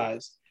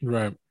franchise.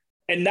 Right.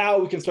 And now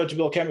we can start to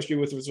build chemistry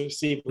with his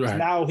receivers. Right.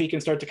 Now he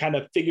can start to kind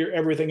of figure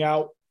everything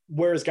out,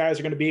 where his guys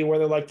are going to be, where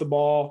they like the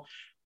ball.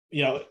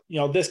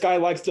 This guy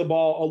likes the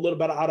ball a little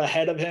bit out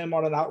ahead of him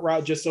on an out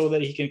route just so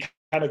that he can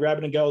kind of grab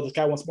it and go. This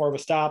guy wants more of a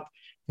stop.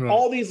 Right.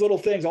 All these little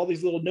things, all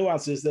these little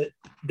nuances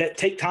that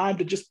take time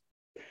to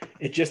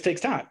it just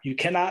takes time. You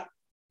cannot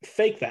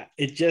fake that.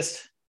 It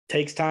just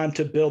takes time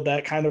to build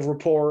that kind of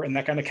rapport and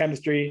that kind of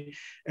chemistry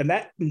and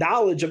that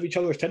knowledge of each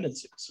other's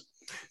tendencies.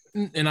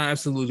 And I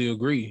absolutely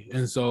agree.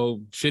 And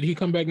so should he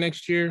come back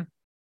next year?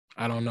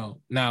 I don't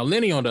know. Now,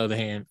 Lenny, on the other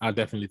hand, I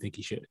definitely think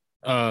he should.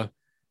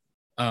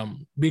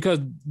 Because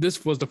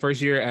this was the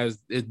first year, as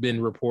it's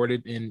been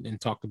reported and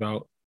talked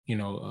about, ad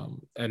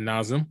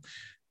nauseum,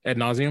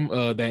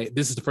 that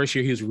this is the first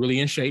year he was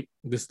really in shape.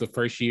 This is the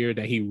first year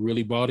that he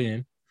really bought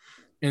in.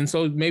 And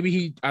so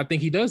maybe I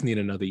think he does need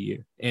another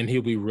year and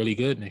he'll be really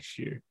good next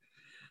year.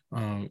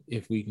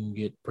 If we can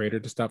get Prater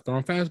to stop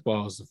throwing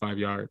fastballs to 5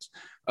 yards.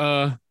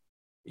 Well,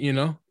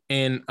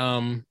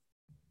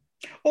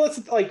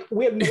 it's like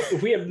we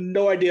have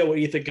no idea what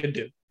Ethan can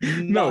do.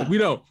 None. No,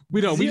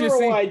 we don't.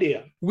 Zero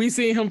idea. We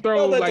seen him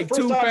throw like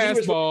 2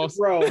 fastballs.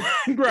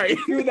 Right.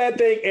 Threw that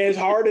thing as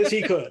hard as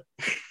he could.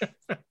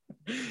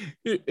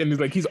 And it's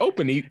like he's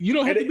open. You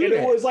don't have to do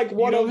that. It was like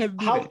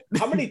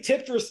how many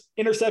tipped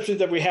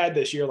interceptions have we had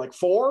this year? Like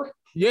 4?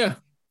 Yeah.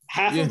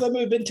 Half of them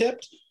have been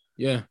tipped.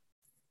 Yeah.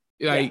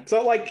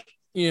 So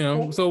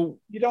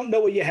you don't know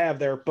what you have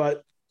there,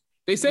 but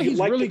they say he's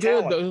really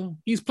good, though.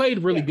 He's played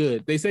really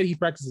good. They said he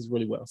practices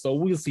really well. So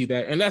we'll see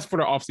that. And that's for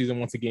the offseason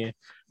once again.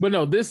 But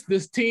no, this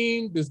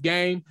team, this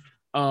game,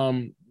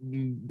 I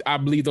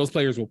believe those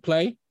players will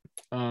play.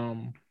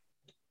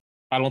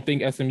 I don't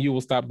think SMU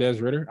will stop Des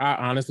Ridder. I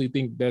honestly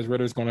think Des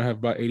Ridder is going to have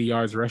about 80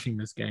 yards rushing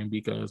this game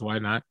because why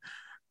not?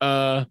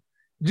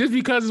 Just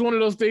because it's one of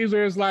those things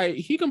where it's like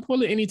he can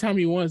pull it anytime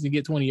he wants and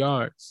get 20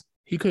 yards.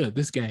 He could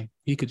this game.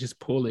 He could just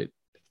pull it.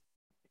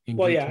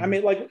 Well, yeah. 20. I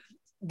mean, like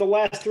the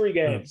last 3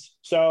 games.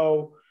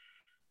 So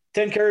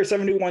 10 carries,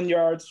 71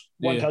 yards,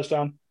 1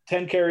 touchdown.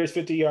 10 carries,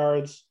 50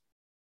 yards,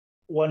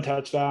 1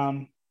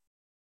 touchdown.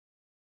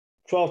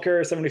 12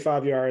 carries,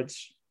 75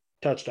 yards,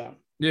 touchdown.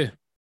 Yeah.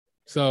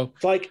 So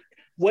it's like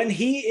when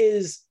he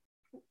is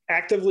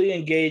actively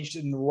engaged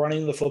in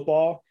running the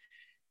football,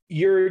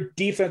 your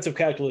defensive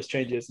calculus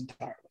changes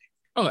entirely.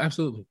 Oh,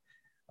 absolutely.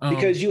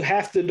 Because you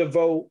have to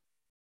devote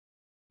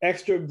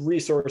extra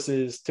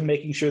resources to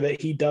making sure that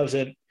he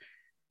doesn't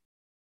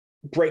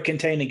break,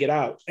 contain, and get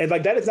out. And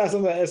like that is not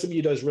something that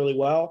SMU does really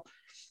well.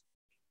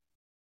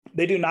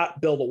 They do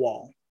not build a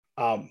wall.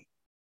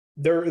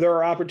 There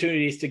are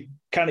opportunities to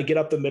kind of get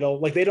up the middle.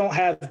 Like they don't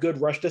have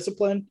good rush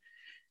discipline.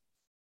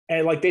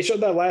 And like they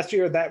showed that last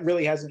year, that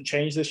really hasn't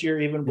changed this year,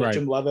 even with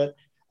Jim Leavitt.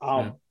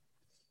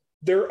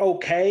 They're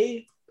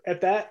okay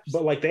at that,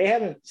 but like they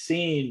haven't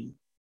seen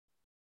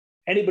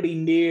anybody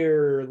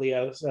nearly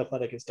as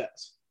athletic as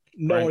Tez.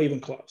 No one even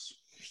close.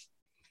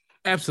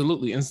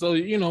 Absolutely. And so,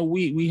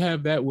 we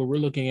have that where we're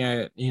looking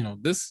at,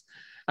 this.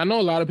 I know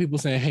a lot of people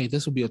saying, hey,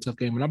 this will be a tough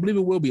game. And I believe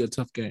it will be a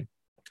tough game.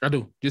 I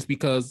do. Just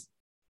because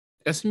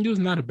SMU is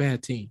not a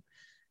bad team.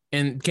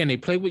 And can they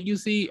play with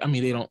UC? I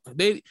mean,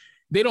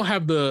 they don't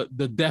have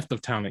the depth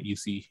of talent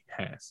UC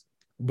has.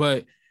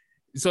 But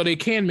so they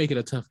can make it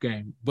a tough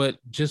game. But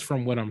just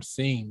from what I'm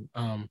seeing,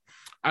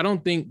 I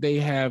don't think they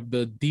have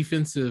the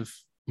defensive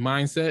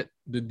mindset,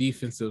 the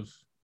defensive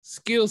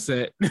skill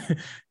set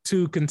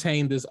to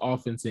contain this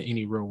offense in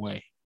any real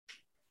way.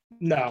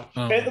 No.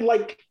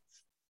 And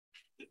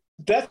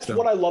that's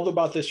what I love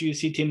about this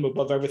UC team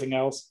above everything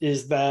else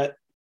is that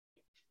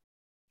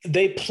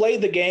they play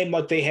the game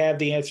like they have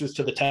the answers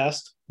to the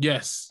test.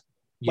 Yes.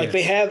 Like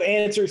they have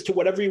answers to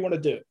whatever you want to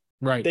do.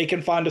 Right. They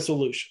can find a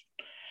solution.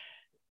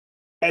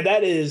 And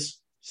that is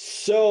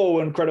so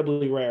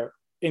incredibly rare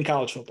in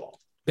college football.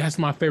 That's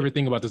my favorite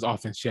thing about this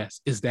offense,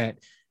 Jess, is that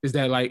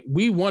like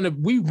we want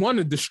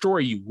to destroy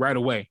you right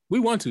away.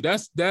 We want to.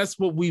 That's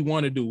what we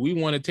want to do. We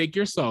want to take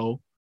your soul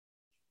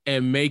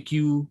and make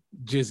you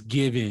just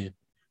give in.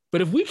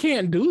 But if we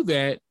can't do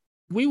that,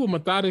 we will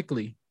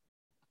methodically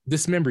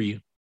dismember you,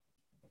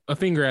 a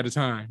finger at a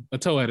time, a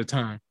toe at a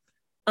time,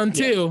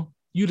 until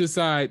you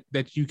decide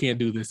that you can't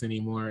do this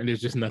anymore and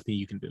there's just nothing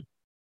you can do.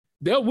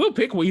 We'll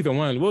pick either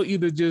one. We'll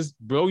either just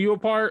blow you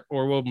apart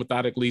or we'll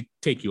methodically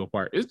take you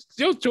apart. It's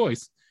your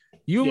choice.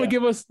 You will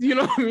give us, you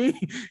know what I mean?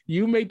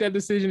 You make that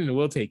decision and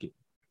we'll take it.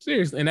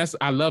 Seriously. And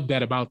I love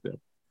that about them.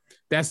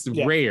 That's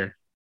rare.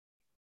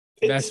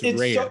 That's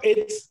rare. So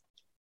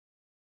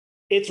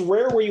it's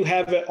rare where you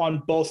have it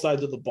on both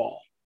sides of the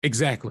ball.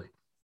 Exactly.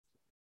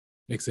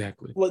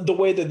 The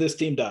way that this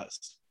team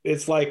does.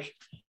 It's like,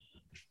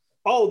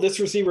 oh, this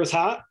receiver's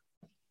hot.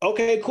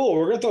 Okay, cool.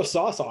 We're going to throw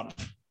sauce on him.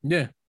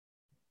 Yeah.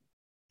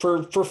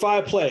 For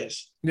 5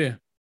 plays. Yeah.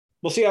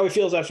 We'll see how he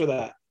feels after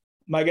that.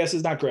 My guess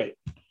is not great.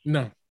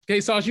 No. Okay,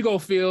 Sauce, you go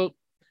field.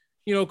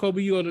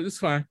 Kobe, you go. It's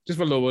fine. Just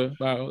for a little bit.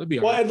 It'll be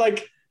all right. And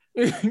like,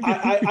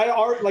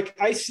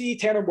 I see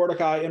Tanner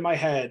Mordecai in my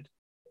head.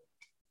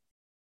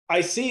 I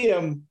see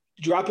him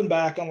dropping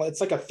back on. It's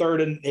like a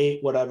 3rd and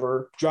 8,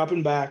 whatever.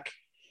 Dropping back.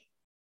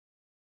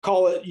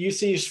 Call it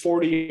UC's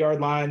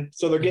 40-yard line.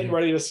 So they're getting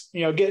ready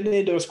to, getting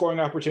into a scoring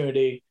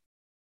opportunity,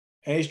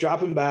 and he's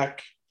dropping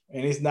back,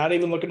 and he's not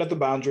even looking at the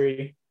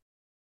boundary.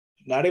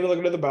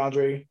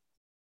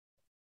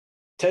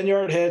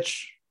 10-yard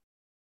hitch.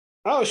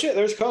 Oh shit!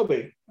 There's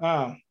Kobe.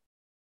 I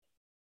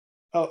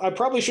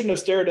probably shouldn't have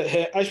stared at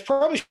him. I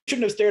probably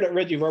shouldn't have stared at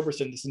Reggie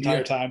Roberson this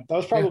entire time. That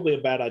was probably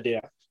a bad idea.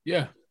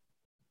 Yeah,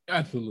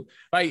 absolutely.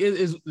 Like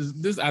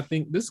this. I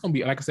think this is gonna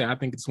be. Like I said, I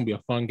think it's gonna be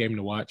a fun game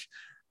to watch.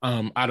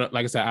 I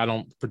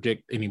don't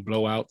predict any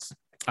blowouts.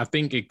 I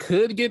think it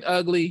could get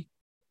ugly,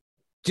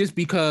 just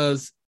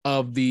because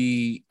of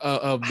the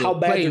how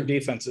bad their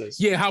defense is.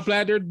 Yeah, how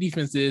bad their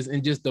defense is,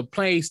 and just the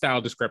play style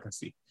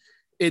discrepancy.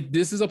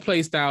 This is a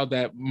play style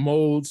that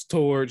molds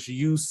towards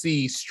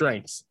UC's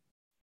strengths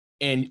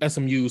and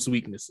SMU's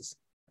weaknesses.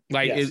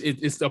 Like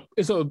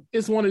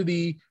it's one of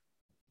the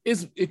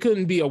it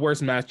couldn't be a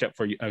worse matchup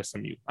for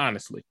SMU,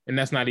 honestly, and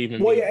that's not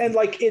even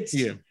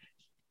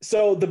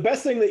So the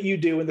best thing that you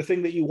do and the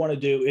thing that you want to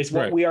do is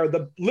what we are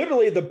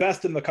literally the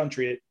best in the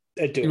country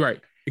at doing. Right.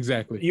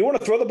 Exactly. You want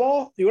to throw the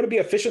ball? You want to be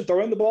efficient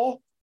throwing the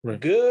ball? Right.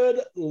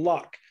 Good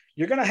luck.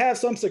 You're going to have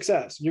some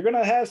success. You're going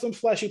to have some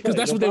flashy plays. Because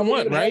that's what they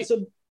want, right?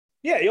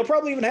 You'll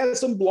probably even have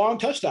some long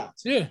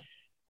touchdowns. Yeah.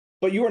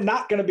 But you are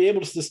not going to be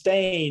able to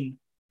sustain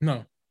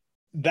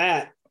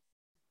that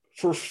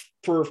for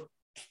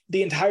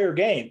the entire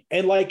game.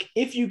 And like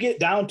if you get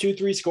down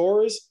 2-3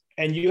 scores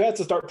and you have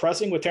to start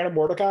pressing with Tanner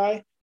Mordecai,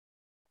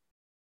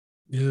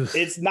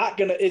 it's not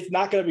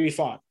gonna be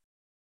fun.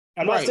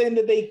 I'm not saying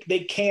that they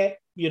can't,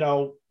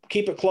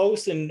 keep it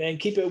close and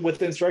keep it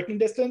within striking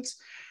distance.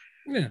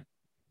 Yeah.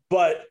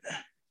 But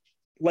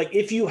like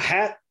if you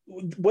have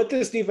what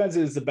this defense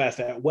is the best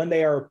at, when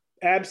they are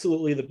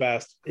absolutely the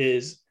best,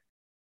 is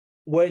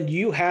when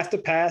you have to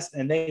pass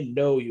and they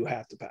know you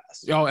have to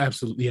pass. Oh,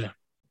 absolutely. Yeah.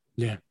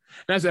 Yeah.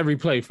 That's every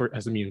play for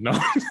SMU.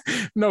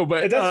 No,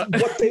 but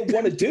that's what they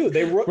want to do.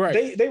 They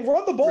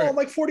run the ball on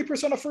like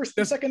 40% of first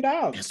and second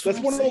downs. That's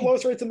one of the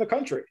lowest rates in the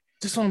country.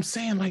 That's what I'm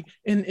saying. Like,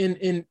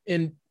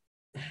 in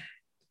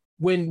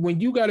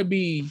when you have to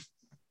be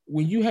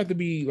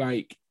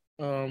like,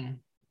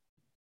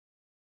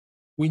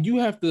 when you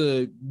have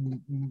to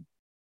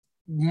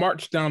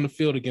march down the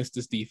field against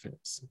this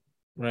defense,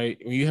 right?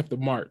 When you have to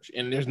march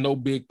and there's no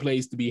big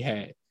plays to be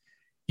had,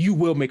 you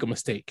will make a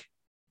mistake.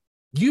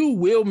 You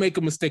will make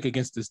a mistake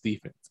against this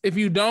defense. If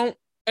you don't,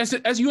 as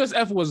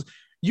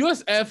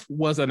USF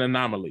was an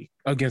anomaly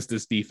against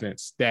this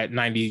defense, that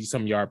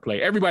 90-some yard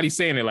play. Everybody's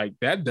saying it like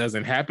that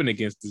doesn't happen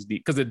against this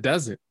defense, because it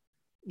doesn't.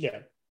 Yeah.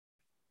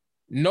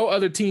 No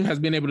other team has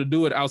been able to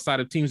do it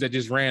outside of teams that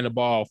just ran the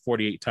ball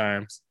 48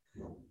 times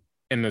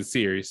in the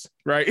series,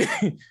 right?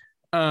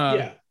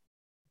 Yeah.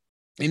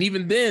 And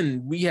even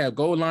then, we have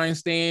goal line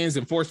stands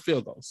and forced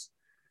field goals.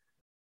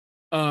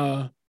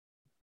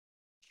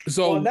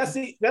 So well, that's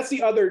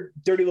the other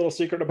dirty little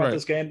secret about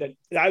this game that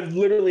I've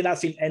literally not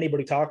seen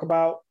anybody talk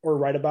about or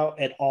write about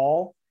at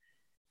all.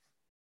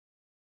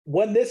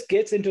 When this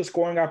gets into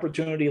scoring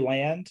opportunity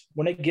land,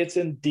 when it gets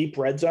in deep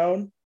red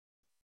zone,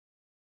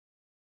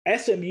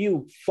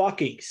 SMU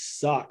fucking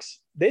sucks.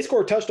 They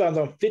score touchdowns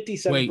on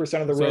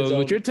 57% of the red zone. So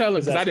what you're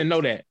telling, because I didn't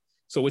know that.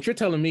 So what you're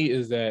telling me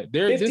is that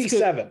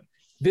 57.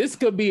 This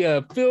could be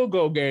a field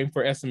goal game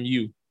for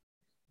SMU.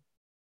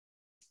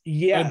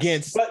 Yes,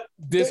 against but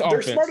this they're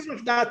offense. smart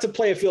enough not to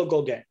play a field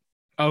goal game.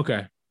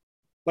 Okay.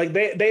 Like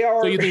they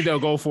are. So you think they'll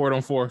go for it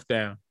on fourth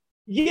down?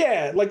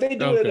 Yeah, like they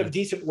do it at a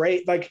decent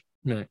rate. Like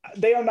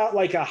they are not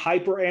like a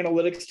hyper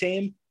analytics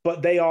team,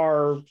 but they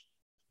are.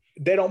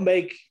 They don't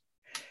make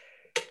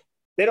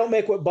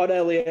what Bud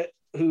Elliott,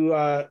 who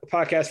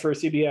podcast for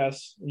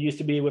CBS, used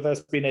to be with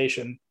SB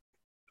Nation,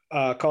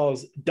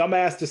 calls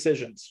dumbass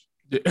decisions.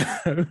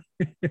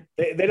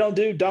 they don't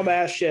do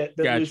dumbass shit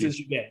that loses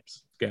you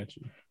games. Got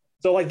you.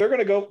 So like they'll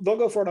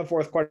go for it on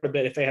fourth quite a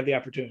bit if they have the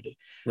opportunity.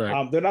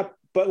 Right. They're not,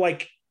 but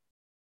like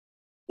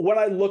when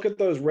I look at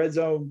those red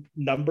zone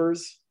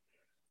numbers,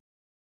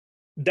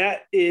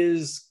 that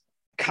is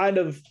kind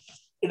of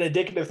an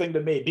indicative thing to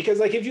me, because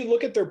like if you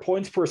look at their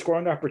points per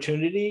scoring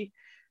opportunity,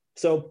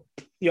 so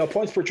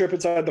points per trip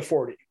inside the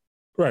 40,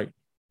 right?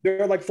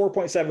 They're like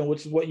 4.7,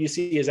 which is what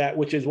UC is at,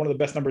 which is one of the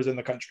best numbers in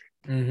the country.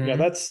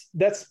 Mm-hmm.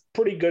 That's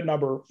pretty good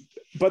number,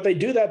 but they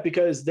do that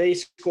because they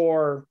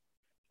score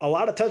a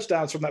lot of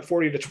touchdowns from that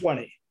 40 to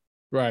 20.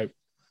 Right.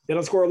 They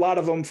don't score a lot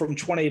of them from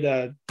 20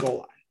 to goal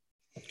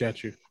line.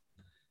 Got you.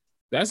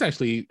 That's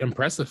actually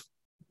impressive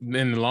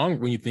in the long,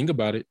 when you think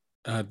about it,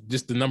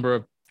 just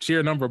the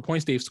sheer number of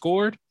points they've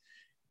scored,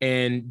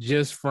 and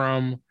just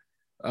from,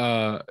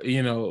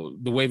 the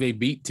way they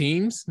beat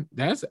teams,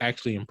 that's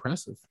actually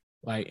impressive.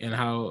 Like, and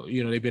how,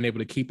 they've been able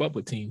to keep up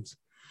with teams.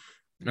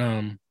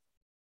 You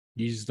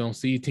just don't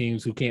see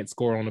teams who can't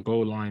score on the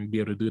goal line be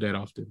able to do that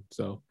often.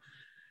 So,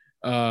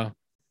 I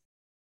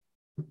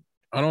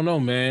don't know,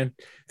 man.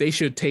 They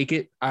should take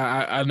it.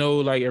 I know,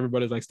 like,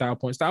 everybody's like style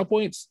points. Style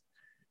points,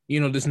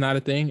 this is not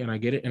a thing, and I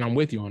get it, and I'm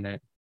with you on that.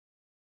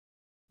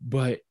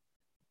 But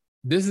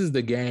this is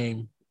the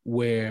game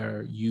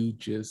where you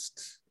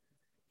just,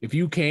 if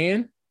you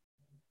can,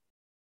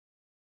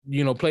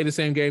 play the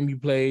same game you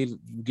played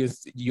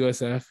against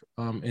USF,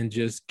 and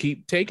just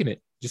keep taking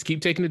it. Just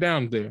keep taking it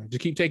down there.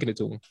 Just keep taking it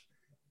to them.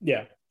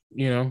 Yeah.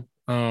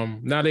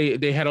 Now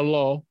they had a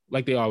lull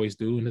like they always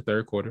do in the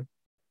third quarter.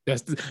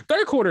 That's the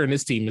third quarter in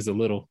this team is a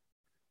little,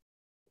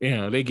 they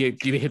hit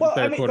the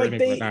third quarter, like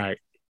and they're like, all right.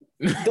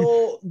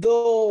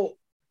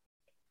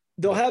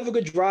 They'll have a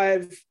good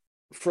drive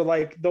for,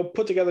 like, they'll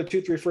put together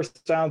 2-3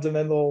 first downs, and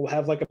then they'll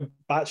have like a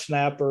bot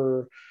snap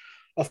or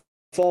a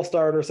false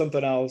start or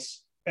something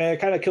else, and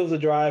it kind of kills the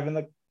drive.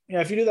 And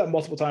if you do that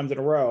multiple times in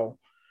a row,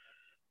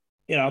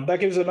 that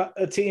gives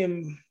a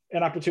team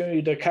an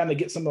opportunity to kind of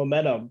get some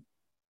momentum.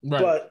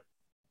 Right. But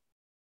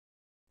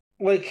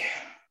like,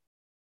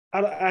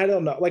 I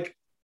don't know. Like,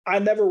 I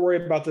never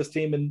worry about this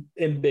team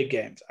in big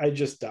games. I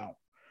just don't.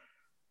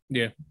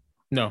 Yeah.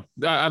 No,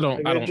 I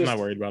don't. I'm not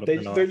worried about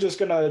it. They're just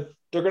gonna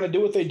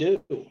do what they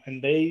do,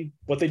 and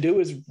what they do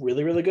is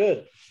really, really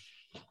good.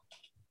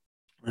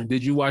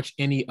 Did you watch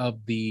any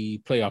of the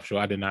playoff show?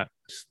 I did not.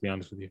 Just to be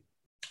honest with you.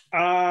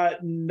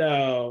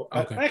 No.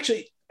 Okay.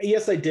 Actually,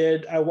 yes, I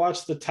did. I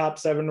watched the top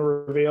 7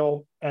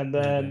 reveal, and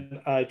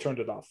then I turned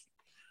it off.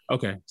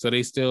 Okay, so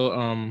they still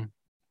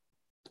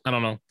I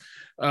don't know.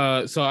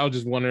 So I was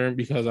just wondering,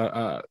 because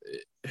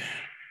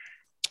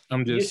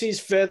I'm just UC's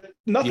 5th.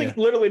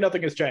 Literally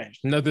nothing has changed.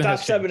 Nothing. Top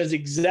 7 is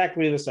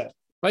exactly the same.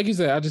 Like you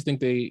said, I just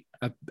think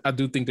I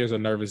do think there's a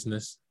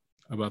nervousness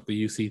about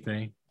the UC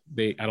thing.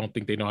 I don't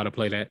think they know how to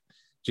play that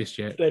just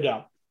yet. They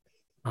don't.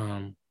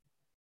 And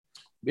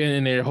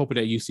they're hoping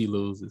that UC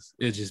loses.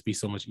 It'd just be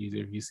so much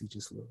easier if UC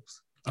just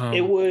lose.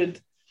 It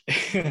would.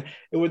 It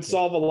would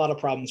solve a lot of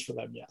problems for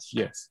them. Yes.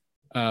 Yes.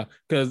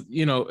 Because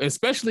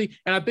especially,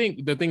 and I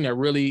think the thing that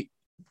really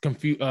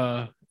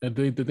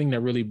the thing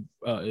that really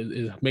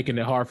is making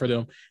it hard for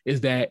them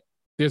is that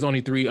there's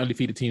only 3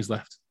 undefeated teams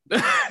left,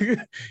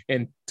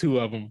 and 2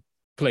 of them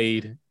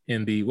played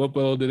in what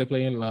bowl did they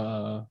play in?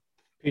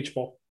 Peach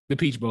Bowl. The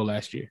Peach Bowl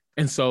last year,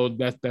 and so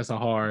that's a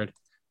hard.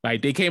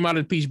 Like, they came out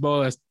of the Peach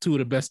Bowl as 2 of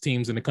the best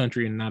teams in the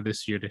country, and now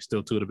this year they're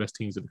still 2 of the best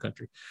teams in the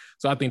country.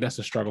 So I think that's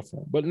a struggle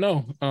for them. But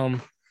no,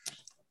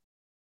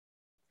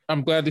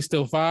 I'm glad they're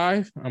still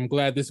 5. I'm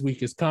glad this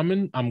week is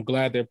coming. I'm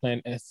glad they're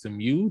playing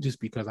SMU, just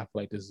because I feel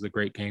like this is a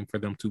great game for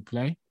them to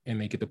play, and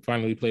they get to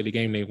finally play the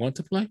game they want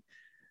to play.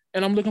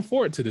 And I'm looking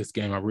forward to this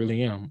game. I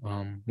really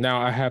am.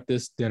 Now I have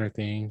this dinner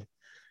thing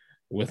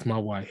with my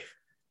wife,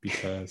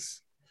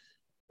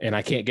 and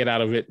I can't get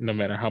out of it no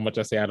matter how much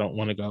I say I don't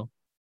want to go.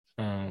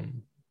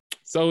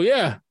 So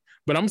yeah,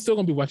 but I'm still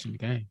gonna be watching the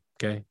game.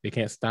 Okay, they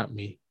can't stop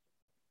me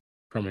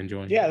from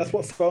enjoying. Yeah, that's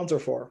what phones are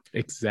for.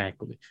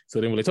 Exactly. So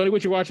then when they told me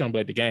what you're watching, I'm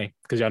like, the game,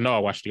 because y'all know I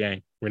watched the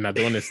game. We're not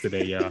doing this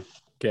today, y'all.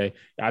 Okay.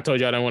 I told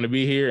you I don't want to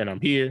be here, and I'm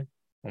here.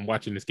 I'm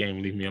watching this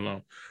game. Leave me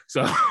alone.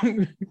 So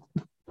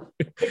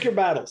pick your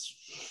battles.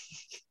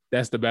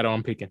 That's the battle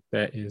I'm picking.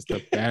 That is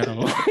the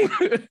battle.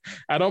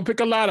 I don't pick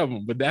a lot of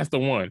them, but that's the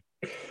one.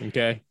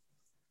 Okay.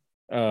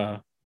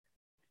 But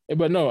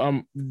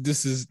no,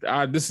 this is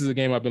a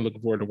game I've been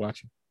looking forward to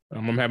watching.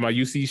 I'm gonna have my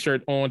UC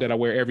shirt on that I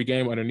wear every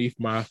game underneath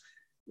my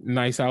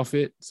nice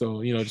outfit.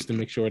 So, just to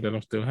make sure that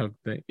I'm still have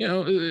the thing.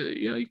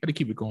 You got to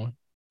keep it going.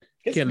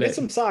 Get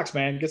some socks,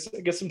 man. Get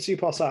some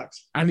CPAW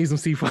socks. I need some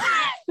CPAW.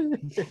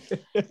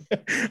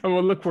 I'm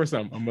gonna look for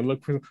some.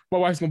 My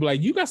wife's gonna be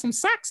like, "You got some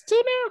socks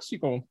too now?"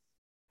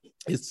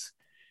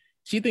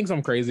 She thinks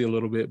I'm crazy a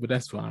little bit, but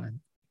that's fine.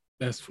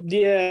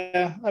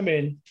 Yeah. I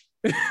mean,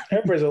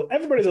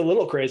 everybody's a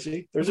little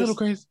crazy. They're just a little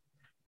crazy.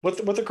 What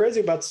they're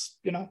crazy about's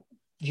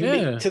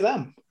unique to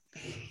them.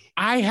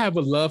 I have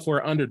a love for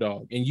an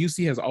underdog, and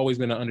UC has always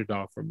been an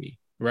underdog for me,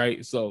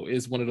 right? So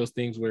it's one of those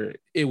things where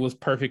it was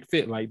perfect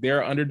fit. Like,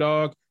 they're an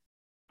underdog.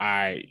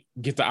 I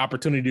get the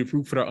opportunity to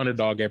root for the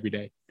underdog every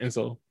day. And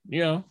so,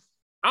 I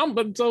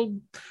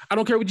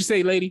don't care what you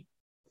say, lady.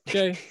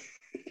 Okay.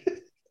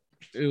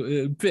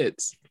 it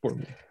fits for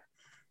me.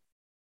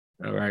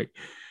 All right.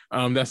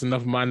 That's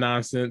enough of my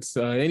nonsense.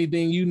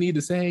 Anything you need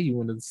to say, you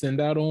want to send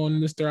out on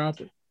Mr.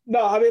 Opper?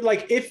 No, I mean,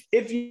 like, if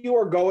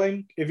you're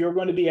going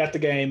to be at the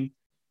game,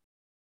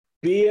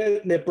 be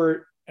at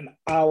Nippert an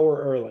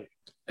hour early.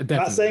 Definitely.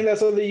 I'm not saying that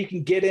so that you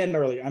can get in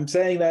early. I'm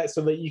saying that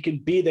so that you can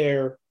be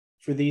there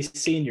for these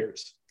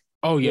seniors.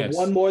 Oh, yes.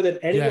 One more than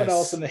anyone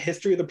else in the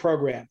history of the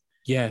program.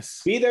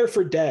 Yes. Be there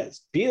for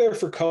Dez. Be there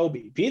for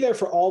Kobe. Be there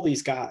for all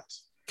these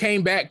guys.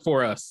 Came back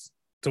for us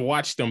to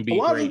watch them be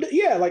great.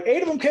 Like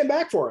 8 of them came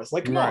back for us.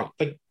 Like, come on.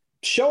 Like,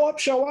 show up,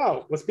 show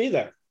out. Let's be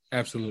there.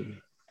 Absolutely.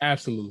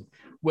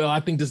 Well,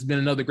 I think this has been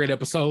another great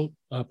episode.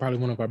 Probably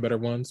one of our better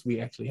ones. We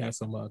actually had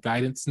some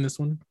guidance in this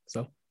one.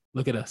 So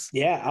look at us.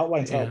 Yeah,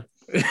 outlines help.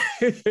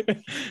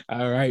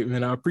 All right,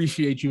 man. I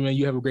appreciate you, man.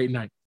 You have a great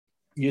night.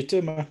 You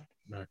too, man.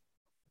 All right.